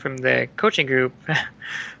calling you from the coaching group.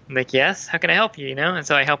 I'm like, yes, how can I help you? And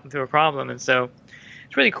so I help them through a problem, and so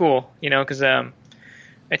it's really cool, because I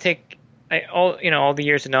take all the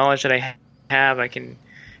years of knowledge that I have, I can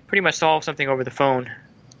pretty much solve something over the phone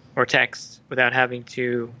or text without having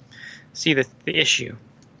to see the issue.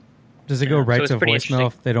 Does it go right to voicemail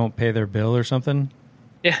if they don't pay their bill or something?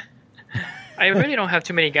 Yeah. I really don't have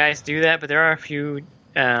too many guys do that, but there are a few.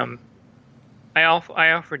 I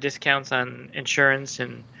offer discounts on insurance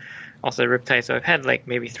and also Riptide, so I've had like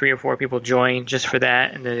maybe 3 or 4 people join just for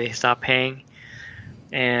that, and then they stop paying.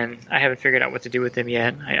 And I haven't figured out what to do with them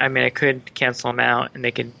yet. I mean, I could cancel them out, and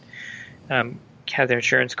they could have their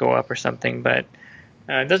insurance go up or something, but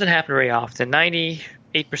it doesn't happen very often. 98%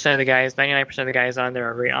 of the guys, 99% of the guys on there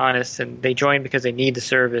are very honest, and they join because they need the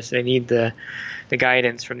service. They need the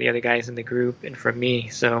guidance from the other guys in the group and from me.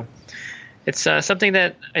 So it's something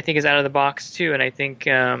that I think is out of the box too, and I think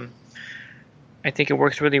it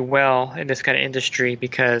works really well in this kind of industry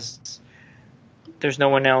because there's no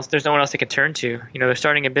one else they can turn to. They're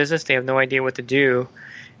starting a business, they have no idea what to do,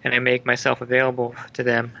 and I make myself available to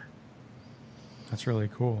them. That's really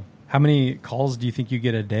cool. How many calls do you think you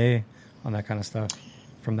get a day on that kind of stuff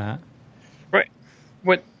from that? Right.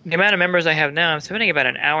 What the amount of members I have now, I'm spending about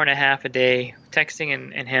an hour and a half a day texting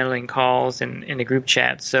and handling calls and in the group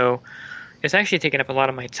chat. So it's actually taken up a lot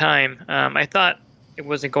of my time. I thought it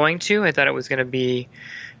wasn't going to. I thought it was going to be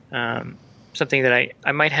something that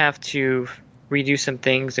I might have to redo some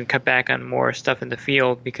things and cut back on more stuff in the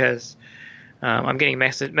field because I'm getting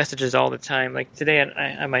messages all the time. Like today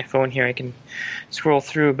on my phone here, I can scroll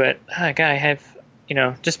through, but God, I have,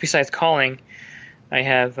 just besides calling, I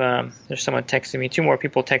have, there's someone texting me, 2 more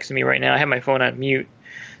people texting me right now. I have my phone on mute,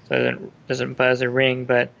 so it doesn't buzz or ring,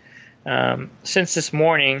 but since this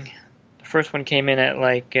morning, the first one came in at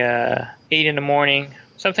like 8 in the morning.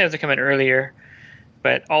 Sometimes they come in earlier,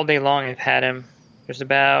 but all day long I've had them. There's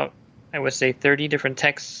about, I would say, 30 different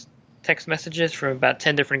text messages from about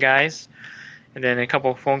 10 different guys, and then a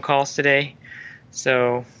couple of phone calls today.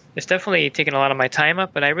 So it's definitely taken a lot of my time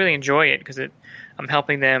up, but I really enjoy it because I'm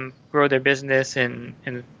helping them grow their business and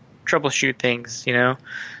troubleshoot things.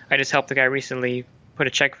 I just helped the guy recently put a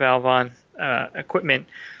check valve on equipment.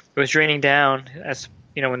 It was draining down as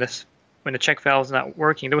when the check valve's not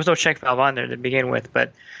working. There was no check valve on there to begin with,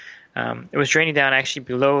 but it was draining down actually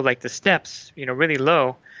below like the steps, really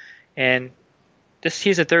low. And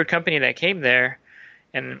he's a third company that came there,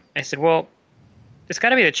 and I said, well, it's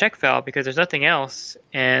got to be the check valve because there's nothing else.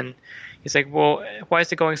 And he's like, well, why is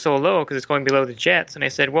it going so low? Because it's going below the jets. And I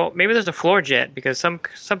said, well, maybe there's a floor jet because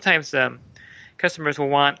sometimes customers will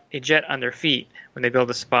want a jet on their feet when they build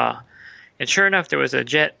a spa. And sure enough, there was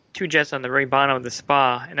 2 jets on the very bottom of the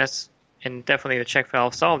spa, and definitely the check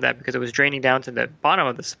valve solved that because it was draining down to the bottom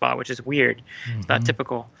of the spa, which is weird. Mm-hmm. It's not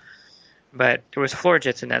typical. But there was floor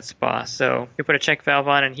jets in that spa, so we put a check valve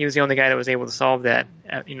on, and he was the only guy that was able to solve that.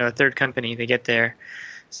 The third company to get there.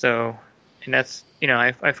 So, and that's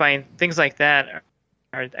I find things like that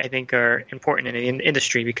I think are important in the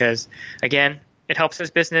industry because again, it helps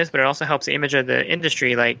his business, but it also helps the image of the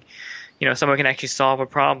industry. Like, someone can actually solve a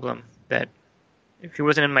problem that if he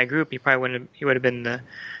wasn't in my group, he would have been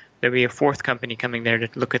there'd be a 4th company coming there to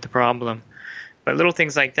look at the problem. But little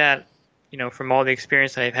things like that. From all the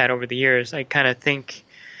experience that I've had over the years, I kind of think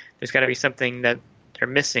there's got to be something that they're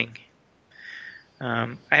missing.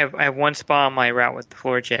 I have one spa on my route with the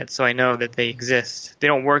floor jets, so I know that they exist. They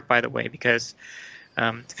don't work, by the way, because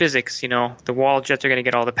physics, the wall jets are going to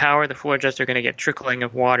get all the power, the floor jets are going to get trickling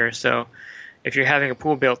of water. So if you're having a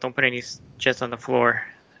pool built, don't put any jets on the floor.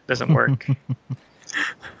 It doesn't work.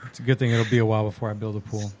 It's a good thing it'll be a while before I build a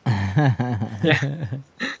pool. Yeah.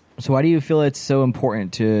 So why do you feel it's so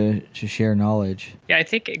important to share knowledge? Yeah, I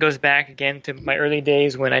think it goes back again to my early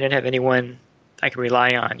days when I didn't have anyone I could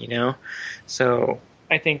rely on, So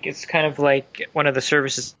I think it's kind of like one of the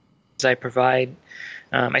services I provide.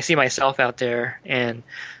 I see myself out there, and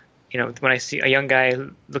when I see a young guy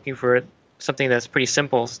looking for something that's pretty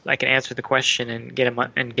simple, I can answer the question and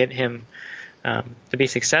get him to be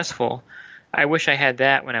successful. I wish I had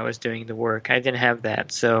that when I was doing the work. I didn't have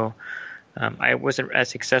that, so I wasn't as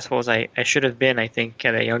successful as I should have been, I think,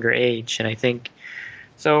 at a younger age. And I think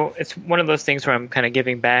so it's one of those things where I'm kind of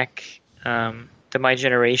giving back to my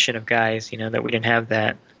generation of guys, that we didn't have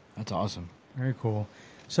that. That's awesome. Very cool.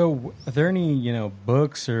 So are there any,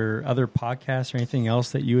 books or other podcasts or anything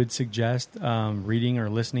else that you would suggest reading or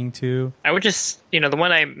listening to? I would just, the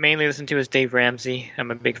one I mainly listen to is Dave Ramsey. I'm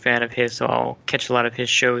a big fan of his, so I'll catch a lot of his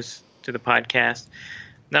shows to the podcast.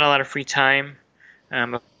 Not a lot of free time.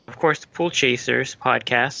 Of course, the Pool Chasers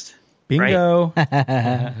podcast. Bingo.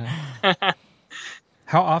 Right?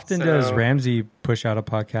 How often does Ramsey push out a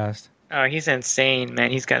podcast? Oh, he's insane,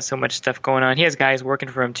 man. He's got so much stuff going on. He has guys working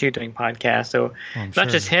for him, too, doing podcasts. So not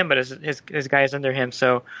just him, but his guys under him.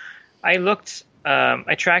 So I looked,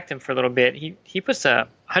 I tracked him for a little bit. He puts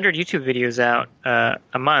 100 YouTube videos out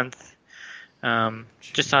a month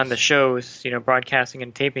just on the shows, broadcasting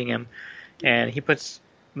and taping him. And he puts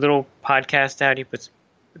little podcasts out.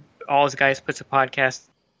 All his guys puts a podcast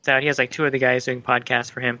out. He has like 2 of the guys doing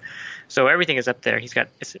podcasts for him. So everything is up there.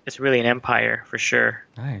 It's really an empire for sure.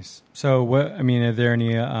 Nice. So are there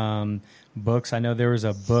any books? I know there was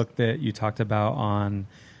a book that you talked about on,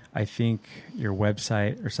 I think, your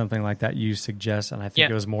website or something like that you suggest, and I think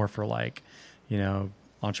it was more for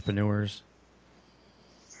entrepreneurs.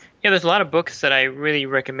 Yeah, there's a lot of books that I really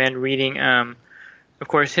recommend reading. Of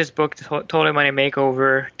course, his book, Total Money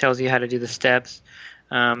Makeover, tells you how to do the steps.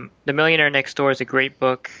 The Millionaire Next Door is a great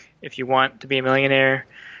book. If you want to be a millionaire,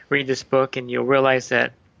 read this book and you'll realize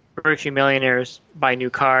that very few millionaires buy new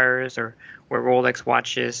cars or wear Rolex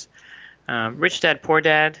watches. Rich Dad, Poor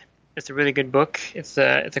Dad, it's a really good book. It's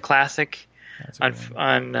a classic. It's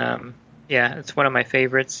one of my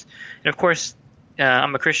favorites. And of course,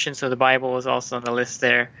 I'm a Christian, so the Bible is also on the list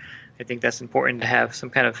there. I think that's important to have some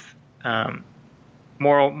kind of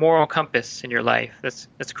moral compass in your life.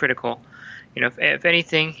 That's critical. If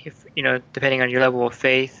anything, depending on your level of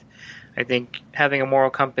faith, I think having a moral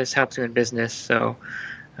compass helps you in business. So,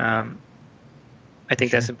 I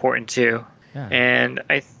think that's important too. Yeah. And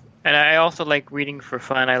I also like reading for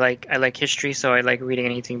fun. I like history, so I like reading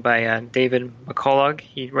anything by David McCullough.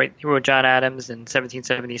 He wrote John Adams in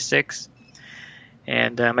 1776.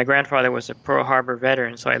 And my grandfather was a Pearl Harbor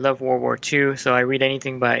veteran, so I love World War II. So I read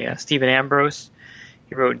anything by Stephen Ambrose.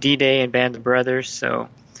 He wrote D-Day and Band of Brothers. So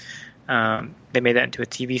they made that into a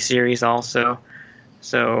TV series also.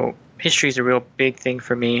 So history is a real big thing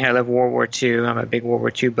for me. I love World War II. I'm a big World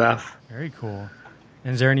War II buff. Very cool.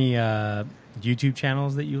 And is there any YouTube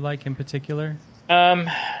channels that you like in particular?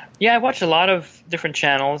 Yeah, I watch a lot of different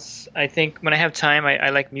channels. I think when I have time, I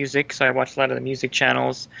like music, so I watch a lot of the music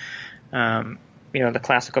channels. The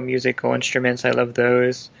classical musical instruments, I love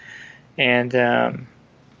those. And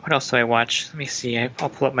what else do I watch? Let me see. I'll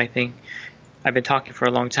pull up my thing. I've been talking for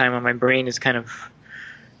a long time, and my brain is kind of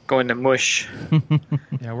going to mush.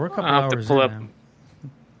 Yeah, we're a couple hours to pull up. Now.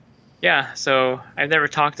 Yeah, so I've never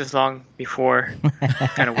talked this long before.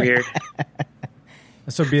 Kind of weird.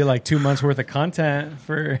 This would be like 2 months worth of content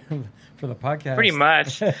for the podcast. Pretty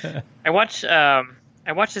much. I watched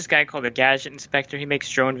this guy called the Gadget Inspector. He makes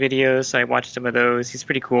drone videos, so I watched some of those. He's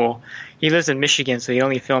pretty cool. He lives in Michigan, so he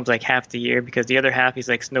only films like half the year because the other half he's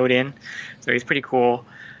like snowed in. So he's pretty cool.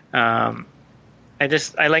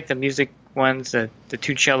 I like the music ones, the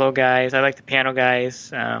 2 cello guys. I like the piano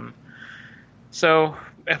guys. So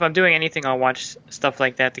if I'm doing anything, I'll watch stuff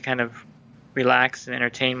like that to kind of relax and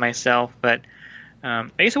entertain myself. But I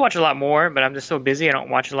used to watch a lot more, but I'm just so busy I don't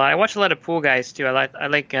watch a lot. I watch a lot of pool guys too. I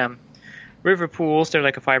like River Pools. They're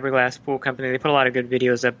like a fiberglass pool company. They put a lot of good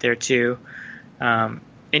videos up there too.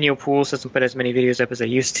 Inyo Pools doesn't put as many videos up as they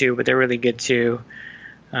used to, but they're really good too.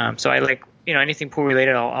 So I like anything pool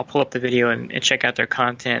related. I'll pull up the video and check out their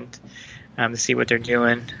content to see what they're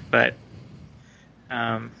doing. But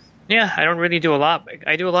I don't really do a lot.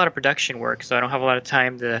 I do a lot of production work, so I don't have a lot of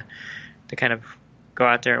time to kind of go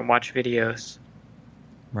out there and watch videos.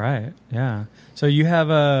 Right. Yeah. So you have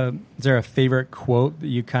is there a favorite quote that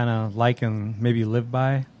you kind of like and maybe live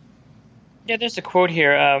by? Yeah, there's a quote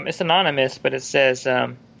here. It's anonymous, but it says,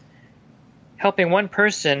 helping one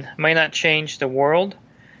person might not change the world,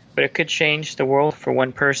 but it could change the world for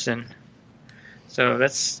one person. So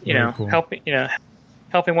that's, cool.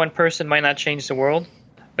 helping one person might not change the world,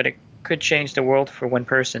 but it could change the world for one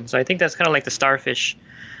person. So I think that's kind of like the starfish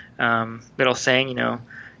little saying,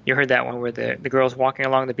 you heard that one where the girl's walking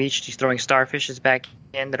along the beach, she's throwing starfishes back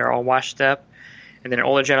in that are all washed up. And then an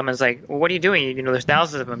older gentleman's like, well, what are you doing? There's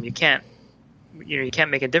thousands of them. You can't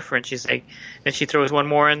make a difference. She's like, then she throws one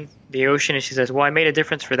more in the ocean and she says, well, I made a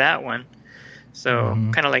difference for that one. So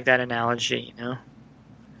kind of like that analogy,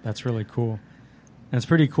 That's really cool. And it's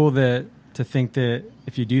pretty cool to think that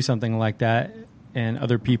if you do something like that and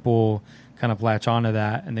other people kind of latch onto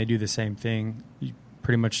that and they do the same thing, you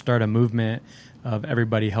pretty much start a movement of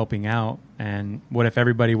everybody helping out. And what if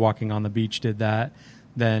everybody walking on the beach did that?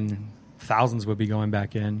 Then thousands would be going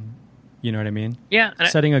back in. You know what I mean? Yeah.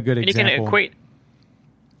 Setting a good example.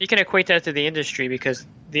 You can equate that to the industry, because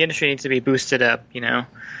the industry needs to be boosted up, you know.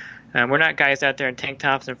 We're not guys out there in tank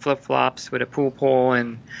tops and flip-flops with a pool pole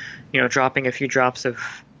and, you know, dropping a few drops of,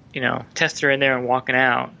 you know, tester in there and walking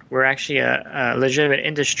out. We're actually a legitimate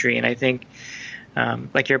industry, and I think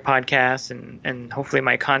like your podcast and hopefully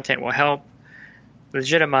my content will help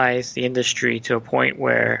legitimize the industry to a point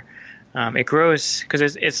where it grows,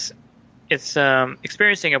 because it's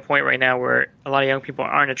experiencing a point right now where a lot of young people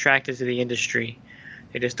aren't attracted to the industry.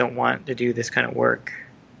 They just don't want to do this kind of work.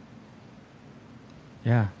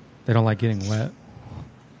 Yeah, they don't like getting wet.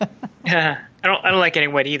 Yeah, I don't like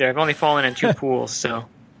getting wet either. I've only fallen in 2 pools, so.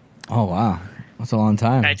 Oh wow, that's a long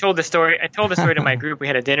time. I told the story to my group. We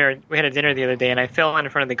had a dinner the other day, and I fell in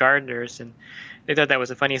front of the gardeners, and they thought that was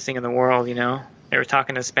the funniest thing in the world. You know, they were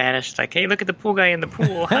talking in Spanish, like, "Hey, look at the pool guy in the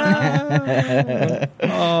pool." Oh,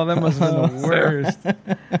 that must have been the worst.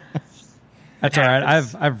 That's all right.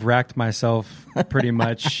 I've racked myself pretty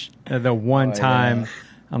much the one time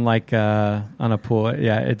on like on a pool.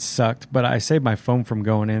 Yeah, it sucked, but I saved my phone from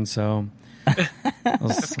going in, so that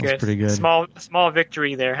was pretty good. Small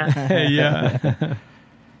victory there, huh? Yeah.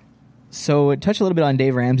 So touch a little bit on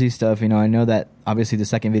Dave Ramsey stuff. You know, I know that obviously the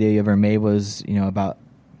second video you ever made was, you know, about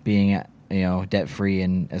being, you know, debt free,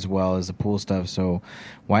 and as well as the pool stuff. So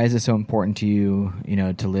why is it so important to you, you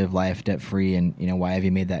know, to live life debt free, and, you know, why have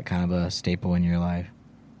you made that kind of a staple in your life?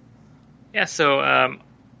 Yeah. So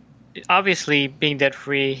obviously being debt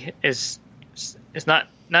free is not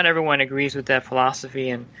everyone agrees with that philosophy,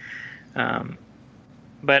 and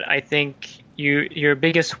but I think your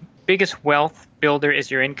biggest wealth builder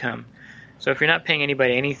is your income. So if you're not paying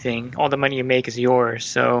anybody anything, all the money you make is yours.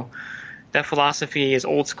 So that philosophy is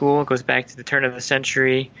old school. It goes back to the turn of the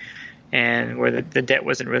century, and where the debt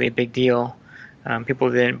wasn't really a big deal. People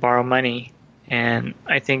didn't borrow money. And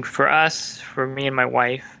I think for us, for me and my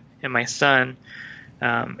wife and my son,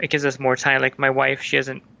 it gives us more time. Like my wife, she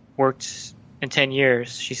hasn't worked in 10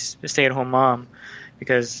 years. She's a stay-at-home mom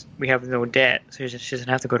because we have no debt, so she doesn't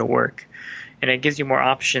have to go to work. And it gives you more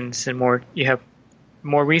options and you have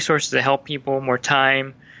more resources to help people, more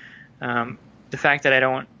time. The fact that I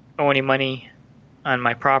don't owe any money on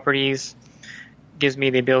my properties gives me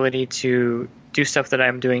the ability to do stuff that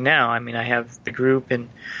I'm doing now. I mean, I have the group, and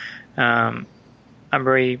I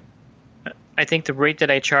think the rate that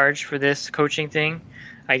I charge for this coaching thing,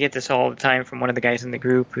 I get this all the time from one of the guys in the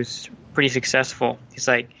group who's pretty successful. He's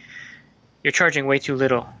like, "You're charging way too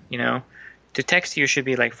little, you know. To text you should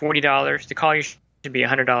be like $40. To call you should be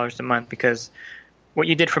 $100 a month, because what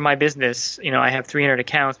you did for my business, you know, I have 300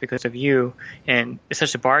 accounts because of you, and it's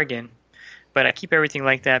such a bargain. But I keep everything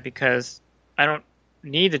like that because I don't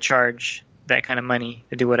need to charge that kind of money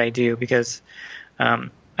to do what I do, because I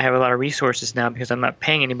have a lot of resources now because I'm not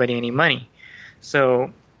paying anybody any money.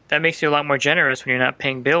 So that makes you a lot more generous when you're not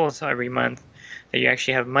paying bills every month, that you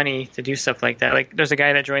actually have money to do stuff like that. Like there's a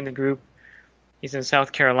guy that joined the group. He's in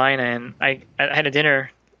South Carolina, and I had a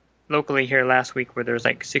dinner locally here last week where there was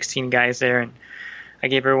like 16 guys there, and I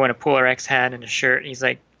gave everyone a Pool RX hat and a shirt. He's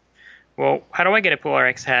like, "Well, how do I get a Pool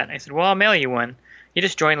RX hat?" I said, "Well, I'll mail you one. You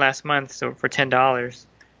just joined last month, so for $10.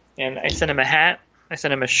 And I sent him a hat, I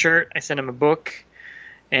sent him a shirt, I sent him a book,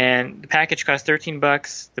 and the package cost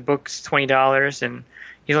 $13. The book's $20, and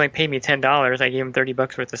he's only paid me $10. I gave him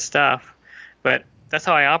 $30 worth of stuff. But that's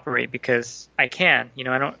how I operate, because I can. You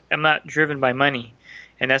know, I'm not driven by money.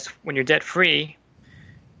 And that's when you're debt free,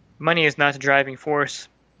 money is not the driving force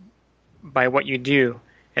by what you do,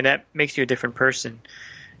 and that makes you a different person.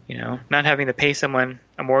 You know, not having to pay someone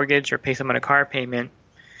a mortgage or pay someone a car payment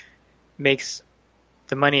makes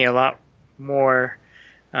the money a lot more,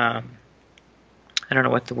 I don't know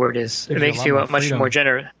what the word is. It makes you much more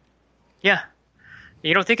generous. Yeah.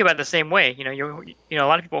 You don't think about it the same way. You know, a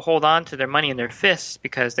lot of people hold on to their money in their fists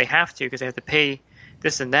because they have to pay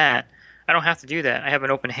this and that. I don't have to do that. I have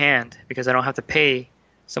an open hand because I don't have to pay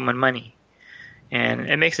someone money. And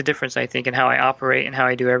it makes a difference, I think, in how I operate and how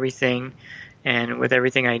I do everything, and with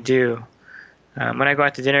everything I do. When I go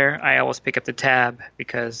out to dinner, I always pick up the tab,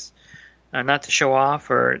 because not to show off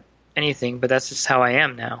or anything, but that's just how I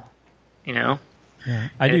am now, you know? Yeah,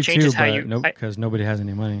 I do too, but because nobody has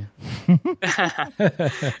any money.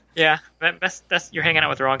 Yeah, that's you're hanging out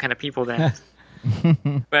with the wrong kind of people then.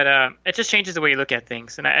 But it just changes the way you look at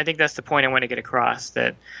things, and I think that's the point I want to get across,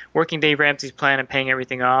 that working Dave Ramsey's plan and paying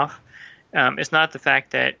everything off, it's not the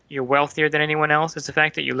fact that you're wealthier than anyone else, it's the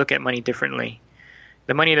fact that you look at money differently.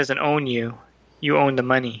 The money doesn't own you, you own the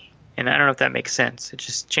money. And I don't know if that makes sense. It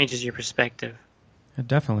just changes your perspective. It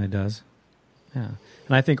definitely does. Yeah.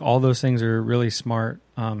 And I think all those things are really smart.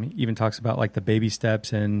 He even talks about like the baby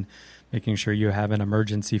steps and making sure you have an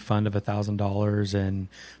emergency fund of $1,000 and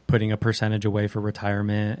putting a percentage away for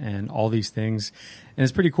retirement and all these things. And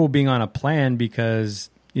it's pretty cool being on a plan because,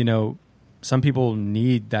 you know, some people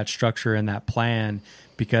need that structure and that plan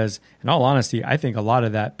because, in all honesty, I think a lot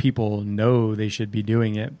of that people know they should be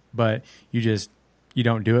doing it, but you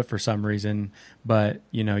don't do it for some reason. But,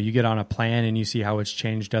 you know, you get on a plan and you see how it's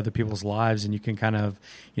changed other people's lives and you can kind of,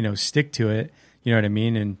 you know, stick to it. You know what I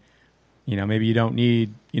mean? And, you know, maybe you don't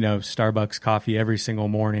need, you know, Starbucks coffee every single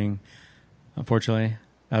morning. Unfortunately,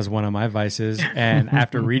 that was one of my vices. And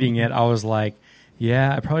after reading it, I was like,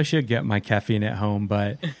 yeah, I probably should get my caffeine at home.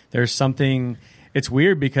 But there's something, it's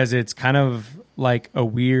weird because it's kind of like a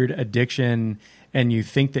weird addiction and you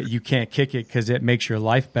think that you can't kick it because it makes your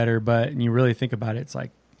life better. But when you really think about it, it's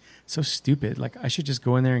like so stupid. Like I should just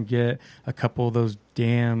go in there and get a couple of those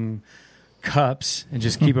damn cups and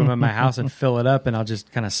just keep them in my house and fill it up. And I'll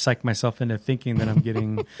just kind of psych myself into thinking that I'm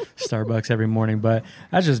getting Starbucks every morning. But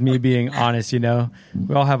that's just me being honest, you know,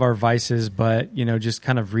 we all have our vices, but, you know, just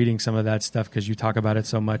kind of reading some of that stuff because you talk about it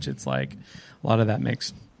so much. It's like a lot of that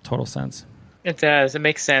makes total sense. It does. It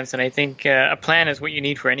makes sense. And I think a plan is what you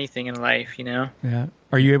need for anything in life, you know? Yeah.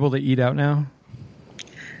 Are you able to eat out now?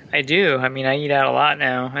 I do. I mean, I eat out a lot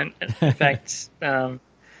now. And in fact,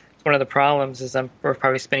 one of the problems is we're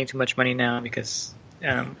probably spending too much money now because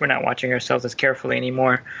we're not watching ourselves as carefully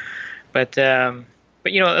anymore. But you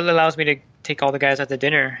know, it allows me to take all the guys out to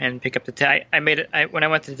dinner and pick up the when I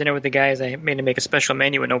went to dinner with the guys, I made them make a special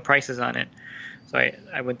menu with no prices on it. So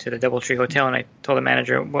I went to the DoubleTree Hotel and I told the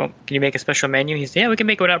manager, well, can you make a special menu? He said, yeah, we can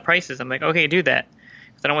make it without prices. I'm like, okay, do that.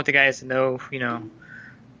 Because I don't want the guys to know, you know,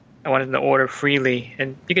 I wanted them to order freely.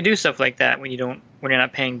 And you can do stuff like that when you're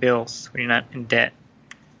not paying bills, when you're not in debt.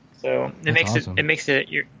 So it makes it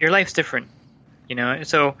your life's different, you know.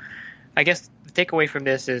 So I guess the takeaway from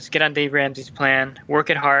this is get on Dave Ramsey's plan, work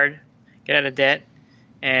it hard, get out of debt,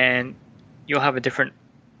 and you'll have a different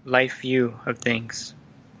life view of things.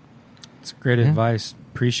 It's great advice.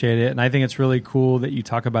 Appreciate it. And I think it's really cool that you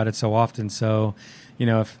talk about it so often. So, you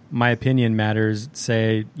know, if my opinion matters,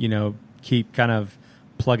 say, you know, keep kind of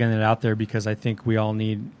plugging it out there because I think we all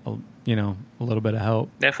need, you know, a little bit of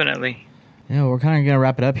help. Definitely. Yeah, we're kind of going to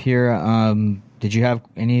wrap it up here. Did you have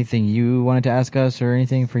anything you wanted to ask us or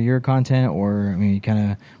anything for your content? Or, I mean, we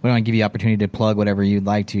don't want to give you the opportunity to plug whatever you'd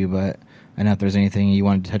like to, but I don't know if there's anything you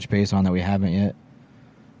wanted to touch base on that we haven't yet.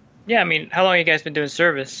 Yeah, I mean, how long have you guys been doing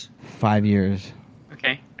service? 5 years.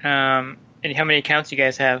 Okay. And how many accounts you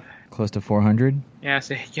guys have? Close to 400. Yeah,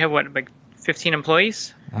 so you have what, like 15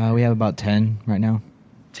 employees? We have about 10 right now.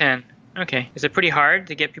 10. Okay. Is it pretty hard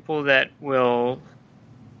to get people that will,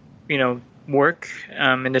 you know, work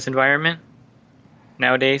in this environment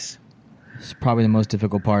nowadays? It's probably the most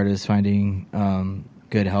difficult part is finding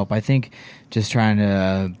good help. I think just trying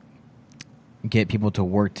to get people to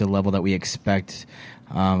work to the level that we expect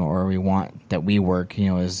or we want that we work, you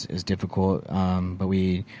know, is difficult. But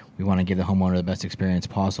we want to give the homeowner the best experience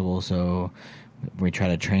possible, so we try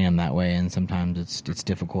to train them that way. And sometimes it's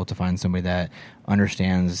difficult to find somebody that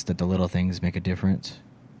understands that the little things make a difference.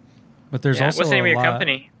 But there's also what's the name of your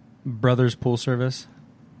company? Brothers Pool Service.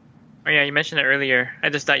 Oh yeah, you mentioned it earlier. I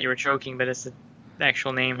just thought you were joking, but it's the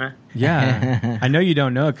actual name, huh? Yeah, I know you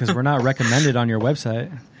don't know it because we're not recommended on your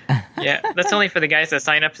website. Yeah, that's only for the guys that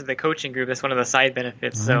sign up to the coaching group. That's one of the side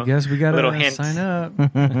benefits. So I guess we got to sign up.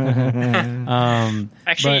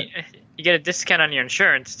 Actually, you get a discount on your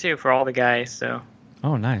insurance too for all the guys. So.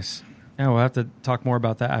 Oh, nice. Yeah, we'll have to talk more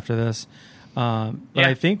about that after this. But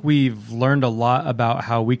I think we've learned a lot about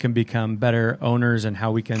how we can become better owners and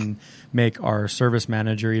how we can make our service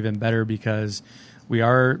manager even better because we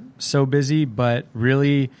are so busy, but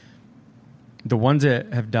really the ones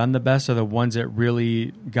that have done the best are the ones that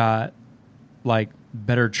really got like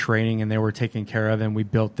better training and they were taken care of. And we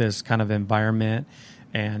built this kind of environment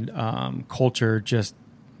and culture just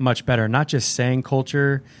much better. Not just saying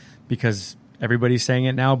culture because everybody's saying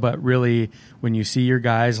it now, but really when you see your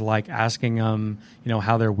guys like asking them, you know,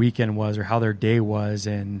 how their weekend was or how their day was.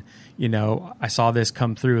 And, you know, I saw this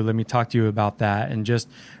come through. Let me talk to you about that. And just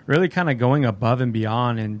really kind of going above and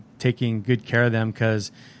beyond and taking good care of them.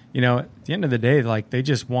 Cause, you know, at the end of the day, like they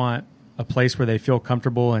just want a place where they feel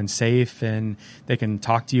comfortable and safe and they can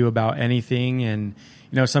talk to you about anything. And,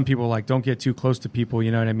 you know, some people like don't get too close to people,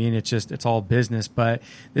 you know what I mean? It's all business. But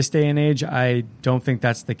this day and age, I don't think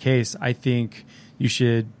that's the case. I think you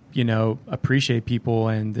should, you know, appreciate people.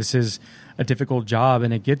 And this is a difficult job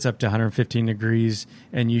and it gets up to 115 degrees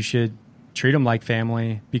and you should treat them like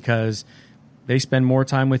family because they spend more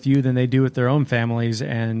time with you than they do with their own families,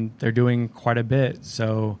 and they're doing quite a bit.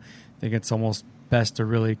 So I think it's almost best to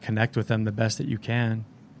really connect with them the best that you can.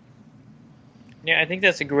 Yeah, I think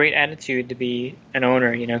that's a great attitude to be an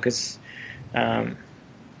owner, because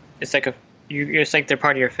it's like it's like they're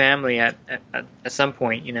part of your family at some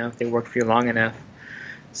point, if they work for you long enough.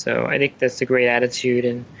 So I think that's a great attitude,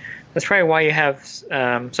 and that's probably why you have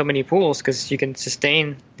so many pools, because you can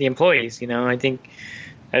sustain the employees. I think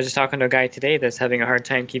I was just talking to a guy today that's having a hard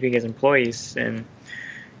time keeping his employees, and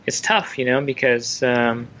it's tough, because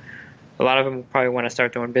a lot of them probably want to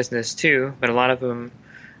start their own business too, but a lot of them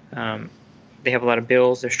they have a lot of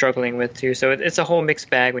bills they're struggling with too. So it's a whole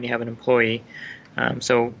mixed bag when you have an employee.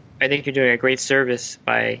 So I think you're doing a great service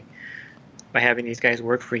by having these guys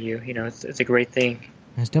work for you. It's a great thing.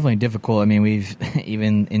 It's definitely difficult. I mean, we've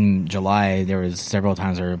even in July, there was several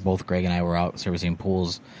times where both Greg and I were out servicing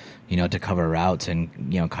pools, to cover routes. And,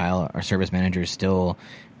 Kyle, our service manager, is still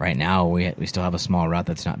right now, we still have a small route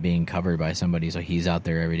that's not being covered by somebody. So he's out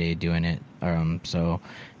there every day doing it. So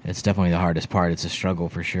it's definitely the hardest part. It's a struggle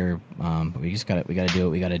for sure. But we got to do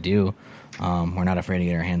what we got to do. We're not afraid to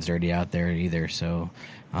get our hands dirty out there either. So,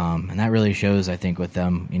 and that really shows, I think, with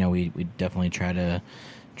them. We definitely try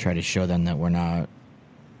to show them that we're not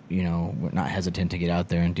hesitant to get out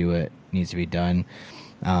there and do what needs to be done.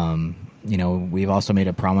 We've also made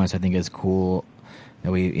a promise. I think it's cool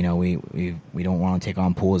that we don't want to take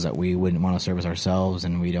on pools that we wouldn't want to service ourselves,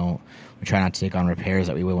 and we try not to take on repairs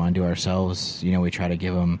that we would want to do ourselves. We try to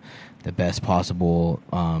give them the best possible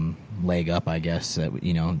leg up, I guess, that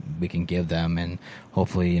we can give them, and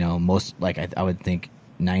hopefully, most, like I would think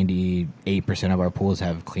 98% of our pools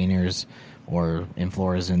have cleaners or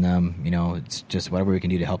in-floors in them. It's just whatever we can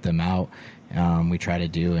do to help them out, we try to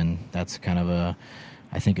do, and that's kind of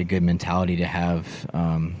I think a good mentality to have.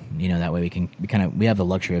 That way we have the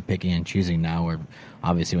luxury of picking and choosing now, where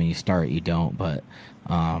obviously when you start you don't, but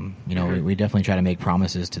we definitely try to make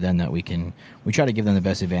promises to them that we try to give them the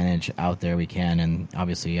best advantage out there we can. And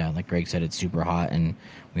obviously, like Greg said, it's super hot, and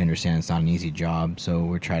we understand it's not an easy job, so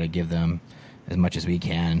we're trying to give them as much as we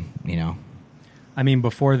can. I mean,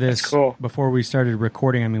 before cool. Before we started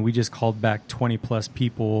recording, we just called back 20 plus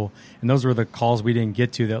people, and those were the calls we didn't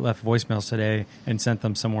get to that left voicemails today and sent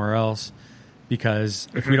them somewhere else. Because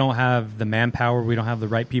if we don't have the manpower, we don't have the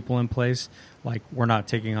right people in place, like, we're not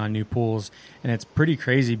taking on new pools. And it's pretty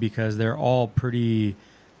crazy because they're all pretty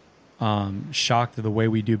shocked at the way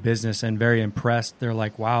we do business and very impressed. They're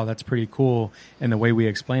like, wow, that's pretty cool. And the way we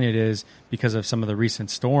explain it is because of some of the recent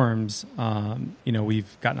storms,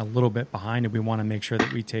 we've gotten a little bit behind, and we want to make sure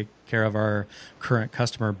that we take care of our current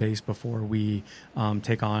customer base before we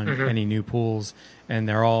take on any new pools. And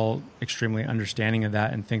they're all extremely understanding of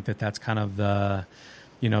that and think that that's kind of the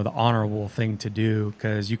honorable thing to do,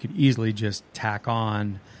 because you could easily just tack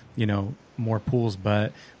on, more pools,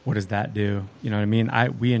 but what does that do? You know what I mean?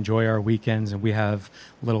 We enjoy our weekends, and we have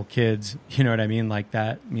little kids, you know what I mean? Like,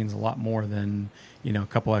 that means a lot more than, a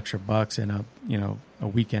couple extra bucks and a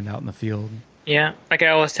weekend out in the field. Yeah. Like I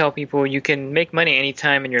always tell people, you can make money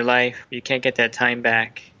anytime in your life, but you can't get that time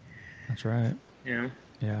back. That's right. Yeah.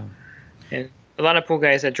 And a lot of pool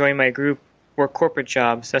guys that join my group work corporate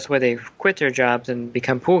jobs. That's why they quit their jobs and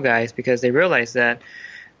become pool guys, because they realize that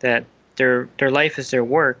their life is their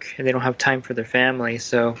work, and they don't have time for their family.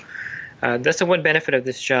 So that's the one benefit of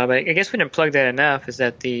this job. I guess we didn't plug that enough, is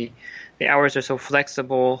that the hours are so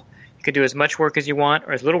flexible. You can do as much work as you want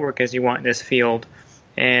or as little work as you want in this field.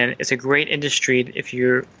 And it's a great industry if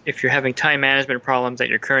you're having time management problems at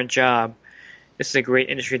your current job. This is a great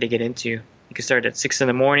industry to get into. You can start at 6 in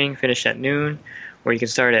the morning, finish at noon, or you can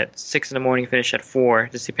start at 6 in the morning, finish at 4.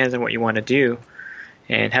 It just depends on what you want to do.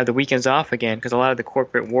 And have the weekends off again, because a lot of the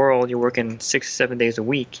corporate world, you're working 6-7 days a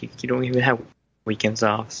week. You don't even have weekends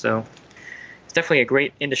off. So it's definitely a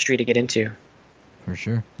great industry to get into. For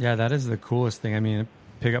sure. Yeah, that is the coolest thing. I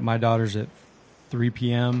pick up my daughters at 3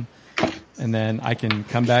 p.m., and then I can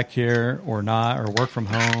come back here or not, or work from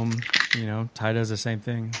home. Ty does the same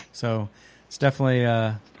thing. So it's definitely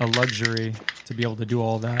a luxury to be able to do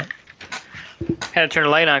all that. Had to turn the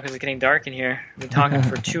light on because it's getting dark in here. We've been talking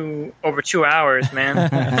for over 2 hours, man.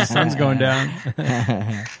 The sun's going down.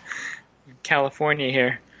 California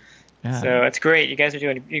here. Yeah. So it's great. You guys are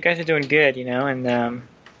doing good, and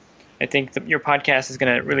I think your podcast is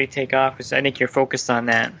going to really take off, because I think you're focused on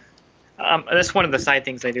that. That's one of the side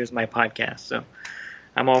things I do, is my podcast. So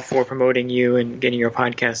I'm all for promoting you and getting your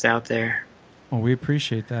podcast out there. Well, we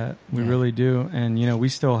appreciate that. We really do. And,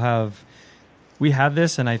 we have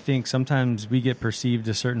this, and I think sometimes we get perceived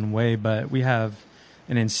a certain way, but we have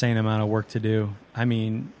an insane amount of work to do.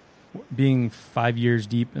 being 5 years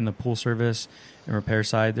deep in the pool service and repair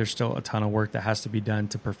side, there's still a ton of work that has to be done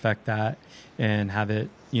to perfect that and have it,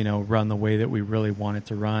 run the way that we really want it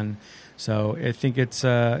to run. So I think it's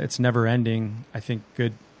never ending. I think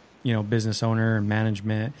good, business owner and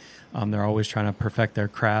management, they're always trying to perfect their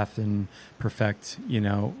craft and perfect,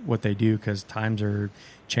 what they do, because times are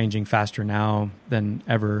changing faster now than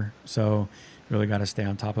ever. So you really got to stay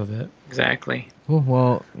on top of it. Exactly. Cool.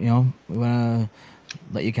 Well, we want to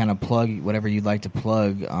let you kind of plug whatever you'd like to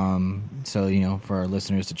plug. So, for our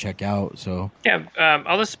listeners to check out. So yeah,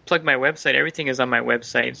 I'll just plug my website. Everything is on my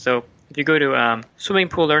website. So if you go to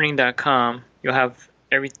swimmingpoollearning.com, you'll have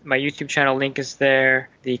my YouTube channel link is there.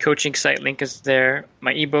 The coaching site link is there.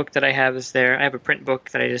 My ebook that I have is there. I have a print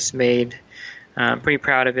book that I just made. I'm pretty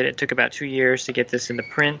proud of it. It took about 2 years to get this into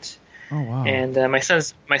print. Oh wow! And my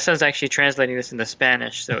son's actually translating this into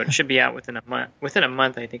Spanish, so it should be out within a month. Within a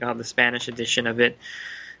month, I think I'll have the Spanish edition of it.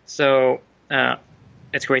 So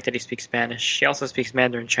it's great that he speaks Spanish. He also speaks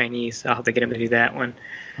Mandarin Chinese. I'll have to get him to do that one.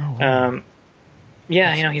 Oh wow!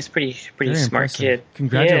 Yeah, he's pretty Very smart impressive. kid.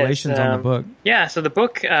 Congratulations on the book. Yeah, so the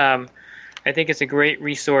book, I think it's a great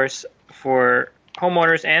resource for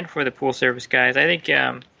homeowners and for the pool service guys. I think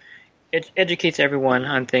it educates everyone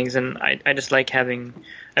on things, and I just like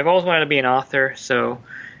I've always wanted to be an author, so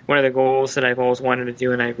one of the goals that I've always wanted to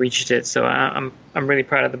do, and I've reached it. So I'm really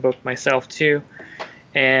proud of the book myself too.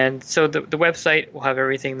 And so the website will have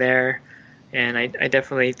everything there, and I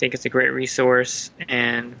definitely think it's a great resource.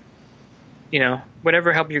 And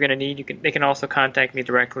whatever help you're going to need, they can also contact me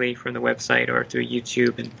directly from the website or through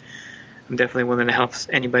YouTube, and I'm definitely willing to help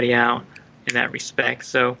anybody out in that respect.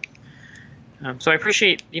 So I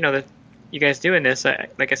appreciate that you guys doing this.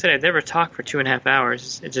 Like I said, I've never talked for 2.5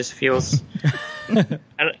 hours. It just feels out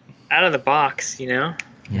of the box, Yeah,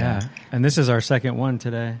 and this is our second one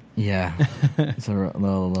today. Yeah, it's a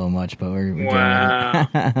little much, but we're wow. doing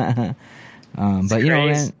it. But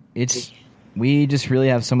man, we just really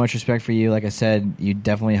have so much respect for you. Like I said, you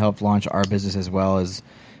definitely helped launch our business as well as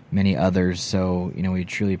many others. So we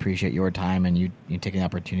truly appreciate your time and you taking the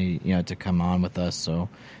opportunity to come on with us. So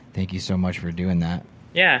thank you so much for doing that.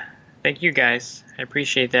 Yeah. Thank you, guys. I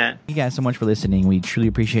appreciate that. Thank you guys so much for listening. We truly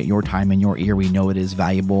appreciate your time and your ear. We know it is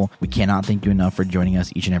valuable. We cannot thank you enough for joining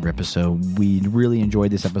us each and every episode. We really enjoyed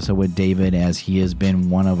this episode with David, as he has been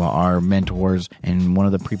one of our mentors and one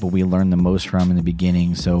of the people we learned the most from in the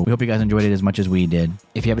beginning. So we hope you guys enjoyed it as much as we did.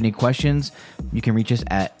 If you have any questions, you can reach us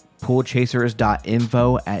at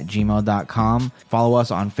poolchasers.info@gmail.com. Follow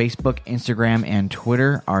us on Facebook, Instagram, and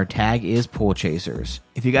Twitter. Our tag is Pool Chasers.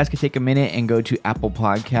 If you guys could take a minute and go to Apple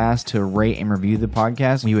Podcasts to rate and review the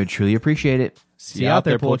podcast, we would truly appreciate it. See you out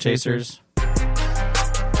there, Pool Chasers.